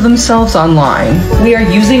images of themselves online, we are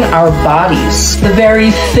using our bodies, the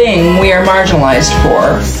very thing we are marginalized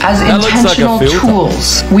for, as That looks like a intentional filter.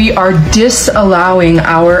 tools. We are disallowing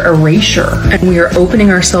our erasure, and we are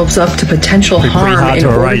opening ourselves up to potential Pretty harm hard in to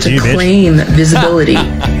order erase to you, bitch. claim visibility.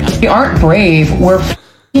 We aren't brave, we're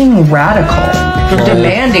f***ing radical. We're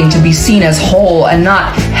demanding to be seen as whole and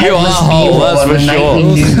not headless whole, B-roll that's on for the sure. nightly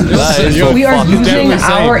news. That is We are fucking using definitely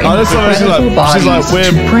our same. Oh, that's what she's incredible like. She's bodies like,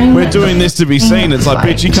 to bring we're doing this to be seen. It's like,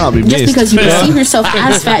 bitch, you can't be Just missed. because you perceive yourself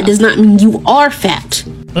as fat does not mean you are fat.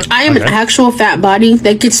 I am an actual fat body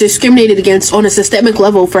that gets discriminated against on a systemic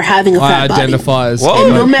level for having a I fat body. identify as And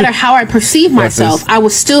no matter how I perceive myself, I will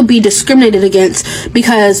still be discriminated against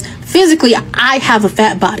because physically I have a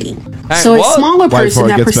fat body. So a what? smaller Wait for person it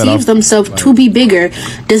that gets better. perceives themselves to be bigger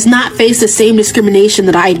does not face the same discrimination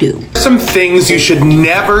that I do. Some things you should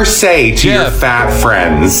never say to your fat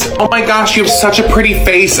friends. Oh my gosh, you have such a pretty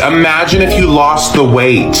face. Imagine if you lost the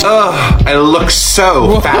weight. Ugh, I look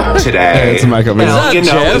so fat today. It's a makeup video. Well, you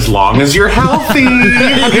know, as long as you're healthy.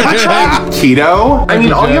 Have you ever tried keto? I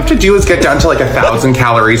mean, all you have to do is get down to like 1,000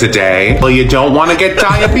 calories a day. Well, you don't want to get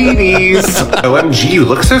diabetes. OMG, you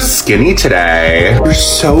look so skinny today. You're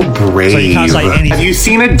so brave. So you can't say anything. Have you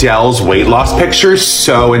seen Adele's weight loss pictures?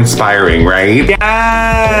 So inspiring, right?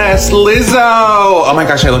 Yes, Lizzo. Oh my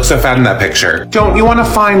gosh, I look so fat in that picture. Don't you want to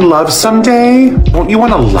find love someday? Don't you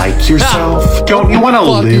want to like yourself? Don't you want to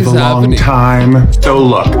live a long time? So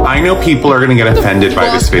look, I know people are going to get offended by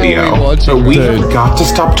this video, but we have got to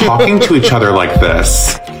stop talking to each other like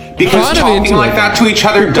this. Because Kind of talking into like it. that to each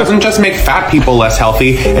other doesn't just make fat people less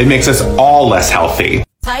healthy, it makes us all less healthy.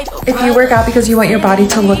 If you work out because you want your body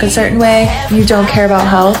to look a certain way, you don't care about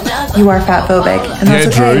health, you are fat phobic. And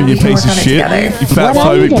that's Yeah, okay. Drew, We you can piece work of on it shit. together. You fat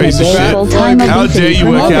phobic piece of shit. How dare you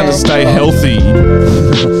work out to stay healthy?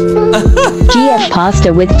 GF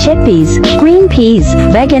pasta with chickpeas, green peas,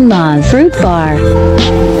 vegan Maz, fruit bar.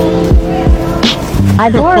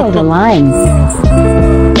 I borrowed a line.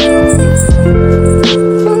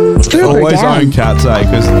 Always own own cats, eh?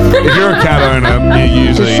 Because if you're a cat owner, you To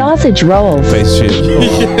usually sausage rolls. face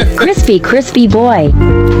shit. Crispy boy.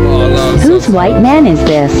 Whose white man is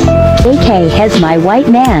this? AK has my white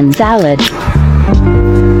man salad.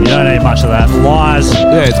 You don't need much of that. Lies.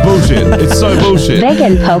 Yeah, it's bullshit. It's so bullshit.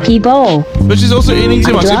 Vegan poke bowl. But she's also eating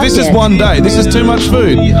too much. If this is one day, this is too much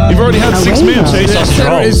food. You've already had 6 meals.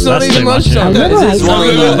 It's not even lunchtime.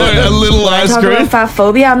 A little When I ice talk cream. about fat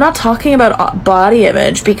phobia, I'm not talking about body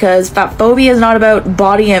image because fat phobia is not about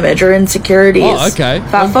body image or insecurities. Oh, okay.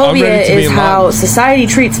 Fat I'm phobia ready to be is a how mom. society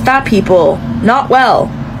treats fat people not well.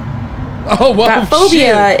 Oh, wow. Fat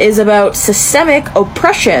phobia is about systemic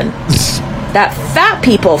oppression that fat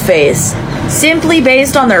people face simply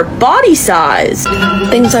based on their body size.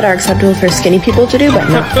 Things that are acceptable for skinny people to do, but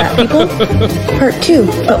not fat people, hurt too.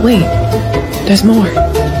 But wait, there's more.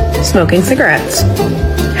 Smoking cigarettes.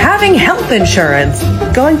 Having health insurance.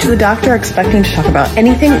 Going to the doctor expecting to talk about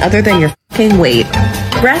anything other than your fucking weight.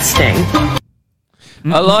 Resting.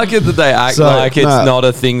 I like it that they act So, like it's no. not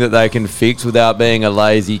a thing that they can fix without being a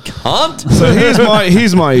lazy cunt. So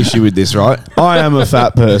here's my issue with this, right? I am a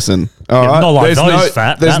fat person. All right, not like there's those no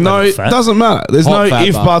fat, There's that no. level fat. Doesn't matter. There's Hot no fat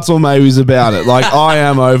if, bar. buts, or maybes about it. Like I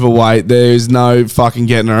am overweight. There's no fucking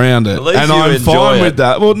getting around it, At least and you I'm enjoy fine it. with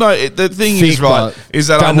that. Well, no, the thing is, Thick right, butt. is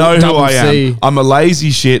that I Double- know who double I am. C. I'm a lazy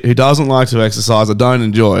shit who doesn't like to exercise. I don't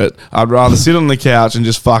enjoy it. I'd rather sit on the couch and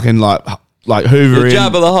just fucking like hoover in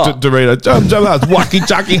Jabba the Hutt. Dorito. Jabba the Hutt. Waki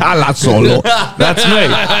chaki hala solo. That's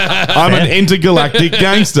me. I'm an intergalactic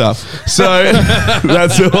gangster. So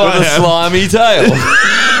that's who I With a am. slimy tail.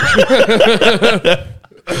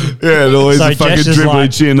 Yeah, it always So a fucking Jess is dribbly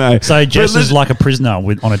like- chin, eh? So Jess But is like a prisoner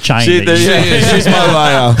on a chain. Shit, that you- yeah. she's my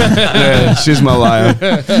layer. Yeah, she's my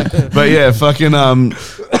layer. But yeah, fucking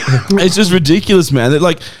it's just ridiculous, man. That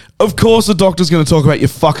like, of course, the doctor's going to talk about your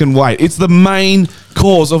fucking weight. It's the main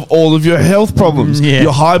cause of all of your health problems. Yeah.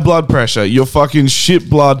 Your high blood pressure, your fucking shit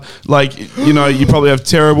blood. Like, you know, you probably have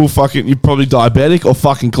terrible fucking. You're probably diabetic or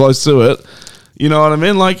fucking close to it. You know what I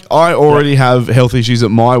mean? Like, I already have health issues at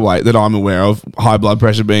my weight that I'm aware of. High blood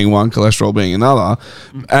pressure being one, cholesterol being another,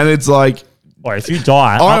 and it's like. Well, if you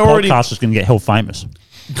die, I our already- podcast is going to get hell famous.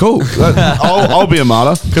 Cool. I'll be a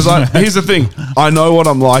martyr because here's the thing. I know what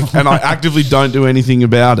I'm like and I actively don't do anything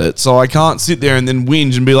about it. So I can't sit there and then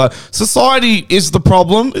whinge and be like, society is the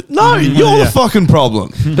problem. No, you're the fucking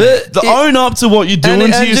problem. But Own up to what you're doing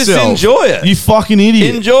and to just yourself. enjoy it. You fucking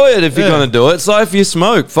idiot. Enjoy it if you're going to do it. So if you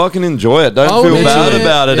smoke, fucking enjoy it. Don't Oh, feel yeah. bad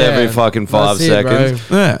about it Yeah. every fucking 5 That's it, bro. seconds.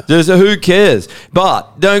 Yeah. Just who cares?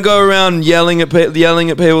 But don't go around yelling at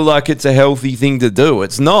people like it's a healthy thing to do.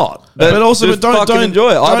 It's not. But also, just don't fucking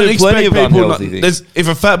enjoy it. I don't do plenty of expect people unhealthy things. there's- If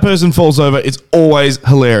a fat person falls over, it's always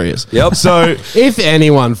hilarious. Yep. So, If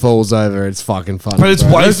anyone falls over, it's fucking funny. but it's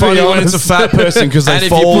bro. way Let's be funny when it's a honest. fat person because they And if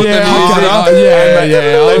you fall put the music- harder.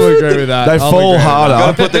 I would agree with that. They I'll fall agree with that. harder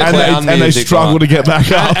Gotta put the and clown they music struggle on. to get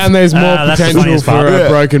back up. And there's more that's the potential funniest for part. a Yeah.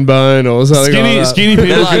 broken bone or something Skinny, like that. skinny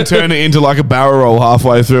people can turn it into like a barrel roll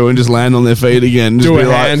halfway through and just land on their feet again. Just Do be a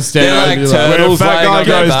like, handstand. They're like Be turtles. when a fat laying guy on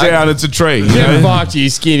their goes back. down, it's a tree. You Get know? fucked, you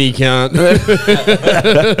skinny cunt.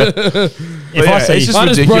 If yeah, I see, it's just I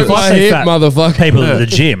just ridiculous. broke my I say hip, fat motherfucker. people at the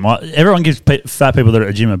gym, like, everyone gives fat people that are at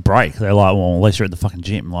the gym a break. They're like, well, at least you're at the fucking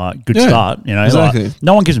gym. Like, good Yeah, start. You know, exactly. like,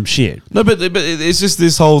 no one gives them shit. No, but it's just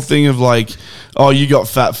this whole thing of like, oh, you got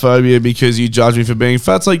fat phobia because you judge me for being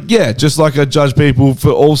fat. It's like, yeah, just like I judge people for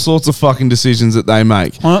all sorts of fucking decisions that they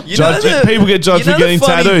make. You know the- People get judged you know for the getting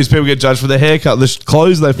funny- tattoos. People get judged for their haircut, the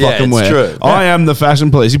clothes they Yeah, fucking it's wear. true. I am the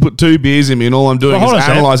fashion police. You put 2 beers in me, and all I'm doing Well, hold is on a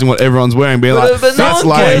second. analysing what everyone's wearing, being like, but no that's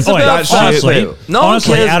one lame, cares about that shit. honestly, No one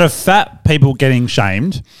honestly, cares. out of fat people getting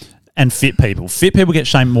shamed and fit people get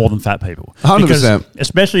shamed more than fat people. 100%. Because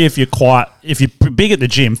especially if you're big at the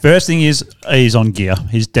gym. First thing is he's on gear.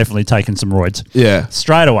 He's definitely taken some roids. Yeah.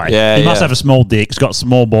 Straight away. Yeah, he must yeah. have a small dick. He's got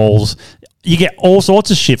small balls. You get all sorts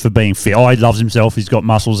of shit for being fit. Oh, he loves himself. He's got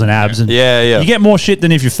muscles and abs. And Yeah, yeah. You get more shit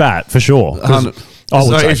than if you're fat, for sure. 'Cause I would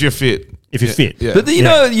So say if you're fit. if you're fit. Yeah. But you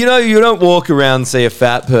know, you don't walk around and see a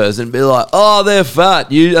fat person and be like, oh, they're fat.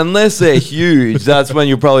 Unless they're huge, that's when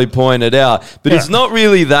you probably point it out. But it's not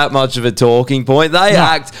really that much of a talking point. They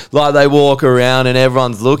act like they walk around and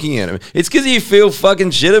everyone's looking at them. It's because you feel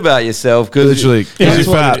fucking shit about yourself. Literally, because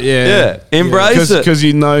you're fat. Yeah, embrace it. Because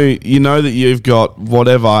you know that you've got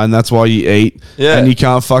whatever, and that's why you eat. Yeah. And you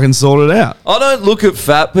can't fucking sort it out. I don't look at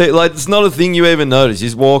fat people like it's not a thing you even notice. You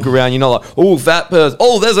just walk around, you're not like, oh, fat person.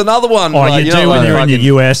 Oh, there's another one. you you do know, when like you're in the fucking-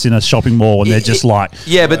 US in a shopping mall and they're just like,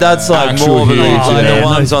 Yeah, but that's like Actual more of an huge, like yeah. the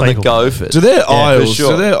ones Those on the people. Gophers. Do their for aisles?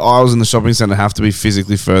 sure. Do their aisles in the shopping centre have to be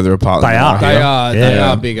physically further apart? They than are. They are. They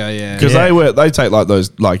Yeah. are bigger. Yeah. because they take like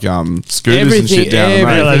those like scooters and Everything, shit down. the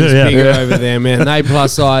road. everything's Yeah. bigger Yeah. over there, man. They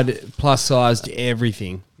plus sized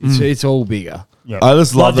everything. It's all bigger. I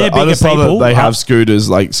just love Like, that. they're I just bigger love that people. they have scooters.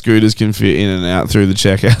 Like scooters can fit in and out through the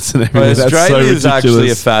checkouts and everything. Well, That's Australia so is actually a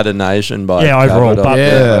ridiculous. fatter nation by Yeah, overall, capita. but-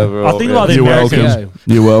 Yeah. I think like the You're Americans. welcome.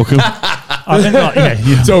 You're welcome. I think like,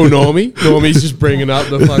 It's all Normie. Normie's just bringing up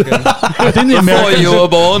the fucking. I think the Before Americans. you were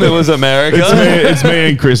born, it was America. It's me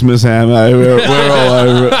and Christmas ham. Eh? We're all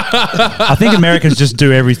over it. I think Americans just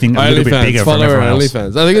do everything a little bit bigger from Follow her everyone else.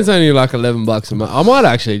 OnlyFans. I think it's only like $11 a month. I might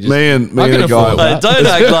actually just. Me and I can a guy. afford Hey, that. don't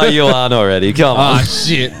act like you aren't already. Come on. Ah,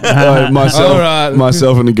 shit. Myself, All right.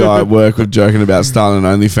 myself and a guy at work were joking about starting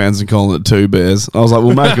an OnlyFans and calling it Two Bears. I was like,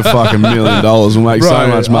 we'll make a fucking $1 million. We'll make so Bro,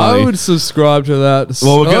 much money. I would subscribe to that.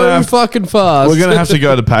 Well, we're gonna so have- fucking fast. We're going to have to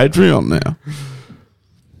go to Patreon now.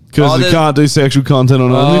 Because Oh, we there's- can't do sexual content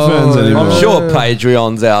on OnlyFans anymore. I'm sure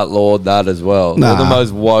Patreon's outlawed that as well. They're the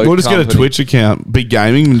most woke. We'll just get a company. Twitch account, big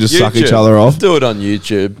gaming, and just suck each YouTube. other off. Do it on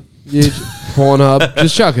YouTube. Pornhub.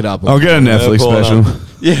 Just chuck it up. I'll get a Netflix Pornhub. special.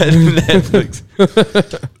 Yeah, Netflix.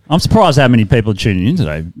 I'm surprised how many people are tuning in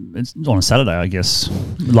today. It's on a Saturday, I guess.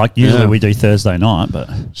 Like usually Yeah. we do Thursday night, but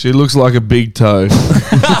She looks like a big toe.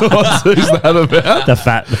 What's that about? the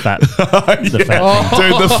fat. The fat. Dude,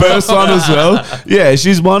 the first one as well. Yeah,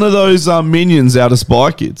 she's one of those minions out of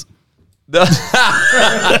Spy Kids.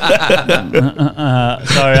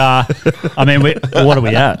 I mean, what are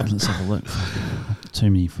we at? Let's have a look. Too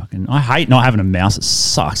many fucking. I hate not having a mouse. It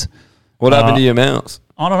sucks. What happened to your mouse?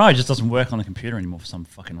 I don't know. It just doesn't work on the computer anymore for some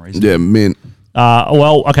fucking reason. Yeah, mint.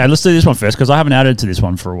 Well, okay, let's do this one first because I haven't added to this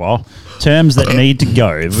one for a while. Terms that need to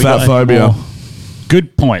go. Have we got any Fatphobia. more?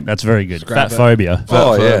 Good point. That's very good. Scrap it. Fatphobia.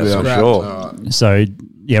 Oh yeah, Fatphobia. for sure. So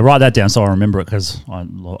yeah, write that down so I remember it because I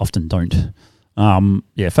often don't.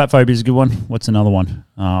 Yeah, fatphobia is a good one. What's another one?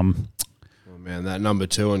 Oh, man, that number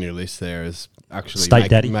 2 on your list there is actually State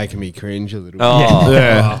Daddy. making me cringe a little bit. Oh,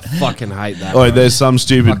 Yeah. I fucking hate that. Oh, bro. there's some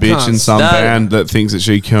stupid I bitch can't in some stand- band that thinks that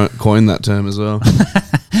she coined that term as well.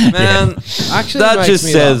 man. Actually That makes just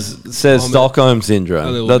me says vomit Stockholm a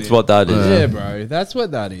syndrome. little That's bit. what that is. Yeah, bro. That's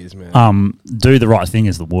what that is, man. Do the right thing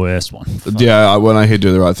is the worst one. Yeah, when I hear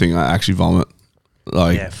do the right thing, I actually vomit.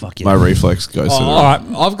 Like, Yeah, fuck yeah. my reflex goes to all right.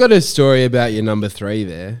 I've got a story about your number 3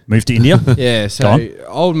 there. Move to India. Yeah, Go so on.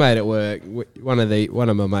 old mate at work, one of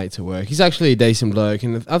my mates at work. He's actually a decent bloke,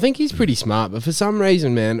 and I think he's pretty smart. But for some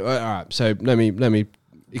reason, man, all right. So let me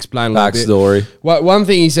explain a little bit. Backstory. One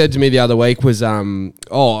thing he said to me the other week was,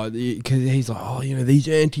 because he's like, these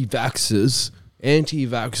anti-vaxxers,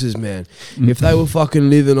 man. If they were fucking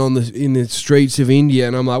living in the streets of India,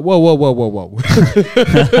 and I'm like, whoa.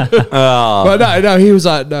 But no, he was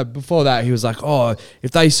like, no. Before that, he was like,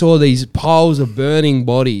 if they saw these piles of burning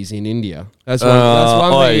bodies in India, that's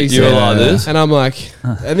one thing he you were said. like this? And I'm like,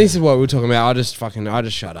 and this is what we're talking about. I just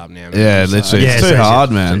shut up now, man. Yeah, So- literally. Yeah, It's too seriously.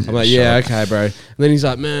 hard, man. I'm like, yeah, okay, bro. And then he's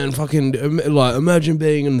like, man, fucking, like, imagine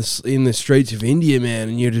being in the streets of India, man,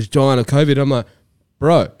 and you're just dying of COVID. I'm like,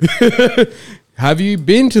 bro, have you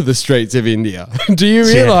been to the streets of India? Do you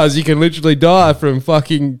Yeah. realize you can literally die from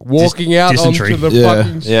fucking walking out dysentery. onto the Yeah.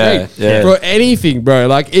 fucking street Yeah. for anything, bro?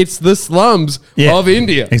 Like, it's the slums Yeah. of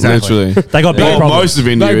India. Exactly. Literally. They got big Well, problems. most of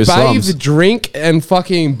India They is bathe, slums. drink, and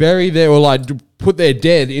fucking bury their, or like put their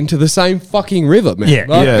dead into the same fucking river, man. Yeah.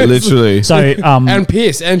 Like, Yeah, it's- literally. So and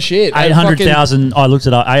piss and shit. and fucking- 800,000. I looked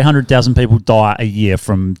it up. 800,000 people die a year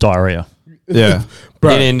from diarrhea Yeah.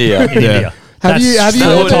 Bro. In India. in India. Have you- That's That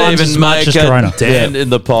four wouldn't times as even much make as a corona. dent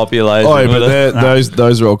in the population. Oh, but would it?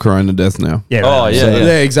 those are all corona deaths now. Yeah. Oh, right. yeah, So- yeah.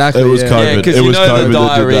 Yeah, exactly. It was yeah. COVID. Yeah, because It you was know COVID the that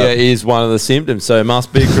did diarrhea that. is one of the symptoms, so it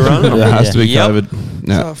must be corona. It has to be Yep. COVID.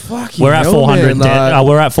 Yeah. Oh, fucking We're at hell, 400. man, like-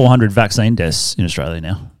 We're at 400 vaccine deaths in Australia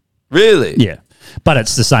now. Really? Yeah, but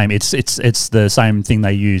it's the same. It's the same thing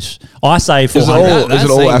they use. I say Is it 400. all, That is it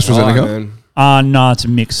all seems high, AstraZeneca? man. No, it's a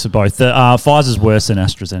mix of both. Pfizer's worse than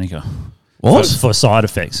AstraZeneca. What? For side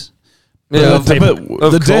effects? Yeah, But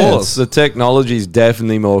of the course. deaths. The technology is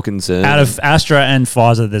definitely more concerned. Out of Astra and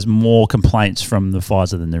Pfizer, there's more complaints from the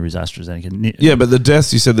Pfizer than there is AstraZeneca. Yeah, but the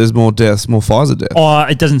deaths, you said there's more deaths, more Pfizer deaths. Oh,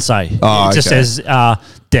 it doesn't say. Oh, it just okay. says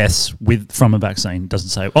deaths from a vaccine. It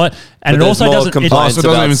doesn't say. Oh, and But it there's also more doesn't. complaints Oh, so it doesn't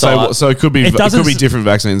about even say side- what. So it could be different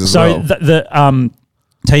vaccines as so well. the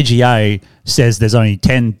TGA says there's only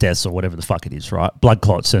 10 deaths or whatever the fuck it is, right? Blood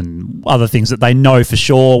clots and other things that they know for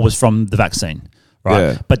sure was from the vaccine, right?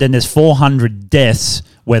 Yeah. But then there's 400 deaths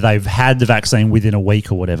where they've had the vaccine within a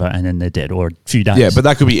week or whatever, and then they're dead or a few days. Yeah, but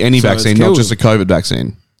that could be any So it's vaccine, not killed just a COVID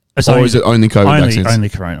vaccine. Or is it only COVID vaccines? Only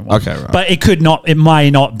corona one. Okay, right. But it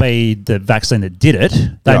may not be the vaccine that did it.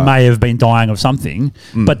 They Right. may have been dying of something.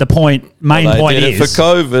 But the main Well, they point did it is for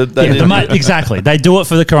COVID. They Yeah, didn't- exactly. They do it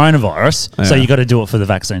for the coronavirus, so Yeah. you got to do it for the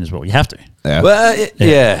vaccine as well. You have to. Yeah. Well,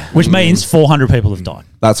 yeah. Which means 400 people have died.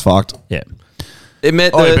 That's fucked. Yeah. It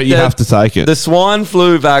meant but you have to take it. The swine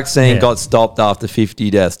flu vaccine Yeah. got stopped after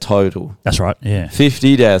 50 deaths total. That's right. Yeah.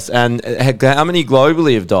 50 deaths. And how many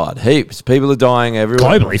globally have died? Heaps. People are dying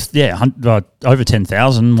everywhere. Globally, yeah, over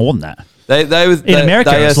 10,000, more than that. They In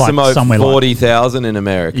America, they it's like estimate somewhere like- 40,000 in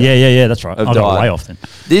America. Yeah, that's right. I have got died. way off then.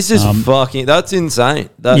 This is that's insane.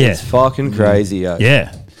 That is Yeah. fucking crazy. Yo.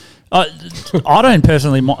 Yeah. I don't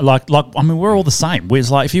personally like. I mean, we're all the same. It's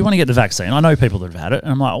like if you want to get the vaccine, I know people that have had it,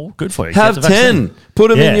 and I'm like, oh, good for you. Have Get the vaccine. 10. Put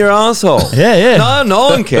them in Yeah. your asshole. Yeah.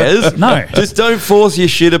 No one cares. No. Just don't force your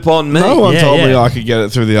shit upon me. No one Yeah, told me yeah. I could get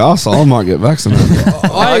it through the arsehole. I might get vaccinated.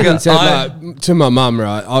 I even said like, to my mum,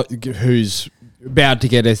 right, who's about to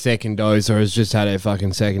get her second dose or has just had her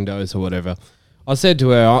fucking second dose or whatever. I said to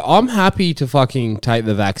her, I'm happy to fucking take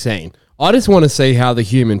the vaccine. I just want to see how the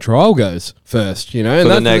human trial goes first, you know. For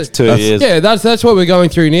the next 2 years. Yeah, that's what we're going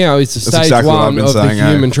through now. Is the That's stage exactly what I've one been of saying, the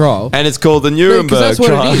human trial. And it's called the Nuremberg That's what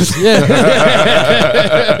trial. it is. Yeah.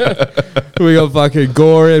 We got fucking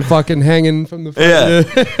gore and fucking hanging from the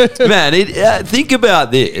Yeah. Man, think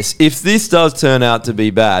about this. If this does turn out to be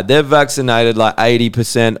bad, they've vaccinated like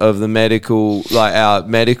 80% of the our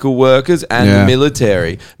medical workers and Yeah. the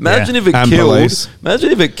military. Imagine if it And kills. police.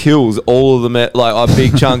 Imagine if it kills all of the a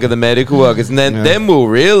big chunk of the medical workers, and then we'll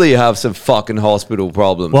really have some fucking hospital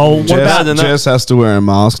problems. Well, what about Jess has to wear a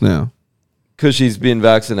mask now. Because she's been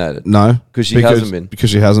vaccinated. No, Because she hasn't been.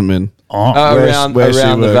 Because she hasn't been. Around where she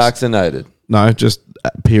the works. vaccinated. No, just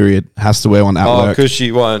period. Has to wear one at work. Because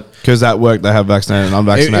she won't. Because at work they have vaccinated and I'm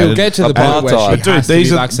vaccinated. It'll get to the point where she But dude, has to be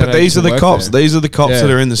these are vaccinated these to are the work cops. there. These are the cops Yeah,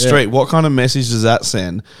 that are in the yeah. street. What kind of message does that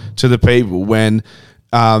send to the people when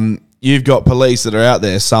you've got police that are out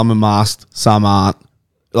there? Some are masked, some aren't.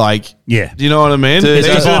 Like, Yeah. do you know what I mean? Dude, These It's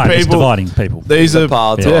are the dividing, it's people. dividing people. These are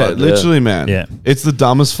apartheid, yeah, yeah. literally, man. Yeah. It's the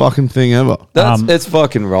dumbest fucking thing ever. It's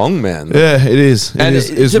fucking wrong, man. Yeah, it is. And It's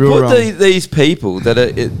to real put wrong. these people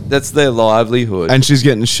that's their livelihood. And she's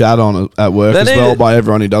getting shat on at work They as need well it. by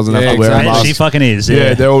everyone who doesn't have Yeah, to wear a exactly. mask. She fucking is. Yeah,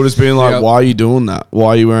 Yeah. they're all just being like, Yep. "Why are you doing that?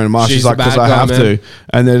 Why are you wearing a mask?" She's She's like, the "Because bad I guy, have man. to."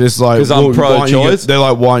 And they're just like, 'Cause I'm "Well, why aren't you pro-choice." they're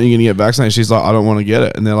like, "Why aren't you going to get vaccinated?" She's like, "I don't want to get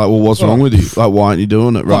it." And they're like, "Well, what's wrong with you? Like, why aren't you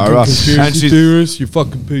doing it?" Right, right. And she's you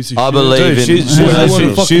fucking piece of I shit. believe dude, in.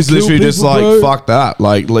 she's literally just people, like, bro? "Fuck that!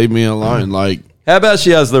 Like, leave me alone!" Like. How about she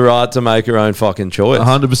has the right to make her own fucking choice?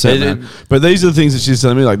 100%, man. But these are the things that she's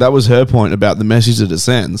telling me. Like, that was her point about the message that it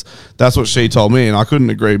sends. That's what she told me, and I couldn't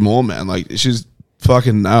agree more, man. Like, she's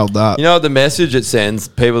fucking nailed that. You know the message it sends?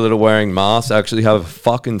 People that are wearing masks actually have a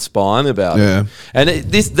fucking spine about Yeah. it. And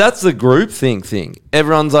that's the groupthink thing.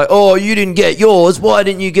 Everyone's like, "Oh, you didn't get yours. Why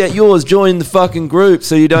didn't you get yours? Join the fucking group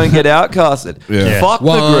so you don't get outcasted." Yeah. Fuck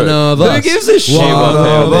One the group. of Who us. gives a shit One what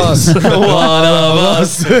of they're us. One of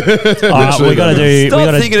us. All right, we got to do. Stop we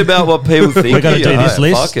gotta, thinking about what people think. we got to do this Fuck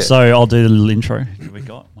list. it. So I'll do the little intro. What we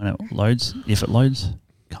got when it loads. If it loads,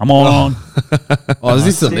 come on. Oh, is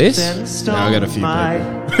this the list? No, I got a few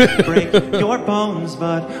people. Break your bones,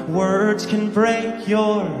 but words can break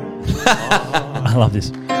your. I love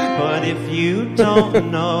this. But if you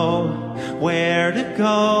don't know where to go,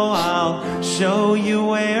 I'll show you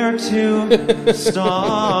where to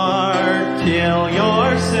start. Kill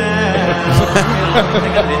yourself.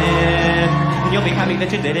 You'll be happy that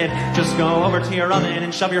you did it. Just go over to your oven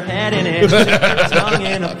and shove your head in it. Stick your tongue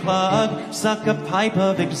in a plug. Suck a pipe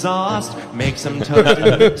of exhaust. Make some toast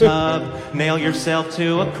in the tub. Nail yourself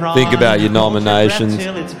to a cross. Think about your nominations.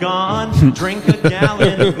 Till it's gone. Drink a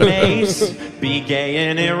gallon of mace. Be gay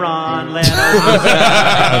in Iran. Let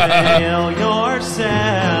kill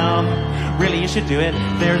yourself. Really, you should do it.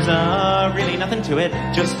 There's really nothing to it.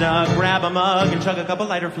 Just grab a mug and chug a cup of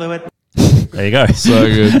lighter fluid. There you go. So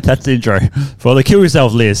good. That's the intro for the Kill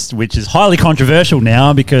Yourself list, which is highly controversial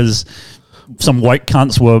now because some woke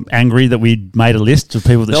cunts were angry that we made a list of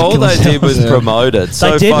people that should All kill they did themselves. was promote it.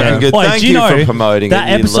 So They did, fucking man. good. Wait, Thank do you know for promoting that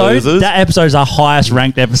it, you episode. losers. That episode's our highest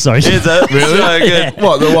ranked episode. Is it? Really? So good. Yeah.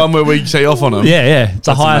 What, the one where we tee off on them? Yeah, yeah. It's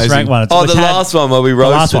the highest amazing. ranked one. It's, Oh, it's the had- last one where we the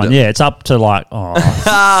roasted last one, them. yeah. It's up to like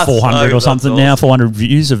 400 So or something that's now, awesome. 400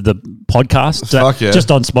 views of the podcast. Fuck yeah.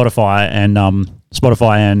 Just on Spotify and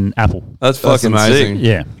Apple. That's That's fucking amazing. sick.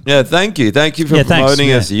 Yeah. Yeah, thank you. Thank you for Yeah, thanks, promoting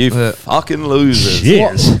yeah. us, you fucking losers.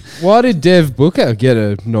 Yes. Why did Dev Booker get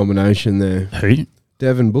a nomination there? Who?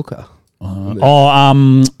 Devin Booker.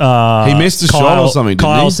 He missed a shot or something, didn't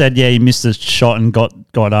Kyle he? said, he missed a shot and got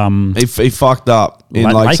He fucked up in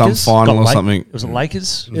like some Lakers? final Got or something. Was it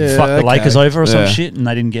Lakers? Yeah, Fucked the Lakers okay. over or some Yeah. shit and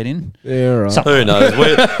they didn't get in. Yeah, right. Who knows?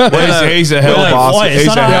 He's a hell it's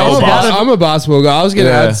not a hell bastard. I'm a basketball guy. I was going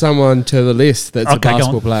to Yeah. add someone to the list that's Okay, a go on.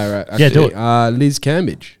 basketball player. Yeah, do actually. Liz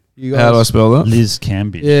Cambridge. You How do I spell that? Liz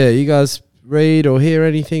Cambridge. Yeah, you guys read or hear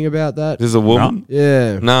anything about that? There's a woman.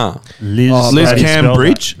 Yeah. Nah. Liz, Liz how do you spell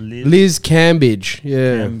Cambridge? that? Liz Cambridge.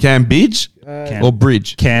 Yeah. Cambridge or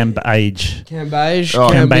Bridge? Cambage. Cambage. Oh.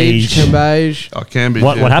 Cambage. Cambage. Cambage. Oh, Cambridge.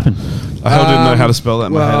 What happened? I didn't know how to spell that.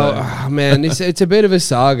 In my Well, head. man, it's a bit of a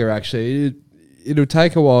saga, actually. It'll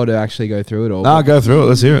take a while to actually go through it all. Nah, go through it.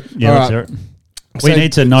 Let's hear it. Yeah, let's hear it. We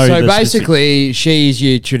need to know. So the basically, she's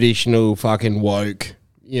your traditional fucking woke.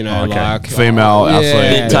 You know, Okay. like Female athlete.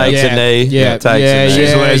 It takes a knee. Yeah, It takes a knee.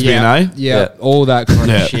 She's a lesbian, yeah, eh? Yeah, all that kind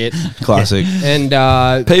Yeah. of shit. Classic. And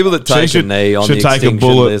People that take should- a knee on should the take a extinction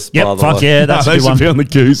bullet. list, Yep, by the fuck way. yeah, that's a they good should one. be on the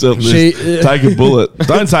goose up list. Take a bullet.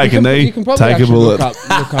 Don't take a knee. You can probably Take a actually bullet.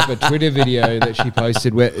 look up a Twitter video that she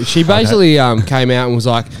posted where she basically came out and was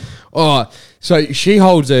like, oh, so she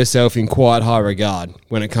holds herself in quite high regard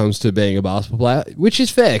when it comes to being a basketball player, which is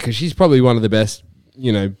fair because she's probably one of the best,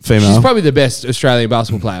 Female. She's probably the best Australian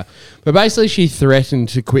basketball player. But basically she threatened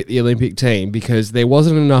to quit the Olympic team because there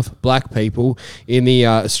wasn't enough black people in the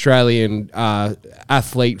Australian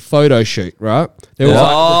athlete photo shoot, right? There was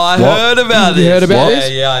I heard about You this. heard about yeah,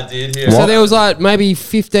 this? Yeah, I did hear. So there was like maybe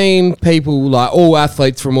 15 people, like all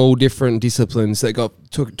athletes from all different disciplines that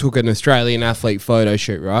took an Australian athlete photo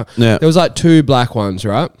shoot, right? Yeah. There was like 2 black ones,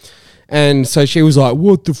 right? And so she was like,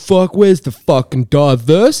 what the fuck? Where's the fucking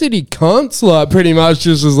diversity, cunts? Like pretty much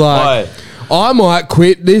just was like, I might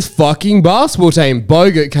quit this fucking basketball team.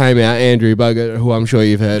 Bogut came out, Andrew Bogut, who I'm sure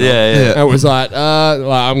you've heard of. Yeah. And it was like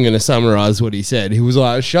I'm going to summarize what he said. He was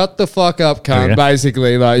like, shut the fuck up, cunt, yeah.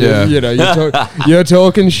 basically. Like, Yeah. you're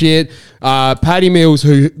talking shit. Paddy Mills,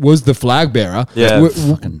 who was the flag bearer, Yeah.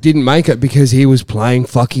 didn't make it because he was playing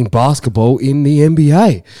fucking basketball in the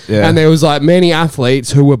NBA. Yeah. And there was like many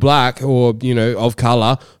athletes who were black or, of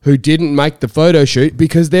color who didn't make the photo shoot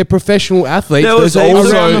because they're professional athletes There was around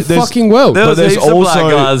also- the there's- fucking world. There was But there's heaps of black also-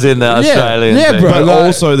 guys in the Australian yeah, team. bro. But like-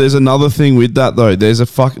 also, there's another thing with that though. There's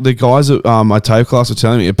the guys at my TAFE class were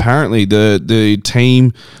telling me. Apparently, the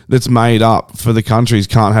team that's made up for the countries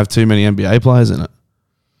can't have too many NBA players in it.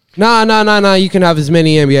 No. You can have as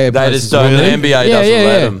many NBA They players. just as don't. you The want. NBA doesn't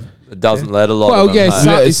let them. It doesn't let a lot Well, of them. yeah, mate.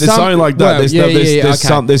 so- It's something like that. well, There's, yeah, there's, yeah, there's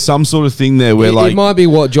okay. some sort of thing there where It might be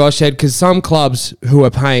what Josh said because some clubs who are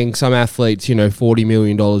paying some athletes, $40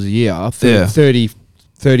 million a year, Yeah.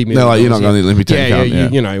 30 million. They're like, you're not a year. going to the Olympic team, Yeah,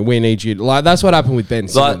 can't you? we need you. Like that's what happened with Ben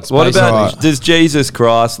Like, Simmons. what about basically. does Jesus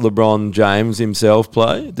Christ, LeBron James himself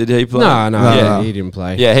play? Did he play? No, he didn't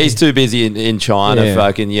play. Yeah, he's too busy in China Yeah,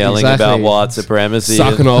 fucking yelling exactly. about white supremacy.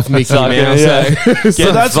 Sucking off Mickey Sucking- Mouse. yeah. eh?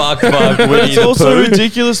 Get fucked by Winnie It's the also Pooh.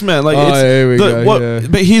 ridiculous, man. Like, Oh, it's, here we go, yeah.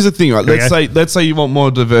 But here's the thing, right? Okay. Let's say you want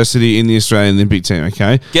more diversity in the Australian Olympic team.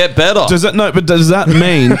 Okay, Get better. does that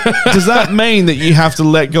mean that you have to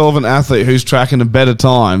let go of an athlete who's tracking a better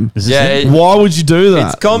time? Yeah, Why would you do that?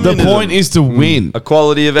 It's communism. The point is to win.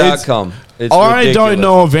 Equality of It's- outcome. It's I ridiculous. don't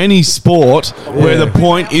know of any sport where the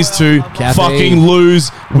point is to fucking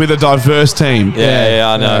lose with a diverse team.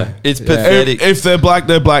 Yeah, I know. It's pathetic. If they're black,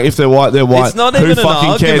 they're black. If they're white, they're white. It's not Who even an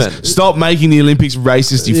fucking cares? argument. Stop making the Olympics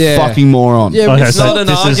racist, you Yeah. fucking moron. Yeah, Okay, It's so not an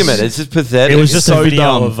this is- argument. It's just pathetic. It was just so a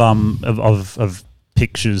video dumb. of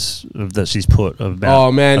pictures that she's put about.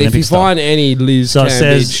 Oh man, if Olympic you stuff. find any Liz So it says,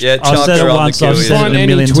 Cambridge, Yeah, I've chuck said her it on the once, I've queue, said find it a any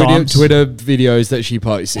million Twitter, times. Twitter videos that she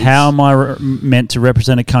posts. How am I meant to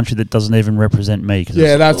represent a country that doesn't even represent me? 'Cause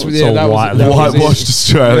Yeah, it's- that's- it's yeah, all that was- white. that was- Whitewashed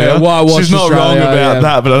Australia. Yeah, whitewashed She's not wrong Australia, about yeah.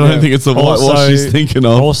 that, but I don't Yeah. think it's the whitewash she's thinking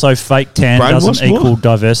of. Also, fake tan doesn't Brainwashed equal what?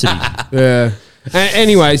 diversity. Yeah.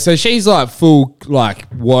 Anyway, so she's like full like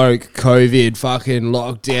woke, COVID, fucking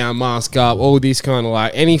lockdown, mask up, all this kind of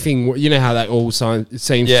like anything. You know how that all seems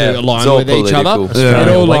Yeah, to align it's all with each other. political. Yeah.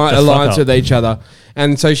 It all Wake the fuck aligns up. with each other.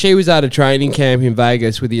 And so she was at a training camp in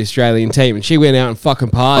Vegas with the Australian team, and she went out and fucking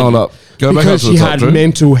partied. Hold up. Go back because up to the she top, had Drew.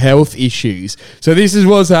 mental health issues. So this is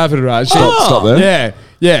what's happened, right? She, Stop there. Yeah.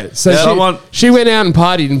 Yeah, so Yeah. she went out and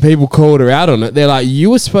partied and people called her out on it. They're like,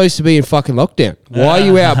 you were supposed to be in fucking lockdown. Why are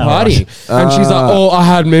you out partying? And she's like, oh, I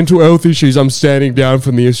had mental health issues. I'm standing down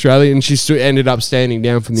from the Australian. And she ended up standing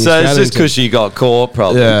down from the So Australian. it's just because she got caught,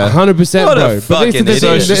 probably. Yeah. 100%, What a bro. fucking these are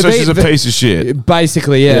the idiot. things- So she's a piece of shit.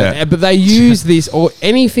 Basically, yeah. Yeah. But they use this or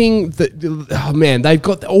anything that, oh man, they've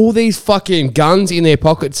got all these fucking guns in their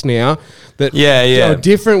pockets now that Yeah. are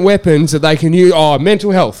different weapons that they can use. Oh,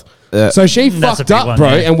 mental health. Yeah. So she That's a fucked big up, one, bro,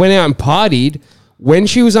 yeah. and went out and partied when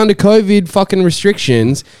she was under COVID fucking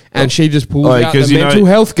restrictions, and she just pulls out the mental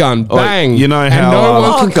health gun, bang. You know how and no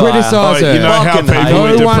one can criticize her. You know how people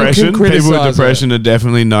with depression are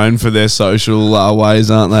definitely known for their social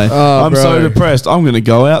ways, aren't they? I'm so depressed. I'm going to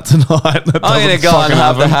go out tonight. I'm going to go and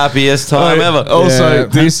have the happiest time ever. Also,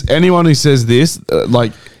 anyone who says this,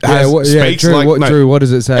 speaks Drew, like Drew, what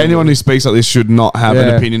does it say? Anyone who speaks like this should not have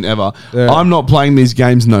an opinion ever. Yeah. I'm not playing these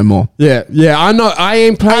games no more. Yeah, I know. I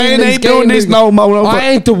ain't playing these games. Doing this no more. I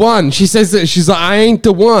ain't the one. She says that. She's like, I ain't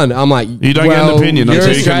the one. I'm like, you don't get an opinion. You're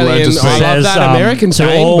Australian. I love that American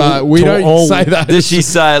saying, but we don't say that. Did she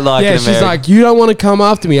say it like an American? She's like, you don't want to come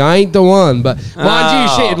after me. I ain't the one. But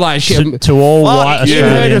mind you, to all white Australians.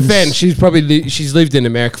 In her defense, she's lived in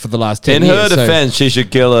America for the last 10 years. In her defense, she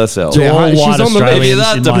should kill herself. To all white Australians if you're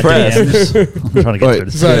that in my depressed. DMs, I'm trying to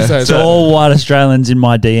get through this. To all white Australians in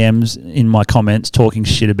my DMs, in my comments, talking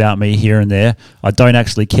shit about me here and there, I don't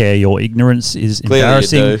actually care. Your ignorance is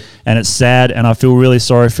embarrassing and it's sad, and I feel really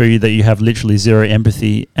sorry for you that you have literally zero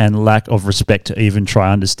empathy and lack of respect to even try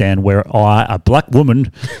to understand where I, a black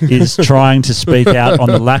woman, is trying to speak out on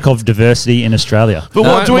the lack of diversity in Australia. But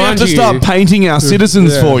what do we have to start painting our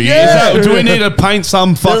citizens for you? Do we need to paint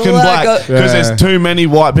some fucking black because there's too many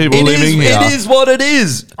white people living here? It is what it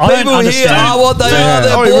is. People here are what they are.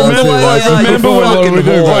 They're born the way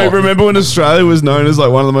they are. Remember when Australia was known as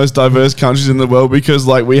like one of the most diverse countries in the world because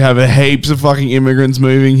like we have heaps of fucking immigrants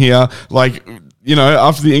moving here, like. You know,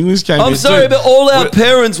 after the English came I'm sorry, but all our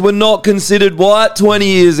parents were not considered white 20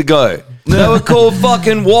 years ago. They were called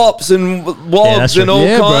fucking wops and wogs and all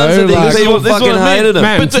kinds of things. Like, people fucking hated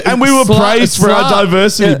them. And we were praised for our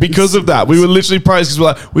diversity because of that. We were literally praised because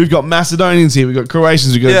we're like, we've got Macedonians here, we've got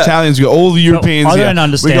Croatians, we've got Italians, we've got all the Europeans here. I don't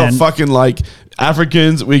understand. We got fucking like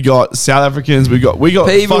Africans, we got South Africans, we got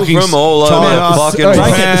people fucking from all over fucking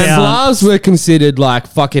Slavs were considered like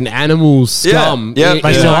fucking animal scum. They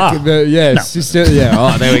still are.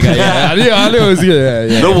 Oh, there we go. Yeah, I knew it was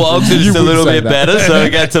good. Yeah. The wogs are just a little bit better, so we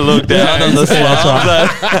get to look down on the Slavs.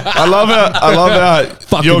 I love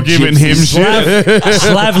how you're giving him shit.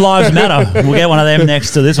 Slav lives matter. We'll get one of them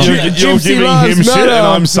next to this one. You're giving him shit, and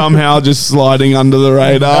I'm somehow just sliding under the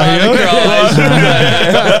radar here.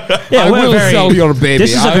 We're very. Your baby.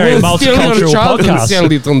 This is a very multicultural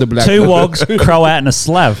podcast. Two wogs, Croat, and a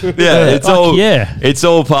Slav. Yeah, it's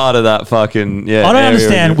all part of that fucking I don't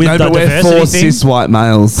understand with the diversity we're 4 thing. cis white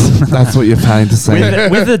males. That's what you're paying to say.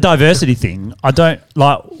 With the diversity thing, I don't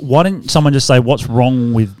like. Why didn't someone just say what's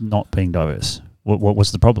wrong with not being diverse? What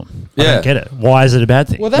was the problem? I don't get it. Why is it a bad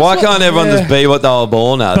thing? Well, why can't everyone just be what they were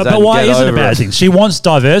born as? But why is it a bad thing? She wants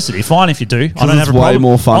diversity. Fine if you do. I don't have a problem.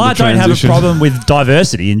 More fun I don't have a problem with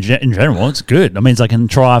diversity in general. It's good. That means I can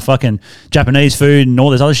try fucking Japanese food and all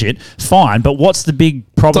this other shit. Fine. But what's the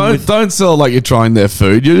big problem? Don't sell like you're trying their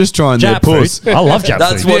food. You're just trying their puss. I love Jap food.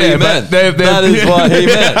 That's what he meant. That is what he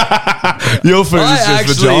meant. Your food is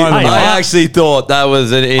just vagina. I actually thought that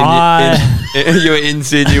was you were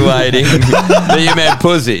insinuating that you meant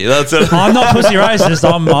pussy. That's what I'm not pussy racist.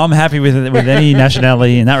 I'm happy with any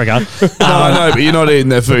nationality in that regard. No, but you're not eating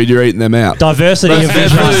their food. You're eating them out. Diversity of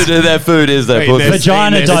their food is their pussy.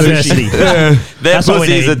 Vagina diversity. Their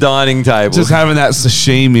pussy's a dining table. Just having that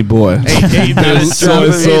sashimi, boy. Eat that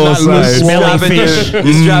soy sauce.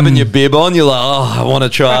 You're strapping your bib on. You're like, I want to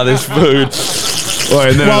try this food.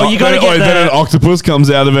 You got to get then an octopus comes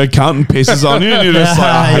out of her cunt and pisses on you, and you're just like,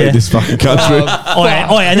 I hate this fucking country.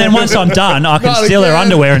 And then once I'm done, I can steal her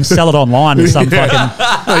underwear and sell it online to some fucking.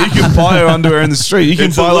 No, you can buy her underwear in the street. You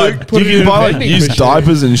can buy used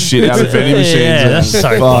diapers and shit out of vending machines. Yeah, that's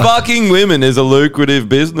so fucking women is a lucrative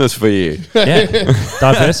business for you. Yeah,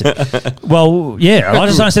 diversity. Well, yeah, I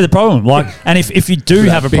just don't see the problem. Like, and if you do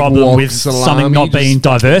have a problem with something not being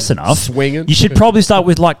diverse enough, you should probably start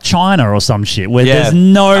with like China or some shit where there's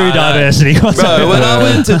no diversity. Bro, when I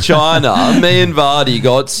went to China, me and Vardy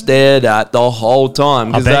got stared at the whole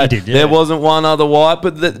time because there wasn't one other white,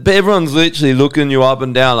 but everyone's literally looking you up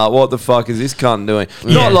and down like, what the fuck is this cunt doing?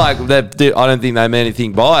 Not like I don't think they meant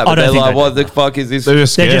anything by it, but they're like, what the fuck is this? They're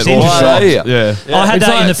just scared. Yeah. I had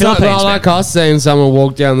that in the Philippines. Like us seeing someone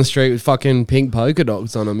walk down the street with fucking pink polka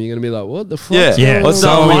dots on them. You're going to be like, what the fuck? Yeah. What's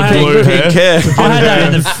up with pink hair? I had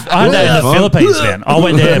that in the Philippines, man. I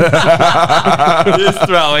went there. Just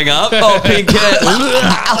throwing up. Oh, pink hair.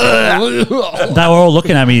 They were all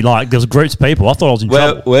looking at me like there was groups of people. I thought I was in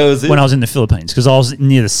trouble. Where was it? When I was in the Philippines, because I was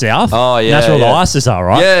near the south. Oh, yeah. That's where the ISIS are,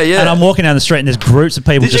 right? Yeah. And I'm walking down the street and there's groups of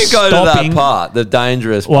people just stopping. Did you go to that part, the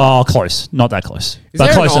dangerous part? Well, close. Not that close. Is but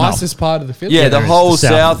there close an enough. ISIS part of the Philippines? Yeah, the whole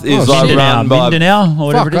south is like run by. Mindanao or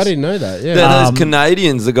whatever Fuck, it I is. didn't know that. Yeah. There's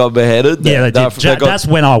Canadians that got beheaded. Yeah, they did. That's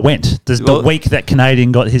when I went. The week that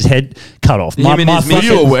Canadian got his head cut off. Were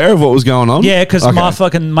you aware of what was going on? Yeah, because my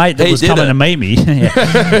fucking mate that was coming to meet me, he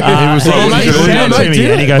was saying to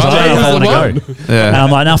me, and he goes, "I don't know if I want to go." And I'm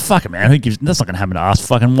like, "No, fuck it, man. Who gives? That's not going to happen to us.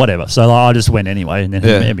 Fucking whatever." So like, I just went anyway, and then he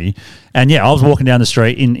met me. And yeah, I was walking down the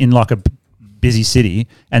street in like a busy city,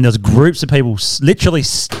 and there was groups of people literally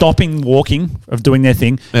stopping walking of doing their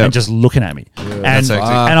thing and just looking at me. And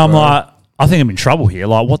I'm like, I think I'm in trouble here.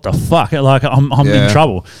 Like, what the fuck? Like, I'm in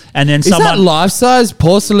trouble. And then Is that life-size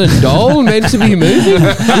porcelain doll meant to be moving?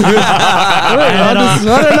 I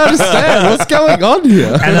don't understand. What's going on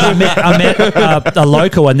here? And then I met a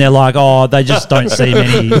local, and they're like, "Oh, they just don't see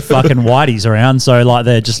many fucking whiteys around." So like,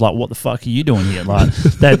 they're just like, "What the fuck are you doing here?" Like,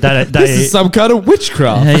 this is some kind of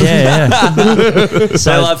witchcraft. Yeah.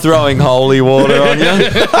 So they're like throwing holy water on you.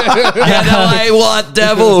 Get away, what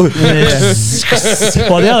devil? Well,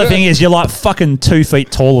 the other thing is, you're like fucking 2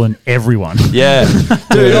 feet taller than everyone. Yeah,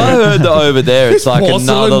 dude, I heard that over there it's like porcelain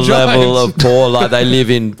another giant. level of poor. Like they live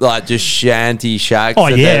in like just shanty shacks. Oh,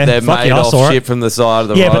 and yeah. they're Fuck made yeah, I off saw it. shit from the side of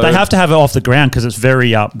the Yeah, road. but they have to have it off the ground because it's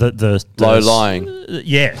very the low lying.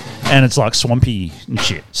 Yeah, and it's like swampy and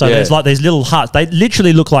shit. So Yeah. there's like these little huts. They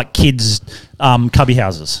literally look like kids' cubby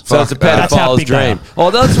houses. So it's a That's how pedophile's big they dream. are.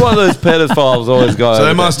 Oh, that's why those pedophiles always go. So over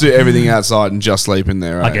they must do everything outside and just sleep in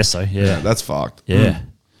there. I eh? guess so. Yeah. That's fucked. Yeah.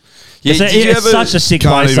 Yeah, It's, did you it's ever- such a sick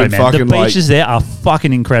Can't place, though, even man. The fucking, like- beaches there are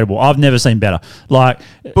fucking incredible. I've never seen better. Like,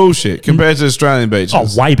 Bullshit compared to Australian beaches.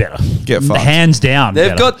 oh, way better. Get fucked. Hands down. They've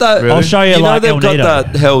better. got that. I'll show you, You know like they've El got Nido.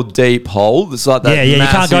 that hell deep hole. It's like that. Yeah, you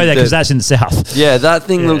can't go massive there because that- that's in the south. Yeah, that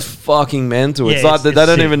thing Yeah. looks fucking mental. It's Yeah, like it's they don't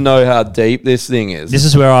sick. even know how deep this thing is. This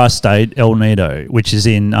is where I stayed, El Nido, which is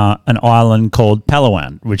in an island called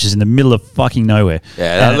Palawan, which is in the middle of fucking nowhere.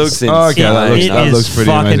 Yeah, that And looks it's- insane. It is pretty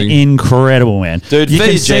fucking amazing. incredible, man. Dude, you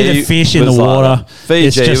Fiji can see the fish in the was like water. that. Fiji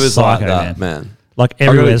It's just was like psycho, that, man. Like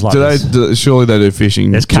everywhere's like this. Surely they do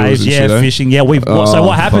fishing. There's tours caves, and yeah, shit, eh? fishing, yeah. So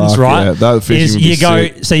what happens, fuck, right? yeah, that fishing is would be you go,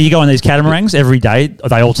 sick. so you go on these catamarans every day.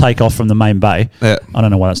 They all take off from the main bay. Yeah. I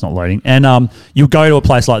don't know why that's not loading. And you go to a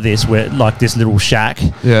place like this, where like this little shack.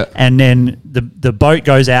 Yeah. And then the boat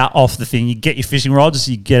goes out off the thing. You get your fishing rods.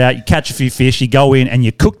 You get out. You catch a few fish. You go in and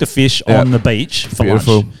you cook the fish Yeah. on the beach for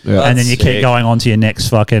Beautiful. lunch. Yeah. And then you That's keep sick. going on to your next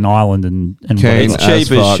fucking island and Keen whatever. It's cheap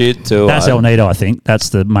as as fuck. shit too. That's eh? El Nido, I think. That's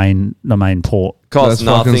the main port. Costs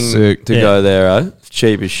That's fucking nothing sick. to Yeah. go there. Eh? It's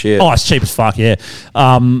cheap as shit. Oh, it's cheap as fuck. Yeah.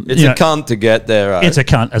 It's you a know, cunt to get there. Eh? It's a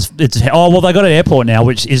cunt. They got an airport now,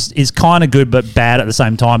 which is kind of good but bad at the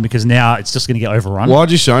same time because now it's just going to get overrun.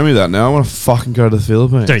 Why'd you show me that? Now I want to fucking go to the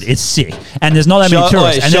Philippines. Dude, it's sick. And there's not that many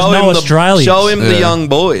tourists. wait, And there's show no him Australians. Show him the Yeah. young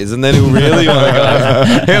boys, and then he'll really want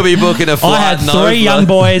to go. He'll be booking a flight. I had no 3 flight. young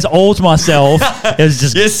boys all to myself. It was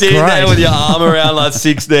just You're sitting great. there with your arm around like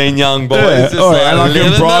 16 young boys. Yeah. Just Oh, like and I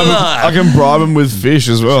living can bribe the them. life. I can bribe them with fish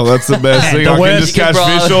as well. That's the best thing. The I can worst just you can catch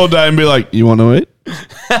bribe- fish all day and be like, "You want to eat?"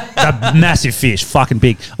 A massive fish, fucking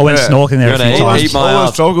big. I went Yeah. snorkeling there You're a gonna few eat- times. eat my all ass.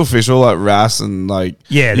 those tropical fish, all like wrasse and like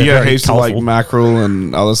Yeah, you they're get very heaps of like colourful. mackerel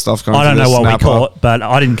and other stuff. Coming I don't through know the what we snapper. caught, but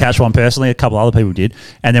I didn't catch one personally. A couple other people did,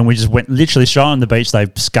 and then we just went literally straight on the beach. They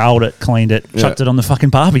scaled it, cleaned it, Yeah. chucked it on the fucking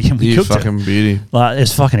barbie, and we You cooked fucking it. beauty. Like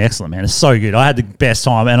it's fucking excellent, man. It's so good. I had the best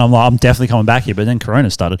time, and I'm like, I'm definitely coming back here. But then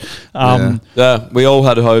Corona started. Yeah, we all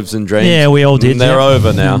had hopes and dreams. Yeah, we all did. And they're Yep.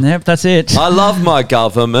 over now. Yep, that's it. I love my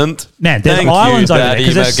government. Man, there's Thank islands you, over there Daddy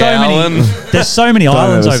because there's so many. McGowan. There's so many Don't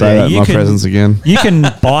islands ever over say there. that in my presence again. You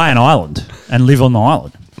can buy an island and live on the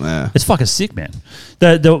island. Yeah. It's fucking sick, man.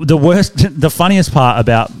 The worst, the funniest part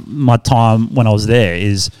about my time when I was there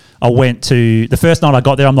is I went to the first night I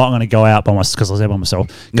got there. I'm not going to go out by myself because I was there by myself.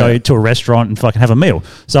 Go Yeah. to a restaurant and fucking have a meal.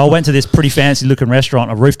 So I went to this pretty fancy looking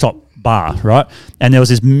restaurant, a rooftop bar, right? And there was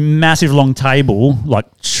this massive long table, like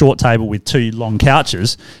short table with 2 long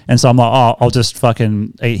couches. And so I'm like, oh, I'll just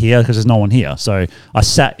fucking eat here because there's no one here. So I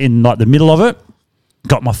sat in like the middle of it,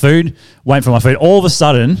 got my food, waiting for my food. All of a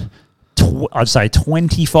sudden, I'd say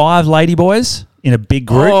 25 ladyboys in a big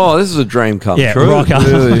group. Oh, this is a dream come true. Rock up.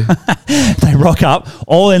 Really? They rock up,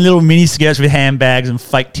 all in little mini skirts with handbags and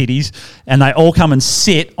fake titties, and they all come and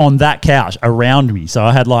sit on that couch around me. So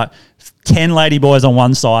I had like 10 lady boys on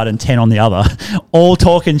one side and 10 on the other, all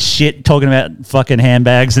talking shit, talking about fucking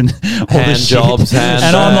handbags and all Hand this shit. jobs, handbags,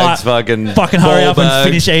 and I'm like, fucking hurry ball up bags. and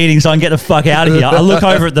finish eating so I can get the fuck out of here. I look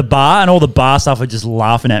over at the bar and all the bar staff are just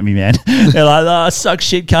laughing at me, man. They're like, oh, suck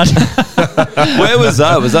shit, cunt. Where was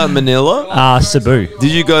that? Was that Manila? Cebu.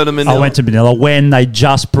 Did you go to Manila? I went to Manila when they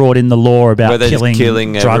just brought in the law Where about they're just killing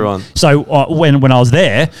killing everyone. So when I was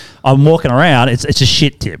there, I'm walking around. It's a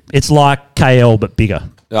shit tip. It's like KL but bigger.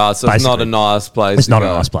 So it's not a nice place. It's to not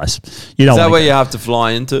go. a nice place. You don't Is that wanna where go. you have to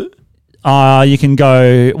fly into? You can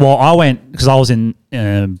go. Well, I went because I was in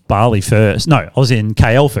Bali first. No, I was in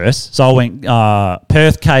KL first. So I went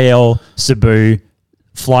Perth, KL, Cebu,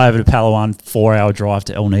 fly over to Palawan, 4-hour drive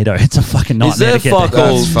to El Nido. It's a fucking nightmare Is there to get fuck there.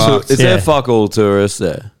 all? Is there fuck all tourists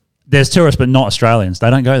there? There's tourists, but not Australians. They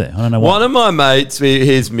don't go there. I don't know why. One of my mates,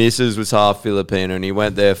 his missus was half Filipino, and he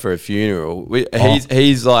went there for a funeral.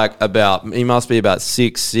 He's like he must be about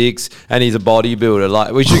 6'6", and he's a bodybuilder.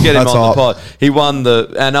 Like we should get him That's on the hot. pod. He won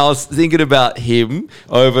and I was thinking about him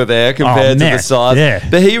over there compared to the Matt, size. yeah.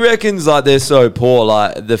 But he reckons like they're so poor,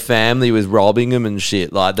 like the family was robbing them and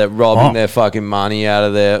shit. Like they're robbing their fucking money out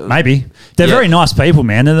of there. Maybe. They're very nice people,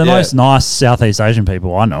 man. They're the most nice Southeast Asian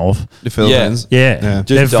people I know of. The Philippines. Yeah. They're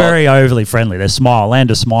Just very overly friendly. They're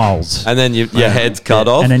land of smiles. And then your head's cut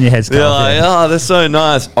off. And then your head's cut You're off. like, yeah. oh, they're so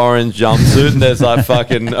nice. Orange jumpsuit, and there's like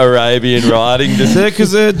fucking Arabian writing. Just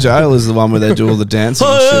Because their jail is the one where they do all the dancing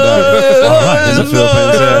and shit. In the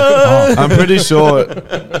Philippines, yeah. I'm pretty sure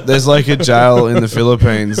there's like a jail in the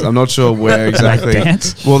Philippines. I'm not sure where exactly. They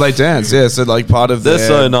dance? Well, they dance, yeah. So like part of They're their,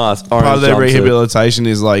 so nice. part Orange of their jumpsuit. rehabilitation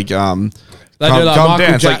is like They do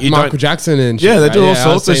like Michael Jackson and shit. Yeah, they do right? all Yeah,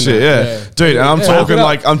 sorts I've of seen shit. that. Yeah, dude, and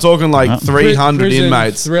I'm talking like 300 Prison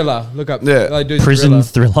inmates. Thriller. Look up. Yeah. They do Prison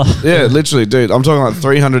thriller. Yeah, literally, dude. I'm talking like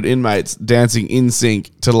 300 inmates dancing in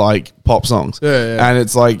sync to like pop songs. Yeah. And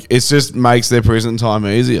it's like it just makes their prison time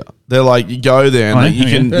easier. They're like you go there and Oh, like, you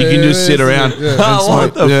yeah. can just sit around. Yeah. And What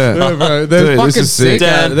smoke. the Yeah, Yeah, bro. They're Dude, fucking this is sick. sick.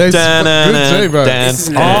 They're good too, bro. Dance.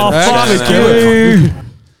 Oh, fuck actually- you.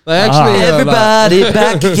 They actually Everybody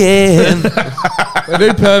back again. they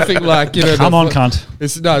do perfect, like, you know. Come the- on, cunt.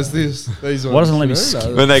 These ones. Why doesn't it let me you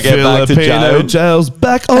know? When they get back to Filipino jail. jail's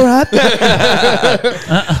back. All right.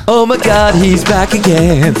 Oh my God, he's back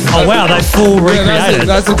again. Oh, wow. They full Yeah, recreated.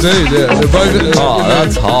 that's a dude. Yeah, they're both. Oh,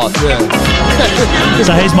 that's hot. Yeah.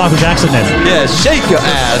 So he's Michael Jackson then. Yeah, shake your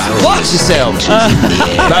ass. Watch yourself.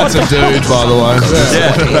 That's a dude, by the way.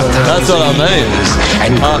 Yeah, that's what I mean.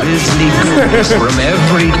 And grisly ghosts from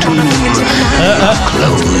every tomb are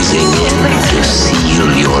closing in to seal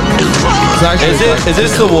your doom. It's actually Is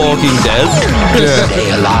this The Walking Dead? Stay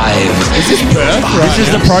alive. Is this Perth? Right. This is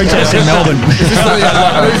the protest in Melbourne. Is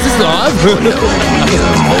this live?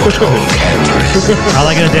 Immortal can resist. Are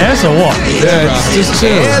they going to dance or what? Yeah, it's just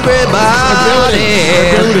chill. Everybody.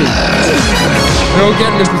 They're all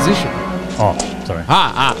getting in position. Oh, sorry.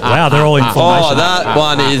 Wow, they're all in Oh, formation. that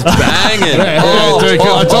one is banging. Dude,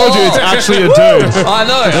 I told you it's actually a dude. I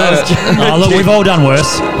know. Oh, look, we've all done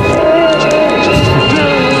worse.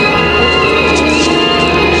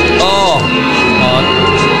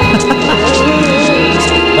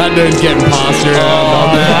 That dude's getting passed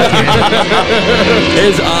around.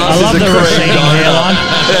 His ass I love is a the receding cream. hairline.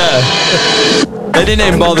 Yeah. They didn't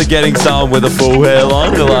even bother getting someone with a full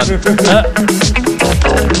hairline. They're like,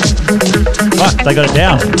 Right, they got it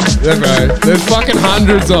down. Yeah, bro. There's fucking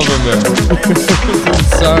hundreds of them, man. It's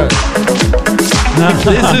insane.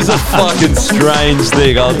 this is a fucking strange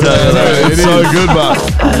thing, I'll tell you that. It's so good, but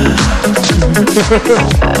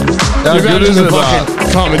how You good imagine is the it, but? fucking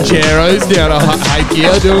Comancheros down at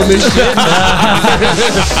Hakea doing this shit.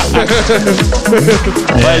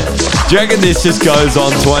 Wait, do you reckon this just goes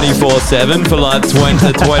on 24/7 for like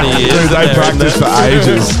 20 years? Dude, they practice for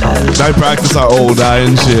ages. They practice like all day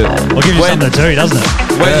and shit. Will give you something to do, doesn't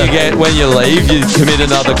it? When you leave, you commit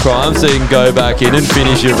another crime so you can go back in and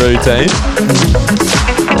finish your routine.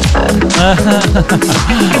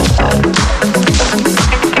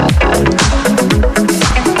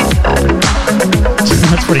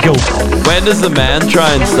 That's pretty cool. When does the man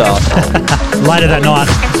train start? Later that night.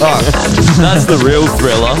 That's the real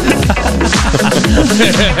thriller.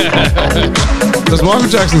 Does Michael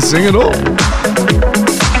Jackson sing at all?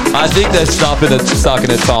 I think they're stuck in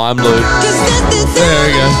a time loop. There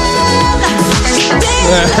we go.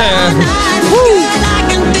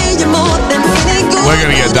 We're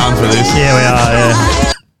gonna get done for this. Yeah, we are.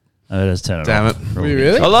 Yeah. Let's turn it Damn on. it. We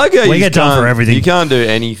really? I like how We you get done for can't- everything. You can't do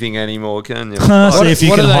anything anymore, can you? See if you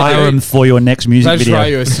what can do they hire do? them for your next music They video. try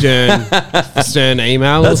you a stern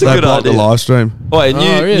email. That's a They good blocked the idea. live stream. Wait,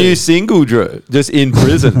 really? new single, Drew. Just in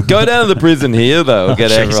prison. Go down to the prison here, though.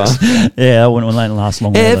 Get everyone. Yeah, I wouldn't last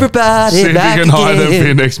long. Everybody See if you back can hire them for your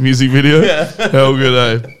again. next music video. Hell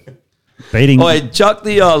good, eh? Beating. Wait, chuck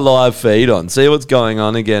the live feed on. See what's going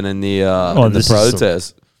on again in the in the this is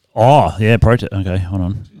protest. Oh, yeah, protest. Okay, hold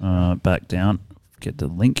on. Back down. Get the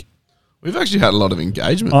link. We've actually had a lot of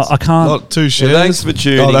engagements. I can't- Not 2 shares. Well, thanks for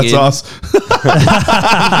tuning Oh, that's in. us.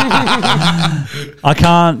 I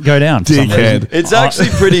can't go down. for some reason. Dickhead. It's actually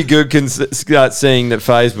pretty good seeing that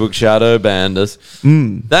Facebook shadow banned us.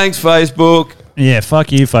 Thanks, Facebook. Yeah,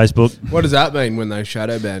 fuck you, Facebook. What does that mean when they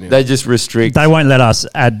shadow ban you? They just restrict. They won't let us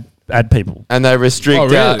add people. And they restrict Oh,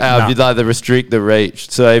 really? they restrict the reach.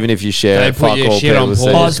 So even if you share They it, put fuck your all shit on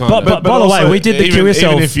people pause. see. But by the way, also, we did the even, kill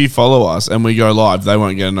yourself. Even if you follow us and we go live, they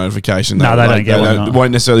won't get a notification. No, they don't get one, no. It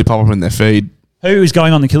won't necessarily pop up in their feed. Who is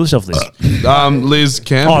going on the kill yourself list? Liz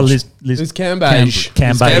Cabbage. Oh, Liz Cambage.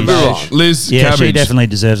 Cambage. Liz Yeah, Cabbage. she definitely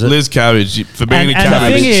deserves it. Liz Cabbage for being And- a and the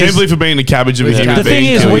cabbage. thing is- Simply for being a cabbage of a human The thing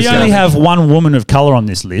being. is, Kill we yourself. only have one woman of color on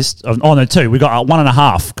this list. Oh no, 2. We got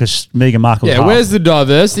 1.5 because Meghan Markle. Yeah, where's the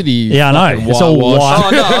diversity? Yeah, I know. Fucking It's all whitewash.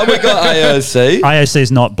 white. Oh no, we got AOC.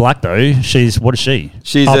 AOC's not black though. She's what is she?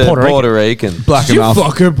 She's Oh, a Puerto Puerto Rican. Rican. Black Did you enough.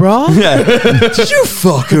 fuck her, bro? Did you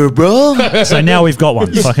fuck her, bro? So now we've got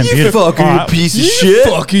one. Fucking You beautiful. fucker, you Alright. piece of shit.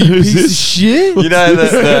 Fuck you, piece of shit. You know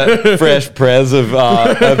the fresh prez of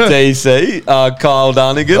DC, Kyle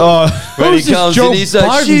Dunnigan. When he Who's this comes Joe in, he's like,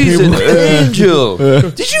 Biden she's an people?" angel.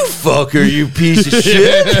 Did you fuck her, you piece of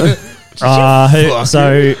shit? So I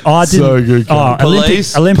didn't. So good, Oh,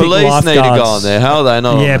 Police Olympic need to lifeguards. go on there. How are they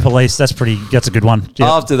not on Yeah, there? police. That's a good one.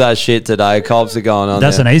 Yeah. After that shit today, cops are going on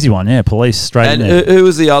That's there. an easy one. Yeah, police straight And in there. who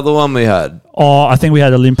was the other one we had? Oh, I think we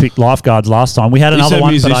had Olympic lifeguards last time. We had You another said one,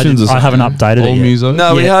 but I, musicians or I haven't something? updated All it yet. musos?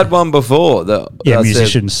 No, we Yeah. had one before. That said-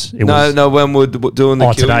 musicians. It no, was. no, when we're doing the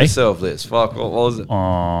Oh, kill today? yourself list. Fuck, what was it?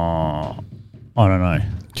 I don't know.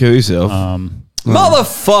 Kill yourself.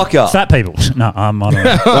 Motherfucker. Fat people. No, I don't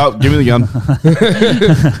know. Oh, give me the gun.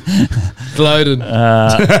 It's loaded.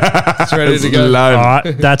 It's ready to go. All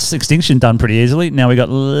right, that's Extinction done pretty easily. Now we got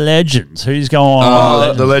Legends. Who's going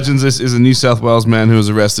on? The Legends is a New South Wales man who was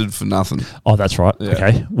arrested for nothing. Oh, that's right. Yeah.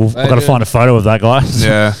 Okay. Well, I've got to find a photo of that guy.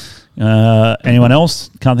 Yeah. Anyone else?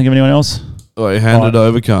 Can't think of anyone else? Oh, he handed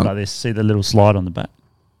over, cunt. Like this. See the little slide on the back?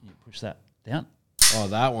 You push that down. Oh,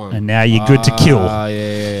 that one. And now you're good to kill. Oh,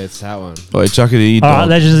 yeah, it's that one. Oh, chuck it in. All right,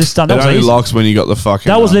 Legends, this done. It That was only easy. locks when you got the fucking.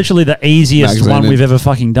 That was literally the easiest magazine one in. we've ever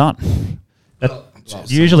fucking done.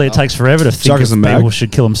 Usually it takes forever to think Chuck if us a mag. people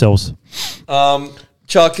should kill themselves.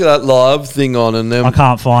 Chuck that live thing on and then I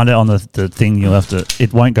can't find it on the thing. You'll have to.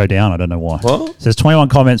 It won't go down. I don't know why. What? It says 21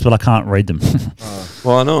 comments, but I can't read them.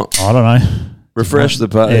 Why not? I don't know. Refresh the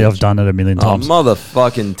page. Yeah, I've done it a million Oh, times.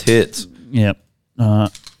 motherfucking tits. Yep. Hang on.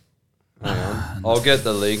 I'll get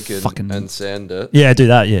the link and send it. Yeah, do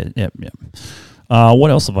that. Yeah, yep. What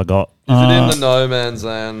else have I got? Is it in the no man's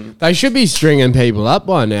land? They should be stringing people up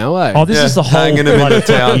by now, eh? Oh, this is the whole hanging 'em in bloody the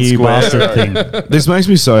town you square. bastard thing. This makes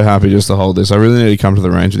me so happy just to hold this. I really need to come to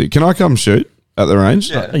the range with you. Can I come shoot at the range?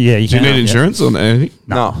 Yeah. Yeah, you Do you can. need insurance or anything?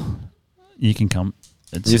 No. You can come.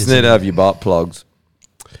 You just need to have your butt plugs.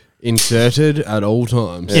 Inserted at all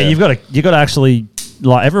times. Yeah, you've got to actually,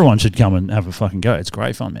 like, everyone should come and have a fucking go. It's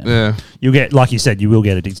great fun, man. Yeah. You'll get, like you said, you will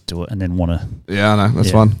get addicted to it and then want to. Yeah, I know.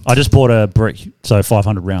 That's fun. I just bought a brick, so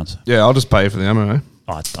 500 rounds. Yeah, I'll just pay for the ammo, eh?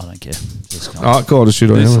 I don't care. Just come. All right, cool. I'll just shoot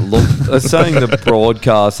on This you. look, they're saying the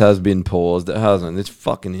broadcast has been paused. It hasn't. It's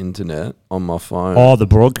fucking internet on my phone. Oh, the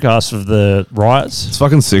broadcast of the riots? It's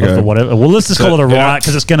fucking sicko. Of the whatever. Well, let's just So call it a it- riot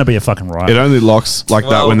because it's going to be a fucking riot. It only locks like that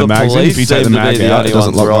Well, when the the mag's in. If police you take the seem to be mag the out, only it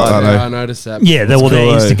doesn't ones lock like right. that. Yeah, I Eh? noticed that. Yeah, they're cool,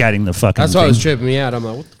 eh? instigating the fucking That's why it was thing. tripping me out. I'm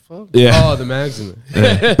like, what the fuck? Yeah. Oh, the mag's in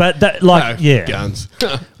there. But that, like, yeah. Guns.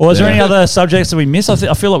 Or is there any other subjects that we missed? I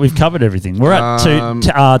feel like we've covered everything. We're at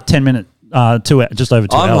 10 minute, just over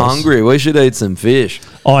 2 I'm hours. hungry. We should eat some fish.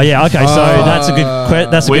 Oh yeah, okay. So that's a good.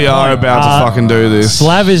 That's a We good are point. about to fucking do this.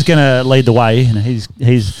 Slav is going to lead the way, and he's.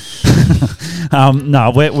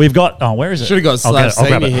 No, we've got. Oh, where is it? Should have got I'll Slav get it, I'll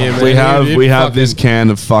grab Senior it. here, man. We have He'd we have fucking- this can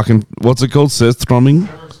of fucking what's it called? Surströmming.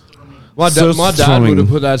 My dad Surströmming. would have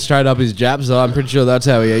put that straight up his jab, so I'm pretty sure that's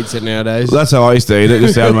how he eats it nowadays. That's how I used to eat it,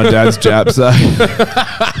 just out of my dad's japs.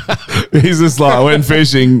 He's just like, I went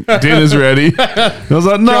fishing, dinner's ready. I was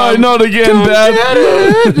like, no, not again,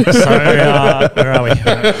 Dad. So where are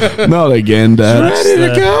we? Not again, Dad. Ready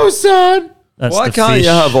to go, son. That's Why the can't fish. you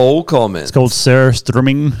have all comments? It's called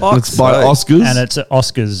Surströmming. It's by Oscars. And it's at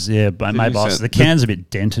Oscars, yeah, but made by us. The can's a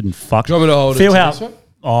bit dented and fucked. Do you want me to hold Feel it to how? this one?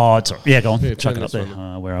 Oh, it's yeah. Go on, Yeah, chuck turn it up this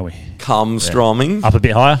there. Where are we? Come Stromming. Up a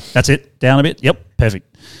bit higher. That's it. Down a bit. Yep,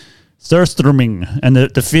 perfect. Surströmming, and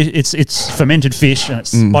the fish. It's fermented fish, and it's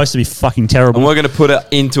supposed to be fucking terrible. And we're going to put it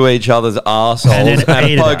into each other's arseholes And and, then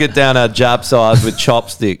eat it poke up. it down our jab sides with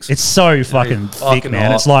chopsticks. It's so fucking thick, fucking man.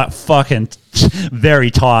 hot. It's like fucking very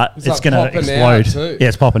tight. It's It's like gonna popping out explode. too. Yeah,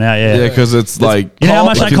 it's popping out. Yeah, Yeah, because it's like. You know how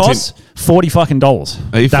much like that costs? $40 fucking.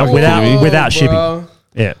 Are you That fucking without kidding me? without shipping. Bro.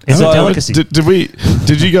 Yeah, it's a delicacy.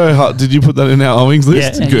 Did you go? Did you put that in our owings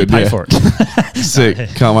list? Yeah, and Good. you pay Yeah. for it. Sick.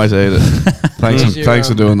 Can't wait to eat it. Thanks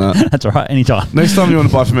for doing that. That's all right. Anytime. Next time you want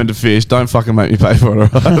to buy fermented fish, don't fucking make me pay for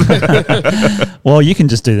it. All right? Well, you can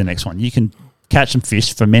just do the next one. You can catch some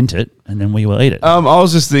fish, ferment it, and then we will eat it. I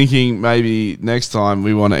was just thinking maybe next time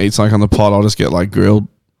we want to eat something on the pot, I'll just get like grilled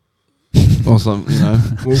or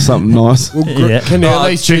something, something nice. Yeah. Can you at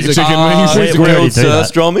least choose a chicken wings? wings. we already Grilled do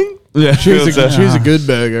that. Surströmming? Yeah, Choose a good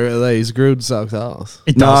burger at least. Grilled sucks ass.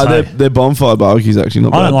 It Nah, does. hey. they're bonfire barbecues actually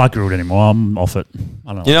not I bad. don't like grilled anymore. I'm off it.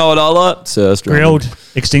 I don't You like know what I like? Surströmming. grilled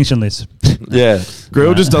extinction list. Yeah.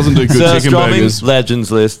 Grilled just doesn't do good chicken burgers. Surströmming,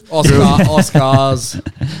 Legends list. Oscars.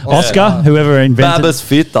 Oscar, whoever invented. Babas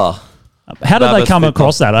Fitta. How did they Babas come Fitta.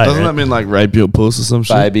 across that? Eh? Doesn't that mean like rape your puss or some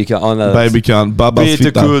shit? Baby on a Baby can't. Baba Peter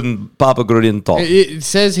fitta. Kun, Papa Grudinto. It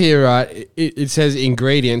says here, right? It says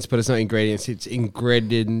ingredients, but it's not ingredients. It's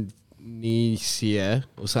ingredient.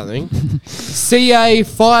 Or something. CA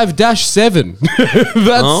 5-7.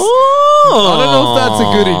 That's. I don't know if that's a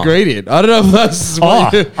good ingredient. I don't know if that's.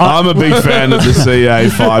 I'm a big fan of the CA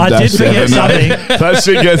 5-7. I did forget something. That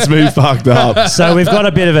shit gets me fucked up. So we've got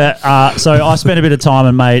a bit of a. So I spent a bit of time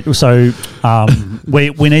and made. So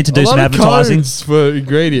we need to do a some lot of advertising. codes for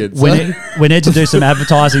ingredients. We need to do some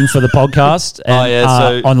advertising for the podcast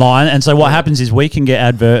and, online. And so what happens is we can get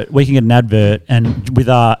an advert, and with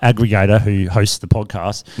our aggregator who hosts the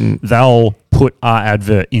podcast, they'll put our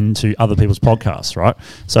advert into other people's podcasts, right?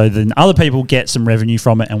 So then other people get some revenue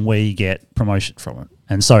from it, and we get promotion from it.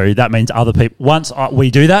 And so that means other people. Once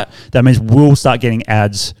we do that, that means we'll start getting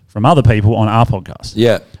ads from other people on our podcast.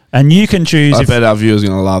 Yeah. And you can choose. I bet our viewers are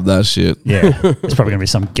going to love that shit. Yeah. It's probably going to be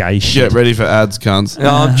some gay shit. Get ready for ads, cunts. No,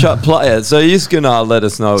 I'm play it. So you're just going to let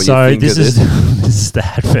us know what So you think this of is this. this is the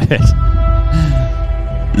advert.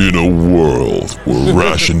 In a world where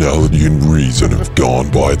rationality and reason have gone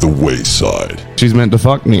by the wayside, She's meant to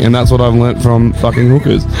fuck me, and that's what I've learnt from fucking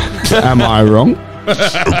hookers. Am I wrong?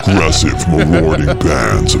 aggressive, marauding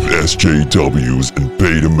bands of SJWs and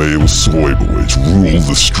beta male soy boys rule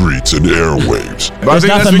the streets and airwaves. There's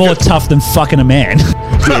nothing more tough than fucking a man.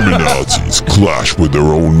 Feminazis clash with their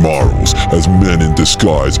own morals as men in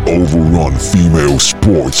disguise overrun female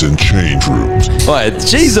sports and change rooms. Wait,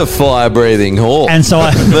 she's a fire-breathing whore. And so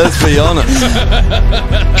let's be honest.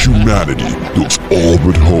 Humanity looks all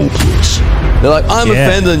but hopeless. They're like, I'm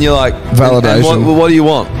offended, and you're like, validation. And what do you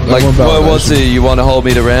want? Like, want what's validation. it? You want to hold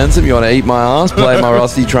me to ransom? You want to eat my ass? Play my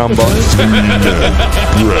rusty trombone? Three men,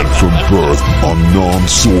 bred from birth on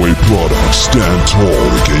non-soy products, stand tall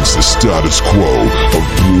against the status quo of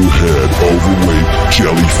blue-haired, overweight,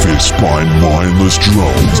 jellyfish-spined, mindless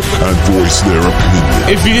drones and voice their opinion.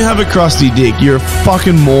 If you have a crusty dick, you're a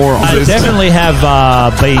fucking moron. I definitely have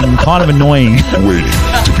been kind of annoying. Waiting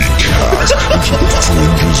to be cast into the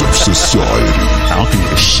fringes of society. I don't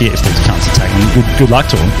give a shit if these cunts are taking me. Good luck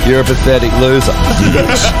to them. You're a pathetic loser.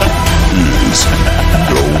 This is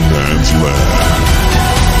No Man's Land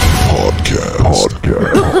Podcast.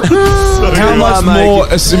 How much more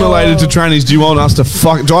assimilated to trannies do you want us to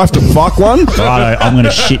fuck? Do I have to fuck one? Righto, I'm going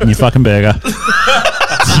to shit in your fucking burger.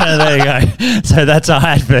 So there you go. So that's our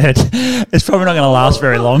advert. It's probably not going to last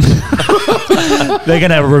very long. They're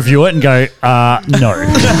going to review it and go, no.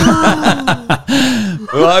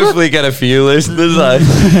 We'll hopefully get a few listeners.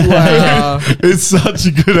 Wow. It's such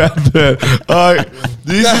a good advert.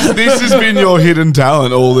 This has been your hidden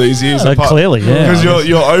talent all these years. Clearly, yeah. Because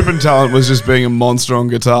your open talent was just being a monster on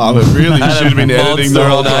guitar, but really you should have been editing the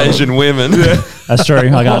whole on Asian women. Yeah. That's true.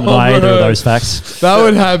 I can't lie either of those facts. That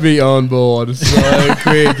would have me on board so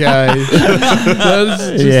quick, eh?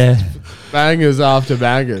 That's just bangers after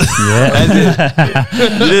bangers. Yeah.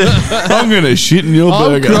 I'm going to shit in your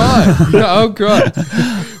burger. I'll cry.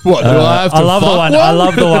 What, do I have to I love the fuck one. I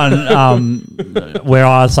love the one where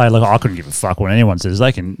I say, look, I couldn't give a fuck what anyone says.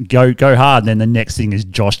 They can go hard, and then the next thing is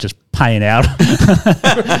Josh just paying out.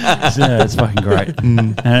 Yeah, it's fucking great.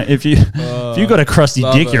 If you got a crusty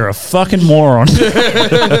love dick, it. you're a fucking moron.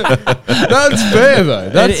 That's fair though.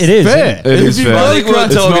 That's It is, fair. It is If you fair. I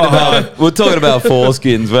got a think we're talking about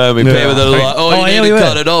foreskins, weren't we? Yeah. People that are like, Oh, you yeah, need we to were.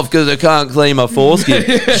 cut it off because I can't clean my foreskin.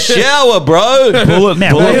 Shower, bro. Pull it,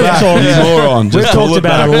 Man, pull we it have back, talked- you moron. We've Just pull talked it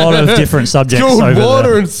about back. a lot of different subjects Good over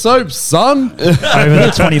water the, and soap, son. over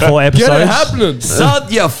the 24 episodes. Get it happening.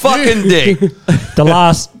 Suck your fucking dick. The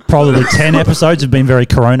last probably 10 episodes have been very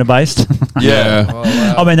Corona based. Yeah.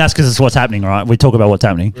 I mean, that's because it's what's happening, right? We talk about what's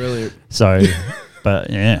happening. Brilliant. So, but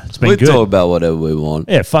yeah, it's been We good. talk about whatever we want.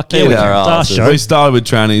 Yeah, fuck yeah. Eat we our can. It's our asses. show. We started with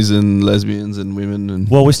trannies and lesbians and women and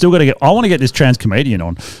Well, we still got to get. I want to get this trans comedian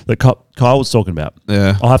on that Kyle was talking about.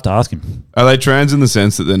 yeah. I'll have to ask him. Are they trans in the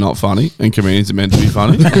sense that they're not funny and comedians are meant to be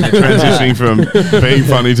funny? And they're transitioning from being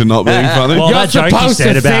funny to not being funny? Well, You're that joke you supposed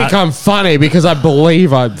said to about think I'm funny because I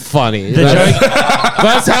believe I'm funny.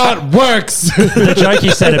 That's how it works. the joke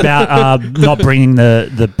you said about not bringing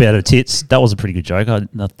the better tits. That was a pretty good joke.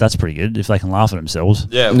 That's pretty good if they can laugh at themselves.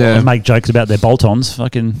 Yeah. Yeah. And make jokes about their bolt-ons.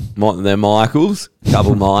 Fucking. They're Michaels.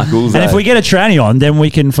 Couple Michaels. And if we get a tranny on, then we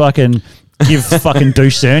can fucking give fucking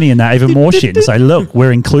douche Cerny and that even more shit and say, look,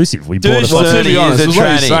 we're inclusive. We brought a Douche fucking. Well, to be Cerny honest, is a that's what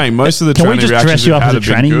you're tranny. saying. Most of the Can we tranny just dress reactions you we've up had as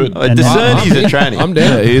a have been tranny? good. The Cerny's a tranny. I'm Yeah,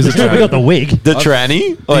 down. he is a We got the tranny. wig. The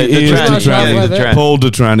tranny? Oh, He the is tranny. the Yeah, tranny. the tranny. Paul de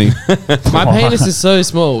tranny. My penis is so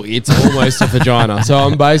small, it's almost a vagina. So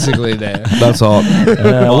I'm basically there. That's hot.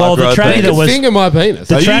 Well, the Micro tranny penis. that was. Finger my penis.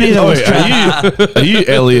 The tranny that was. Are you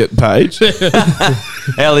Elliot Page? You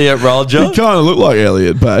Elliot Roger. kind of look like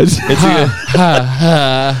Elliot Page.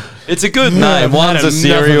 It's a good name. One's a enough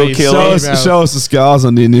serial of these. killer. Show us the scars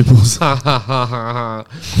on your nipples. Yeah,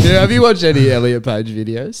 have you watched any Elliot Page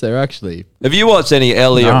videos? They're actually. Have you watched any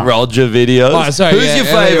Elliot No. Roger videos? Oh, sorry, Who's yeah, your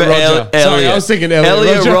Elliot favorite Roger. Elliot? Sorry, I was thinking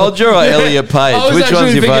Elliot Roger or Elliot Page? I was Which actually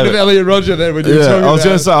one's your thinking of favorite? Elliot Roger then when you were Yeah, talking I was about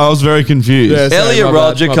going to say, I was very confused. Yeah, sorry, Elliot my bad,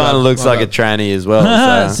 Roger my kind of bad, looks my like a bad. tranny as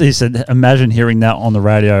well. So. He said, imagine hearing that on the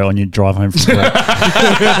radio on your drive home from work.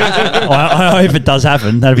 I hope it does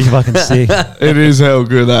happen. That'd be fucking sick. It is hell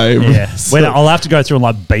good, eh? Yeah. Well, I'll have to go through and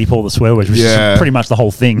like beep all the swear words, which Yeah. is pretty much the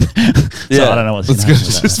whole thing. So Yeah. I don't know what's It's going going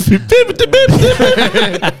to to just be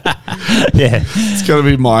Yeah. It's going to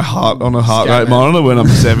be my heart on a heart rate monitor when I'm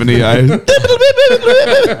 78.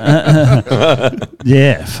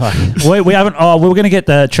 Yeah. Fuck. We haven't. Oh, we were going to get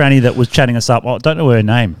the tranny that was chatting us up. I don't know her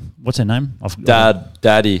name. What's her name?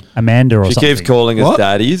 Daddy. Amanda or She something. keeps calling us What?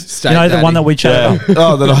 daddies. You know the one that we chatted Yeah. up?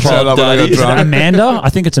 Oh, that I showed up when I got Daddy. drunk. Amanda? I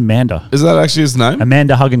think it's Amanda. Is that actually his name?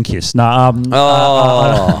 Amanda Hug and Kiss. No,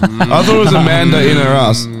 Oh. I thought it was Amanda in her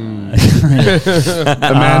ass.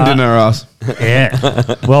 Amanda in her ass.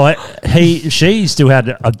 yeah. Well, she still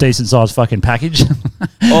had a decent sized fucking package.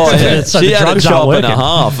 Oh, yeah. So She the had a drugs chop aren't and a working.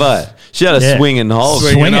 half, eh? She had a Yeah. swinging hog.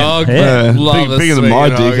 Swinging hog, yeah. Love a Bigger than my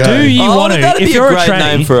swinging dick. hog. Do you want to? That'd If be a you're a great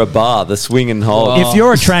name tranny, for a bar, the swinging hog. if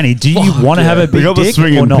you're a tranny, do you want to have a We big got the dick or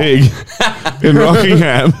swinging not? pig in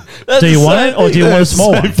Rockingham. Do you want it or do you want a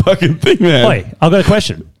small Same one? fucking thing, man. Wait, I've got a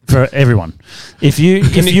question for everyone. If you're a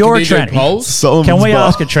tranny, Solomon's can we bar.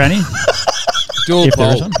 ask a tranny? Do a If there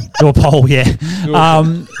is poll. one? Do a poll, yeah.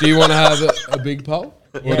 Do you want to have a big poll?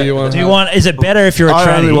 Or do you want? Do you want? Is it better if you're a tranny?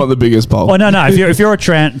 I only want the biggest pole. Well, no. If you're a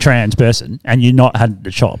trans person and you're not had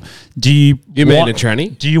the chop, do you? You mean a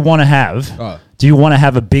tranny? Do you want to have? Oh. Do you want to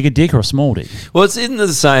have a bigger dick or a small dick? Well, it's in the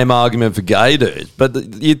same argument for gay dudes, but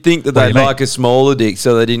you'd think that What do they'd you mean? like a smaller dick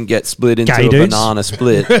so they didn't get split into Gay a dudes? banana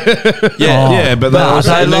split. Oh. Yeah, but that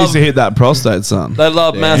also they needs love, to hit that prostate, son. they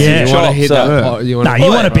love massive Yeah. You want to chops. hit so- that? pot- You No, you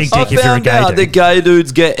want a big I dick if you're a found gay out dude. that gay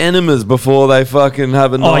dudes get enemas before they fucking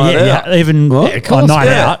have a Oh night yeah, out. yeah. Even What? a night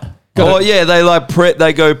out. Oh yeah, they like prep.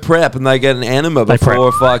 They go prep and they get an enema They prep. before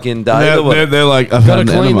a fucking day. They're like, I've Got had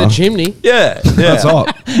to an clean enema. the chimney. Yeah, yeah. That's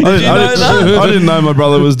hot. I you know that? I didn't know my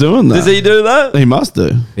brother was doing that. Does he do that? He must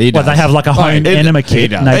do. But they have like a home enema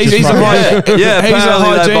kit. And they He's just a fucking- hy- Yeah, he's a apparently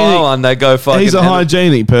they buy hygienic. one. They go fucking. He's a enema.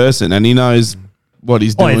 hygienic person, and he knows what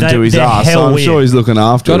he's Oh, doing they- to his they're ass. So hell I'm weird. sure he's looking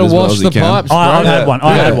after Gotta it as well wash as he the can. pipes. I bro. had one.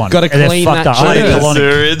 I had one. Gotta And they're clean fucked that up. I shit. had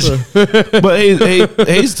colonic. Sewage. But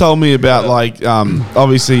he's told me about like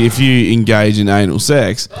obviously if you engage in anal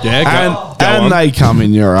sex, and they come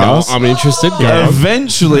in your ass, I'm interested.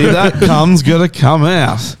 eventually that cum's gonna come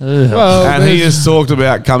out. Well, And he has talked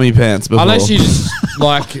about cummy pants before. unless you just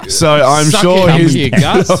like. So I'm suck sure it up he's. your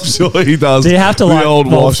guts. I'm sure he does. Do you have to the like old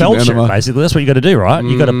wash and felch it, enema. basically? That's what you got to do, right?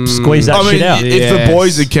 You got to squeeze that I mean, shit out. if Yes. the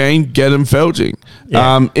boys are keen, get them felching.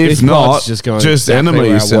 Yeah. If This not, pod's just going just exactly enema where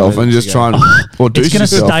I yourself wanted and it just to try and or douche It's going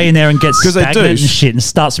to yourself. stay in there and get 'Cause they stagnant and douche. shit and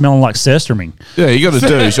start smelling like surströmming. Yeah, you got to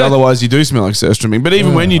douche, otherwise you do smell like surströmming. But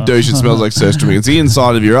even when you douche, it smells like like surgery. It's the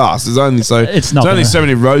inside of your ass. There's only so It's not there's only gonna- so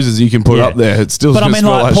many roses you can put Yeah. up there. It's still But I gonna mean,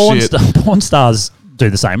 smell like shit. porn stars do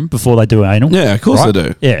the same before they do anal. Yeah, of course right? they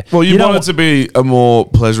do. Yeah. Well, you, don't want it to be a more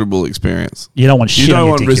pleasurable experience. You don't want shit You on don't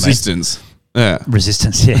your want dick, you mean. resistance. Yeah.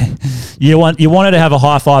 Resistance, yeah. You want it to have a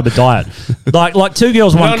high fiber diet, like two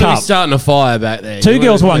girls, You one don't want to cup. be starting a fire back there. Two You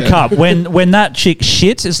girls, wanna- one cup. When that chick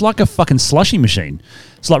shits, it's like a fucking slushy machine.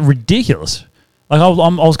 It's like ridiculous. Like I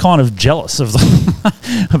was kind of jealous of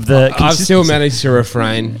the. I've still consistency. managed to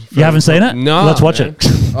refrain. You haven't seen it? No. Let's watch it.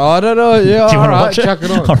 Oh, I don't know. Yeah, Do you all want to right, watch it? chuck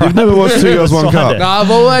it on. All right. You've never watched Two Girls, One Let's Cup? find it. No,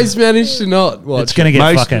 I've always managed to not watch. It's gonna get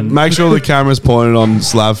Make, fucking. make sure the camera's pointed on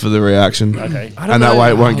Slav for the reaction. Okay. And that way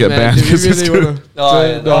it won't get banned. Do we 'cause it's really good.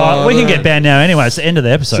 wanna do it? Oh, we can get banned now anyway. It's the end of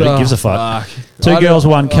the episode. Who gives a fuck? Two girls,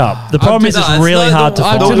 one cup. The problem is it's really hard to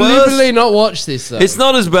I've find. deliberately not watched this though. It's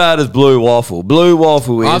not as bad as Blue Waffle. Blue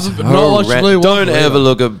Waffle is I've not watched horrendous. Blue Waffle Don't ever either.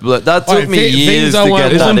 look at Blue. That took Wait, me things years I to won't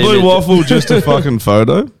get watch. that Isn't Blue image. Waffle just a fucking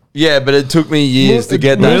photo? Yeah, but it took me years to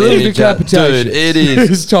get that Really? image out. Decapitation. Dude, it is.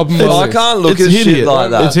 It's top I notch. can't look It's at shit hideous. like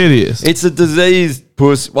that. It's hideous. It's a diseased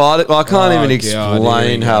puss. Well, I can't even God, explain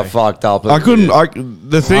here we how go. fucked up it I couldn't. is.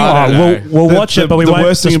 The thing. I don't know. We'll watch it, but we the won't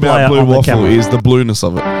worst thing display about it Blue on the Waffle camera. is the blueness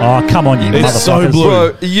of it. Oh, come on, you It's so motherfuckers. blue.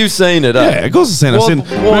 Bro, you've seen it, eh? Yeah, of course I've seen it. I've What- seen.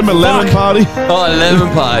 what Remember Lemon fuck? Party? Oh, Lemon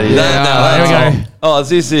Party. Yeah, there we that's go. old. Oh, is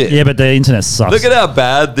this it? Yeah, but the internet sucks. Look at how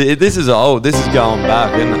bad this is old. This is going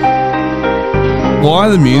back, isn't it? Why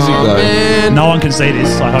the music though? Man. No one can see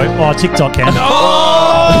this, I hope. Oh, TikTok can. Oh,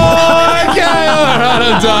 okay, all right,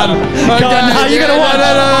 I'm done. Okay, no, you gotta watch.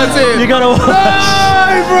 No, that's it. You gotta watch.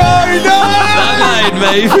 No, bro, no. That made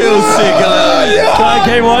me feel sick a little bit. Go on,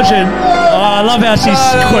 keep watching. Oh, I love how she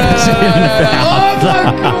squirts it in the mouth.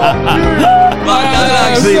 Like,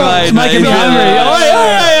 that actually It's making me feel hungry. like- Oh,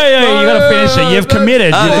 yeah. You gotta finish it. You've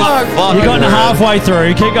committed. That You've is fucking gotten great. halfway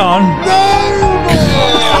through. Keep going.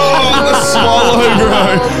 Swallow,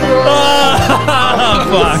 bro. Oh,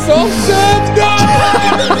 fuck. Soft serve, no.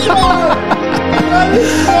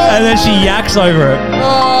 And then she yaks over it.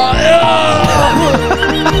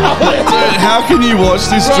 Dude, how can you watch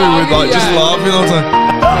this through with like just laughing all the time?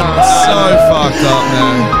 It's so fucked up,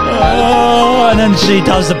 man. Oh, and then she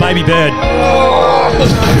does the baby bird.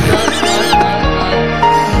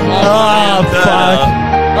 Oh, fuck.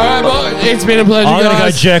 All right, well, it's been a pleasure. I'm gonna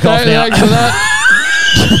guys. go jerk off now. Thanks for that.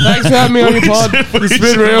 Thanks for having me on your pod. It's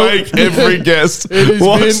been real. Make every guest It has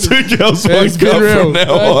watch been- Two Girls, One it's been Cup real. from now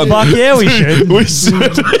Thank on. you. Fuck yeah, we should. We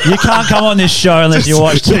should. You can't come on this show unless you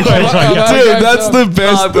watch Two Girls, One Cup. Dude, that's the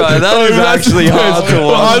best. Oh, bro, that is that's actually the hard best. to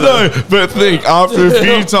watch. I know, but think after a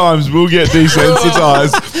few times we'll get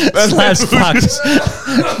desensitized. And then That's we'll fucked. just-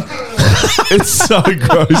 It's so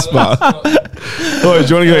gross, man. Oh, do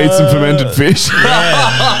you want to go eat some fermented fish?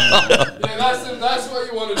 Yeah, that's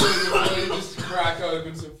what you want to do before you just crack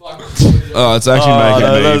open some fucking. Oh, it's actually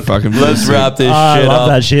making me fucking. Let's wrap this I shit love up.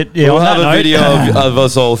 that shit. Yeah, We'll on have that a note- video of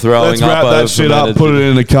us all throwing Let's up. wrap over that shit up, fermented put it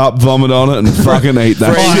in a cup, vomit on it, and fucking eat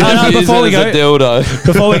that Freeze shit. I know, it, use before it we as a dildo.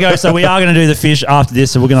 Before we go, so we are going to do the fish after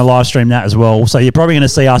this, so we're going to live stream that as well. So you're probably going to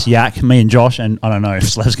see us yak, me and Josh, and I don't know if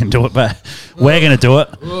Slevs can do it, but we're going to do it.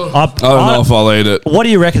 I don't know if I'll eat it. What do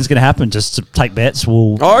you reckon is going to happen? Just to take bets? I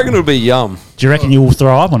reckon it'll be yum. Do you reckon you will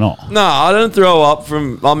throw up or not? No, I don't throw up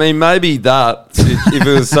from. I mean, maybe that if it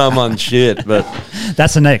was someone shit, but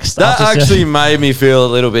That's the next. that After- actually made me feel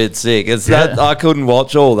a little bit sick. It's that I couldn't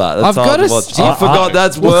watch all that. That's I've hard got to a watch. stiff- I forgot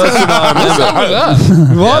that's worse than I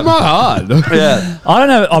remember. Why am I hard? Yeah, I don't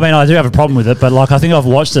know. I mean, I do have a problem with it, but like I think I've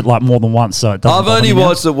watched it like more than once, so it doesn't I've bother only me now.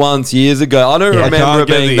 watched it once years ago. I don't Yeah. I I remember can't it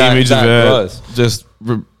get being the that, image that of her gross. just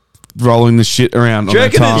rolling the shit around Do you on her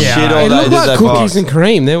reckon tongue. it's shit It all looked day? like cookies and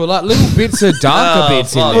cream. There were like little bits of darker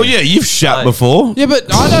bits in fuck. there. Well, yeah, you've shat before. Yeah, but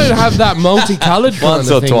I don't have that multicolored kind Once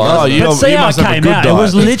of or thing. twice. Oh, you But see how it must have a came good out. It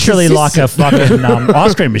was diet. literally like a fucking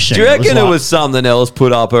ice cream machine. Do you reckon it like- was something else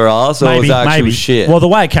put up her ass, or maybe, was it actual maybe. shit? Well, the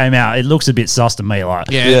way it came out, it looks a bit sus to me. Like,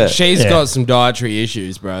 Yeah, she's Yeah. got some dietary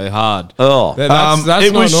issues, bro. Hard. Oh. That's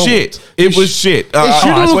it not was normal. shit. It was shit. It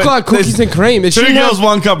shouldn't look like cookies and cream. It Two shouldn't Girls, have-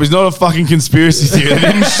 One Cup is not a fucking conspiracy theory. They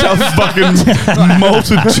didn't shove fucking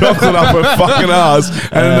malted chocolate up her fucking ass,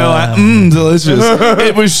 and then they're like, delicious.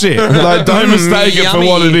 It was shit. Like, don't mistake it for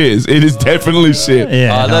what it is. It is definitely shit.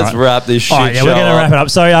 Yeah, let's wrap this shit All right, yeah, show we're gonna up. wrap it up.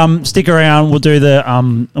 So, stick around. We'll do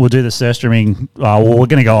the surf streaming. Well, we're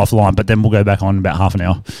gonna go offline, but then we'll go back on in about half an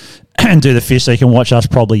hour and do the fish, so you can watch us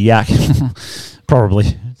probably yak, probably.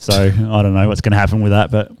 So I don't know what's gonna happen with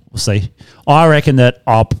that, but we'll see. I reckon that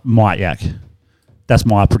I might yak. That's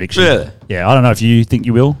my prediction. Really? Yeah, I don't know if you think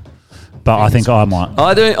you will, but I think I might.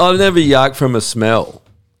 I've never yak from a smell.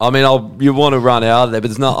 I mean, you want to run out of there, but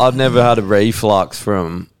it's not. I've never had a reflux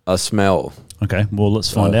from a smell. Okay, well,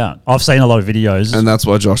 let's find out. I've seen a lot of videos. And that's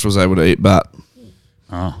why Josh was able to eat bat.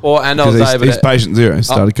 Or and I was able he's to, patient zero. He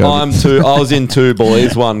started COVID. I was in 2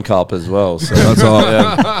 boys, 1 cup as well. So That's all.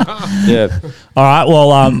 yeah. All right,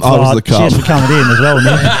 well, I was the cheers cup. for coming in as well,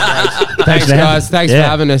 Nick. Thanks, guys. Thanks for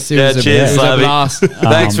having us. It was a cheers, Slavy. blast.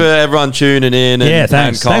 Thanks for everyone tuning in. Yeah,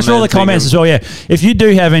 thanks. Thanks for all the comments as well. Yeah, if you do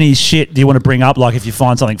have any shit you want to bring up, like if you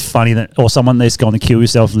find something funny that, or someone that's going to kill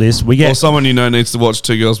yourself list, we get. Or someone you know needs to watch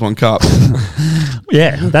 2 Girls, 1 Cup.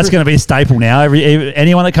 Yeah, that's going to be a staple now.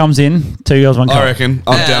 Anyone that comes in, 2 Girls, 1 Cup. I reckon.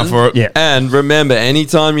 I'm down for it. Yeah. And remember,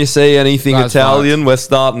 anytime you see anything Italian, we're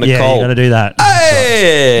starting to call. you got to do that.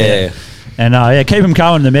 Hey! Yeah. And keep them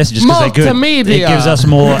coming in the messages because they're good. Multimedia. It gives us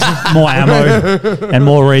more ammo and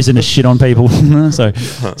more reason to shit on people. so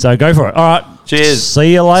go for it. All right. Cheers.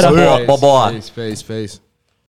 See you later. Bye-bye. Peace.